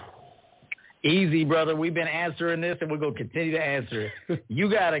 Easy, brother. We've been answering this, and we're going to continue to answer it. You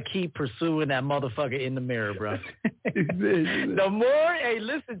got to keep pursuing that motherfucker in the mirror, bro. The more, hey,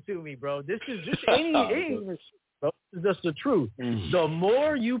 listen to me, bro. This is just bro. This is just the truth. The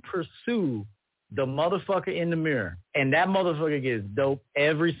more you pursue the motherfucker in the mirror, and that motherfucker gets dope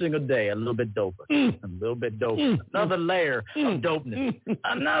every single day, a little bit doper, a little bit doper, another layer of dopeness,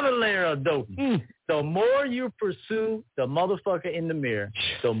 another layer of dopeness. The more you pursue the motherfucker in the mirror,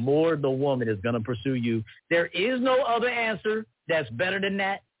 the more the woman is going to pursue you. There is no other answer that's better than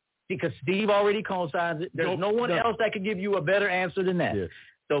that, because Steve already co-signs it. There's no one else that can give you a better answer than that. Yeah.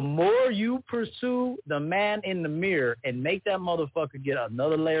 The more you pursue the man in the mirror and make that motherfucker get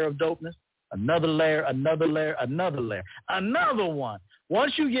another layer of dopeness, another layer, another layer, another layer, another one.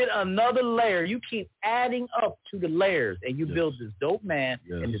 Once you get another layer, you keep adding up to the layers, and you build this dope man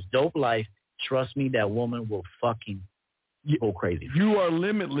and this dope life. Trust me, that woman will fucking go crazy. You are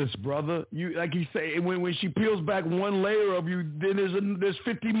limitless, brother. You, like you say, when she peels back one layer of you, then there's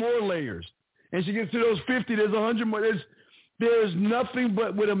 50 more layers, and she gets to those 50. There's 100 more. There's nothing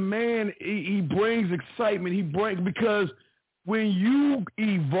but with a man. He brings excitement. He brings, because when you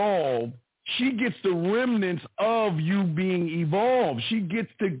evolve, she gets the remnants of you being evolved. She gets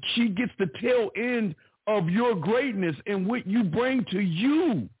the tail end of your greatness and what you bring to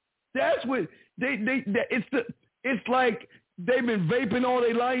you. That's what it's like they've been vaping all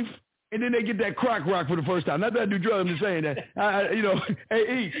their life, and then they get that crack rock for the first time. Not that I do drugs, I'm just saying that.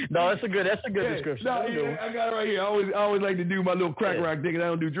 Hey, E. No, that's a good description. No, I got it right here. I always like to do my little crack rock thing, and I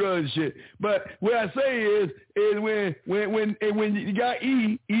don't do drugs and shit. But what I say is when you got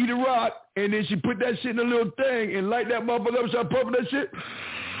E the rock, and then she put that shit in a little thing and light that motherfucker up, start pumping that shit,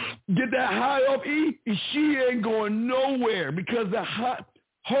 get that high off E, and she ain't going nowhere, because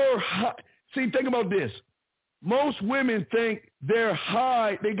see, think about this. Most women think they're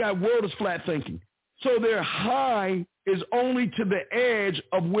high, they got world is flat thinking. So their high is only to the edge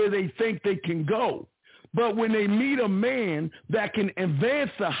of where they think they can go. But when they meet a man that can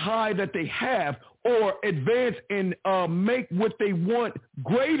advance the high that they have, or advance and make what they want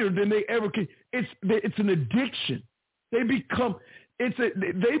greater than they ever can, it's an addiction. They become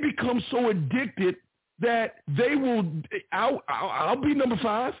so addicted that they will. I'll be number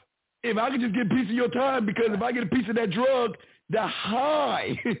 5 if I can just get a piece of your time, because if I get a piece of that drug, the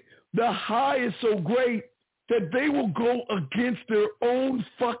high is so great that they will go against their own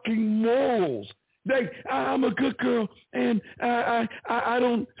fucking morals. I'm a good girl, and I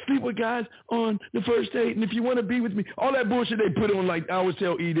don't sleep with guys on the first date, and if you want to be with me, all that bullshit they put on, like I always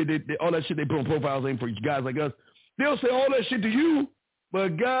tell E, all that shit they put on profiles ain't for guys like us. They'll say all that shit to you,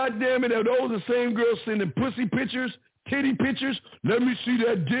 but goddamn it, are those the same girls sending pussy pictures, titty pictures? Let me see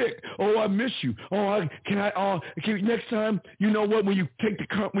that dick. Oh, I miss you. Oh, next time, you know what? When you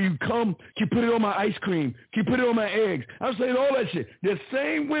come, can you put it on my ice cream? Can you put it on my eggs? I'm saying all that shit. The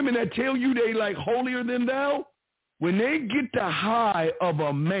same women that tell you they like holier than thou, when they get the high of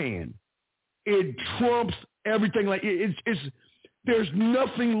a man, it trumps everything. Like there's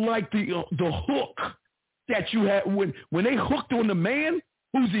nothing like the hook that you have when they hooked on the man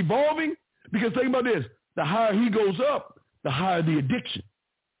who's evolving. Because think about this. The higher he goes up, the higher the addiction.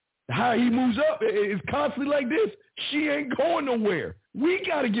 The higher he moves up, it's constantly like this. She ain't going nowhere. We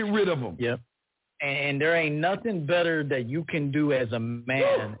got to get rid of him. Yep. And there ain't nothing better that you can do as a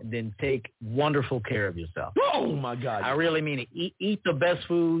man than take wonderful care of yourself. Oh, my God. I really mean it. Eat the best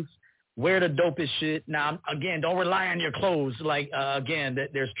foods. Wear the dopest shit. Now, again, don't rely on your clothes. Like, again,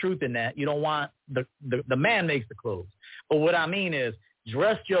 there's truth in that. You don't want the man makes the clothes. But what I mean is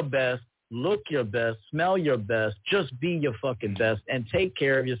dress your best. Look your best, smell your best, just be your fucking best, and take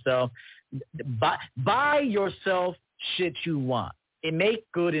care of yourself. Buy yourself shit you want. And make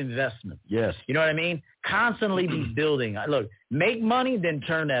good investments. Yes. You know what I mean? Constantly be building. Look, make money, then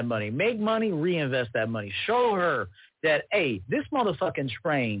turn that money. Make money, reinvest that money. Show her that, hey, this motherfucking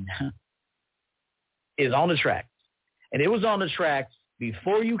train is on the tracks. And it was on the tracks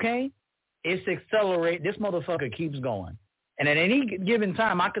before you came. It's accelerate. This motherfucker keeps going. And at any given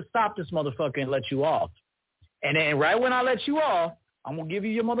time, I could stop this motherfucker and let you off. And then right when I let you off, I'm going to give you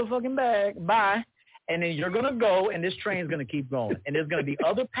your motherfucking bag. Bye. and then you're going to go, and this train's going to keep going. And there's going to be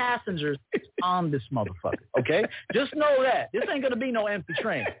other passengers on this motherfucker, okay? Just know that. This ain't going to be no empty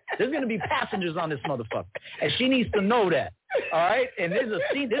train. There's going to be passengers on this motherfucker. And she needs to know that, all right? And this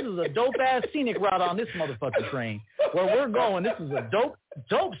is a dope-ass scenic route on this motherfucking train. Where we're going, this is a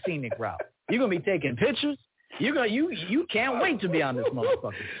dope scenic route. You're going to be taking pictures. You can't wait to be on this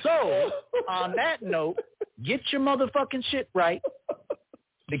motherfucker. So, on that note, get your motherfucking shit right,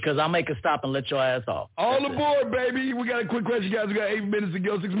 because I'll make a stop and let your ass off. All aboard, baby. We got a quick question, guys. We got 8 minutes to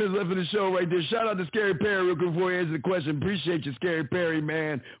go, 6 minutes left in the show right there. Shout out to Scary Perry real quick before we answer the question. Appreciate you, Scary Perry,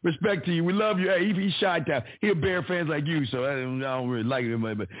 man. Respect to you. We love you. Hey, he's shy type. He a Bear fans like you, so I don't really like him.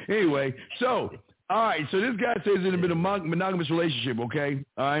 But anyway, so, all right. So this guy says it's been a monogamous relationship, okay?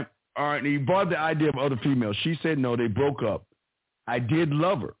 All right. And he brought the idea of other females. She said no, they broke up. I did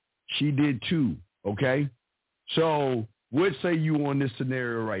love her. She did too, okay? So what say you on this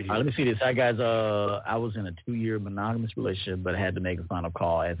scenario right here? Let me see this. Hi, guys. I was in a 2-year monogamous relationship, but I had to make a final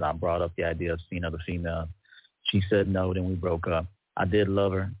call as I brought up the idea of seeing other females. She said no, then we broke up. I did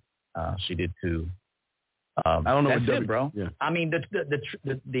love her. She did too. I don't know. That's it, bro. Yeah. I mean,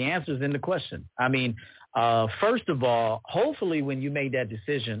 the answer is in the question. I mean, first of all, hopefully when you made that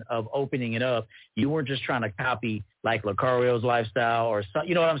decision of opening it up, you weren't just trying to copy like Lucario's lifestyle or something.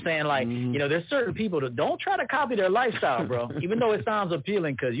 You know what I'm saying? Like, you know, there's certain people that don't try to copy their lifestyle, bro, even though it sounds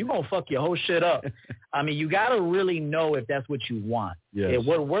appealing, because you're going to fuck your whole shit up. I mean, you got to really know if that's what you want. Yes. If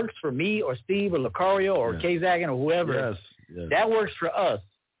what works for me or Steve or Lucario or K-Zagan or whoever, that works for us.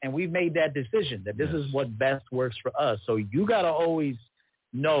 And we've made that decision that this is what best works for us. So you got to always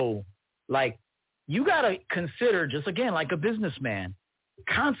know, like, you got to consider, just again, like a businessman,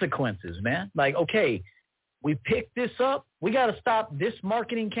 consequences, man. Like, okay, we picked this up. We got to stop this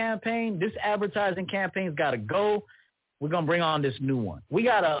marketing campaign. This advertising campaign's got to go. We're going to bring on this new one. We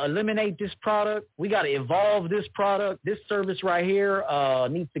got to eliminate this product. We got to evolve this product. This service right here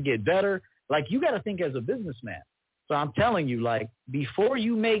needs to get better. Like, you got to think as a businessman. So I'm telling you, like, before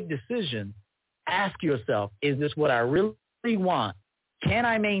you make decisions, ask yourself, is this what I really want? Can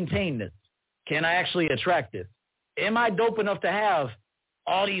I maintain this? Can I actually attract this? Am I dope enough to have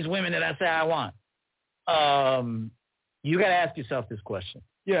all these women that I say I want? You got to ask yourself this question.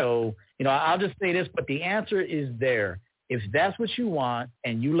 Yeah. So, you know, I'll just say this, but the answer is there. If that's what you want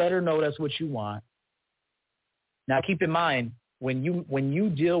and you let her know that's what you want. Now, keep in mind, when you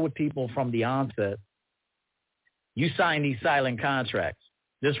deal with people from the onset, you sign these silent contracts.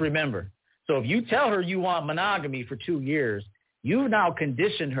 Just remember. So if you tell her you want monogamy for 2 years, you've now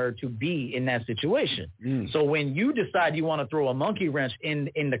conditioned her to be in that situation. So when you decide you want to throw a monkey wrench in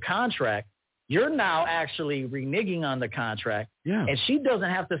the contract, you're now actually reneging on the contract. Yeah. And she doesn't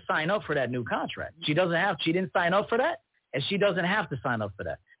have to sign up for that new contract. She didn't sign up for that, and she doesn't have to sign up for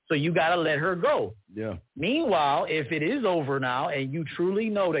that. So you got to let her go. Yeah. Meanwhile, if it is over now and you truly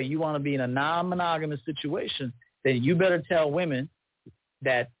know that you want to be in a non-monogamous situation, then you better tell women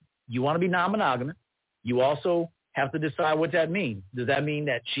that you want to be non-monogamous. You also have to decide what that means. Does that mean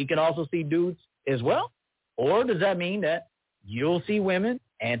that she can also see dudes as well? Or does that mean that you'll see women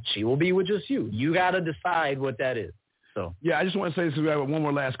and she will be with just you? You got to decide what that is. So yeah, I just want to say this. We have one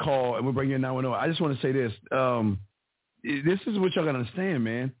more last call, and we'll bring in 910. I just want to say this. This is what y'all got to understand,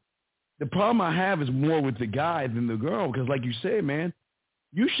 man. The problem I have is more with the guy than the girl, because like you said, man,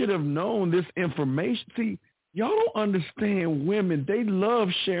 you should have known this information. See, y'all don't understand women. They love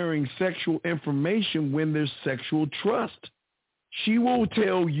sharing sexual information when there's sexual trust. She will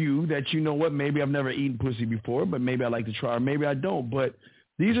tell you that, you know what, maybe I've never eaten pussy before, but maybe I like to try, or maybe I don't. But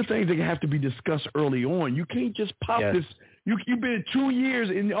these are things that have to be discussed early on. You can't just pop this. You've been 2 years,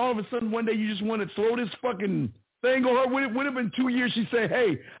 and all of a sudden one day you just want to throw this fucking thing on her. Would have been 2 years. She say,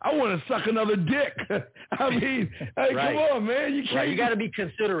 "Hey, I want to suck another dick." I mean, hey, come on, man. You can't. Right. You got to be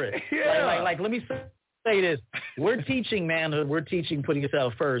considerate. Yeah. Like, let me say this. We're teaching manhood. We're teaching putting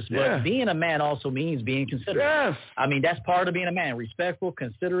yourself first. But being a man also means being considerate. Yes. I mean, that's part of being a man. Respectful,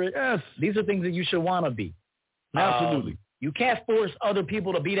 considerate. Yes. These are things that you should want to be. Absolutely. You can't force other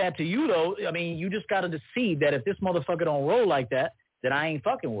people to be that to you, though. I mean, you just got to deceive that if this motherfucker don't roll like that, then I ain't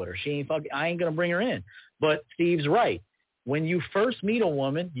fucking with her. I ain't going to bring her in. But Steve's right. When you first meet a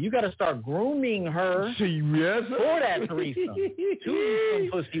woman, you got to start grooming her for that threesome.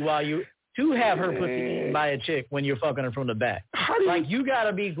 To have her pussy eaten by a chick when you're fucking her from the back. Like, you got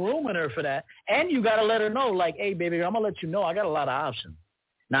to be grooming her for that. And you got to let her know, like, hey, baby, I'm going to let you know I got a lot of options.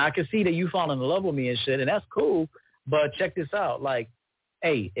 Now, I can see that you fall in love with me and shit, and that's cool. But check this out. Like,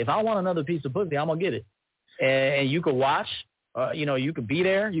 hey, if I want another piece of pussy, I'm going to get it. And you could watch. You could be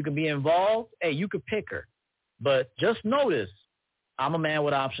there. You could be involved. Hey, you could pick her. But just notice, I'm a man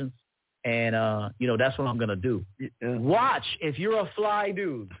with options. And, that's what I'm going to do. Watch, if you're a fly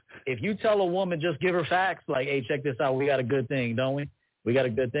dude, if you tell a woman, just give her facts, like, hey, check this out. We got a good thing, don't we? We got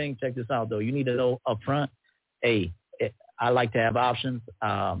a good thing. Check this out, though. You need to know up front, hey, I like to have options.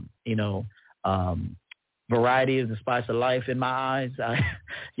 Variety is the spice of life in my eyes.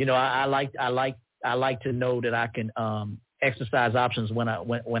 I like to know that I can exercise options when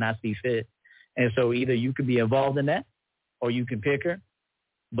I see fit. And so either you could be involved in that or you can pick her.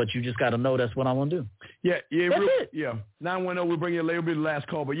 But you just got to know that's what I want to do. Yeah. 910, we'll bring you a little bit of the last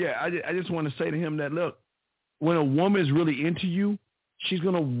call. But, yeah, I just want to say to him that, look, when a woman is really into you, she's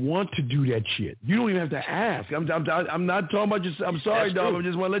going to want to do that shit. You don't even have to ask. I'm not talking about just, I'm sorry, dog. I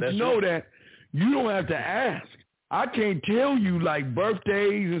just want to let you know that you don't have to ask. I can't tell you, like,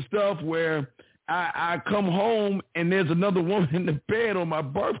 birthdays and stuff where I come home and there's another woman in the bed on my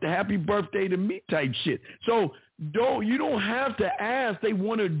birthday, happy birthday to me type shit. So you don't have to ask. They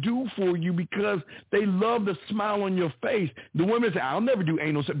want to do for you because they love the smile on your face. The women say, I'll never do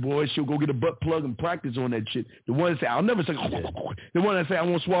anal sex. Boy, she'll go get a butt plug and practice on that shit. The one that say, I'll never say, the one that say, I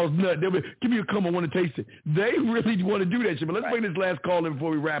want to swallow his nut. They'll be, give me a cum, I want to taste it. They really want to do that shit. But let's bring this last call in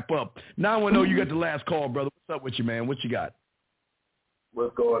before we wrap up. Now I know you got the last call, brother. What's up with you, man? What you got?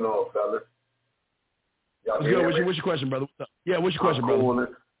 What's going on, fellas? What's your question, brother? What's up? Yeah, what's your question, brother?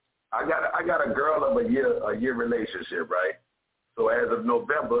 I got a girl of a year relationship, right? So as of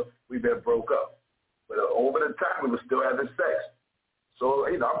November, we've been broke up. But over the time, we were still having sex. So,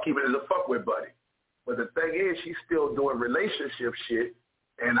 I'm keeping it as a fuckwit buddy. But the thing is, she's still doing relationship shit,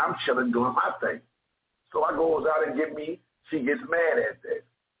 and I'm chilling doing my thing. So I goes out and she gets mad at that.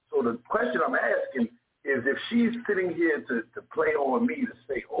 So the question I'm asking is if she's sitting here to play on me to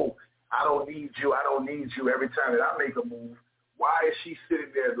say, oh, I don't need you every time that I make a move, why is she sitting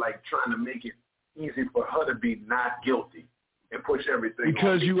there like trying to make it easy for her to be not guilty and push everything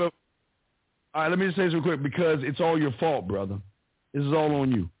because on you have, all right, let me just say this real quick, because it's all your fault, brother. This is all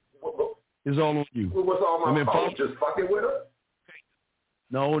on you. It's all on you. What's all my fault? Just fucking with her?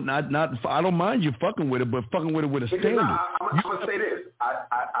 No, not. I don't mind you fucking with her, but fucking with her with a standard. I'm going to say this.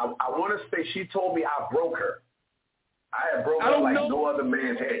 I want to say she told me I broke her. I had broke her like no other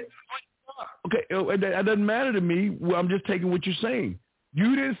man had. Okay, that doesn't matter to me. Well, I'm just taking what you're saying.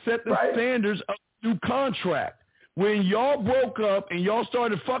 You didn't set the standards of the new contract. When y'all broke up and y'all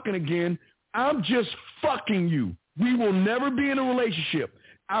started fucking again, I'm just fucking you. We will never be in a relationship.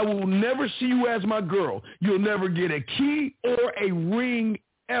 I will never see you as my girl. You'll never get a key or a ring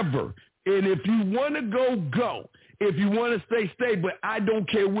ever. And if you want to go, go. If you want to stay, stay. But I don't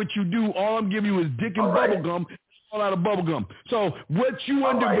care what you do. All I'm giving you is dick and bubble gum. All out of bubble gum. So what you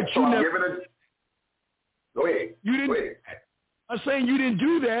under, but you never. Go ahead. You didn't. Go ahead. I'm saying you didn't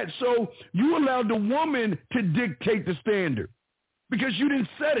do that, so you allowed the woman to dictate the standard because you didn't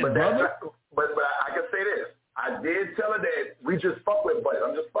set it, brother. But I can say this. I did tell her that we just fuck with buddy.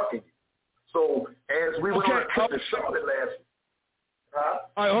 I'm just fucking you. So as we went on a trip to Charlotte all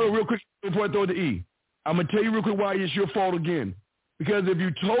right, hold on real quick before I throw the E. I'm going to tell you real quick why it's your fault again. Because if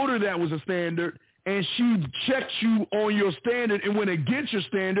you told her that was a standard and she checked you on your standard and went against your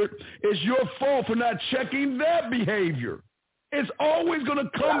standard, it's your fault for not checking that behavior. It's always going to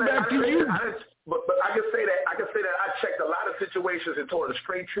come back to you. But I can say that I checked a lot of situations and told her the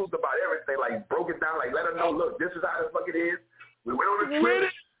straight truth about everything, like broke it down, like let her know, look, this is how the fuck it is. We went on a trip,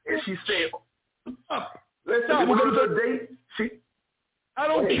 and she said, listen, we went on a date. I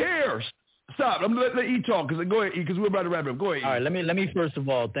don't care. Stop. I'm going to let E talk. Go ahead, E, because we're about to wrap it up. Go ahead, E. All right, let me first of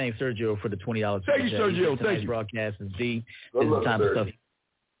all thank Sergio for the $20. Thank you, Sergio. Thank you. Broadcast is deep. This is the time of stuff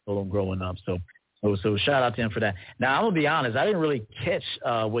growing up, so shout out to him for that. Now, I'm going to be honest. I didn't really catch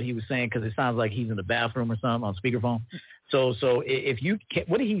what he was saying because it sounds like he's in the bathroom or something on speakerphone. So if you –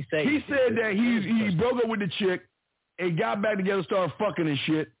 what did he say? He said that he broke up with the chick and got back together, started fucking and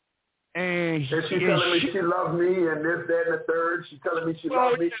shit. And she telling me she loved me and this, that, and the third. She telling me she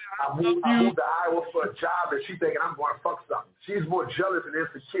loved me. I moved to Iowa for a job and she thinking I'm going to fuck something. She's more jealous and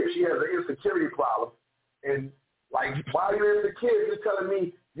insecure. She has an insecurity problem. And, like, why are you insecure? You're telling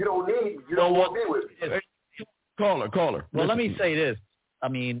me you don't need me. You don't want me with me. Call her. Well, let me say this. I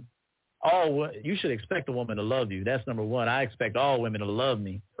mean, you should expect a woman to love you. That's number one. I expect all women to love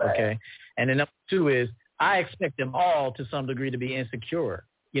me, okay? And then number two is I expect them all to some degree to be insecure.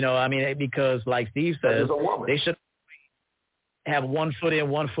 You know, I mean, because like Steve says, they should have 1 foot in,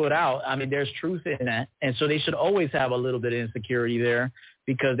 1 foot out. I mean, there's truth in that. And so they should always have a little bit of insecurity there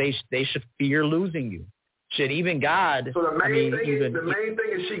because they should fear losing you. Should even God. So the main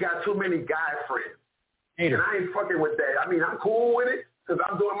thing is she got too many guy friends. And I ain't fucking with that. I mean, I'm cool with it because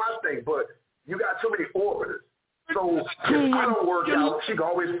I'm doing my thing, but you got too many orbiters. So if I don't work out, she can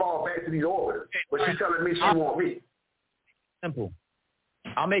always fall back to these orbiters. But she's telling me she want me. Simple.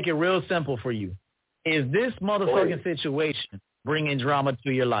 I'll make it real simple for you. Is this motherfucking situation bringing drama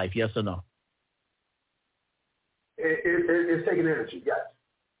to your life? Yes or no? It's taking energy, yes.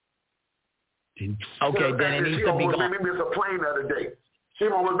 Okay, then it needs to be gone. She almost made me miss a plane the other day. She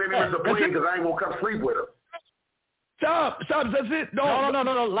almost made me miss a plane because I ain't going to come sleep with her. Stop, that's it.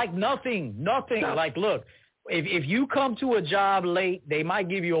 No, like nothing. Stop. Like, look, if you come to a job late, they might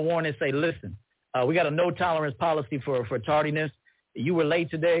give you a warning and say, listen, we got a no-tolerance policy for tardiness. You were late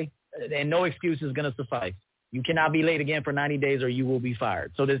today, and no excuse is going to suffice. You cannot be late again for 90 days or you will be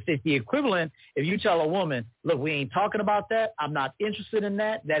fired. So it's the equivalent if you tell a woman, look, we ain't talking about that. I'm not interested in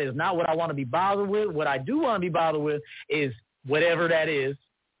that. That is not what I want to be bothered with. What I do want to be bothered with is whatever that is.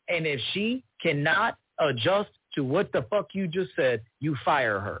 And if she cannot adjust to what the fuck you just said, you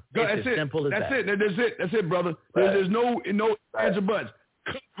fire her. It's as simple as that. That's it, brother. There's no ands or buts.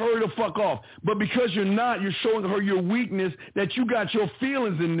 Cut her the fuck off. But because you're showing her your weakness that you got your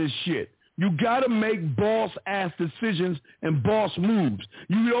feelings in this shit. You got to make boss-ass decisions and boss moves.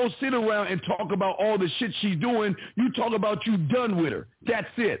 You don't sit around and talk about all the shit she's doing. You talk about you done with her. That's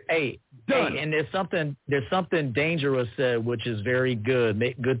it. Done. And there's something dangerous said, which is very good.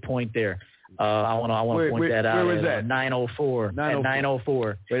 Good point there. I want to point that out. Where is that? 904. At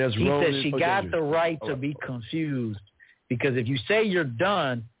 904. He said she got the right to be confused because if you say you're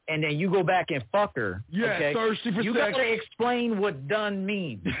done, and then you go back and fuck her. Yeah, okay? thirsty for you sex. got to explain what done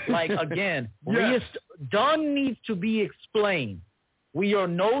means. Like, again, done needs to be explained. We are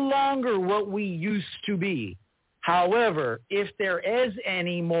no longer what we used to be. However, if there is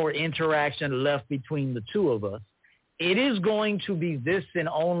any more interaction left between the two of us, it is going to be this and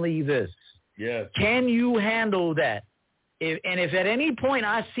only this. Yes. Can you handle that? If at any point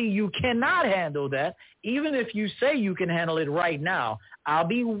I see you cannot handle that, even if you say you can handle it right now, I'll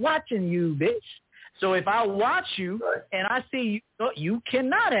be watching you, bitch. So if I watch you and I see you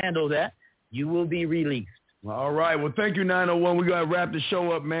cannot handle that, you will be released. All right. Well, thank you, 901. We got to wrap the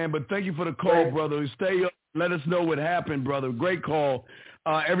show up, man. But thank you for the call, brother. Stay up. Let us know what happened, brother. Great call.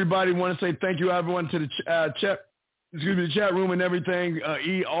 Everybody want to say thank you, everyone, to the chat room and everything.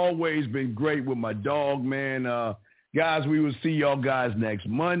 E always been great with my dog, man. Guys, we will see y'all guys next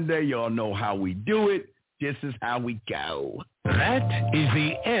Monday. Y'all know how we do it. This is how we go. That is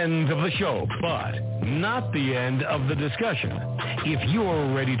the end of the show, but not the end of the discussion. If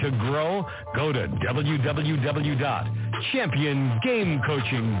you're ready to grow, go to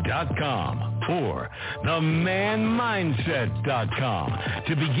www.championgamecoaching.com or themanmindset.com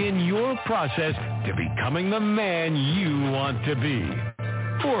to begin your process to becoming the man you want to be.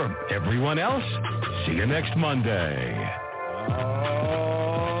 For everyone else, see you next Monday.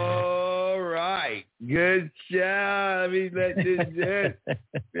 All right. Good job. Let me let this in.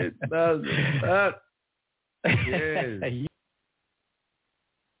 It doesn't up. Yes.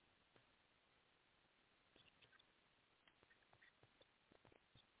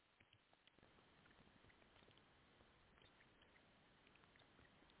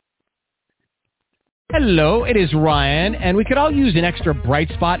 Hello, it is Ryan, and we could all use an extra bright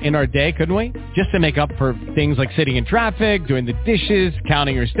spot in our day, couldn't we? Just to make up for things like sitting in traffic, doing the dishes,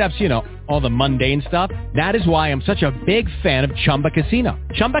 counting your steps, all the mundane stuff. That is why I'm such a big fan of Chumba Casino.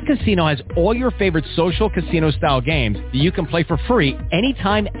 Chumba Casino has all your favorite social casino-style games that you can play for free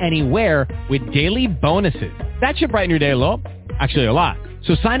anytime, anywhere with daily bonuses. That should brighten your day a little. Actually, a lot.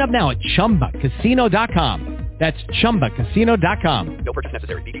 So sign up now at ChumbaCasino.com. That's ChumbaCasino.com. No purchase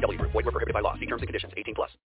necessary. VGW Group. Void where prohibited by law. See terms and conditions. 18+.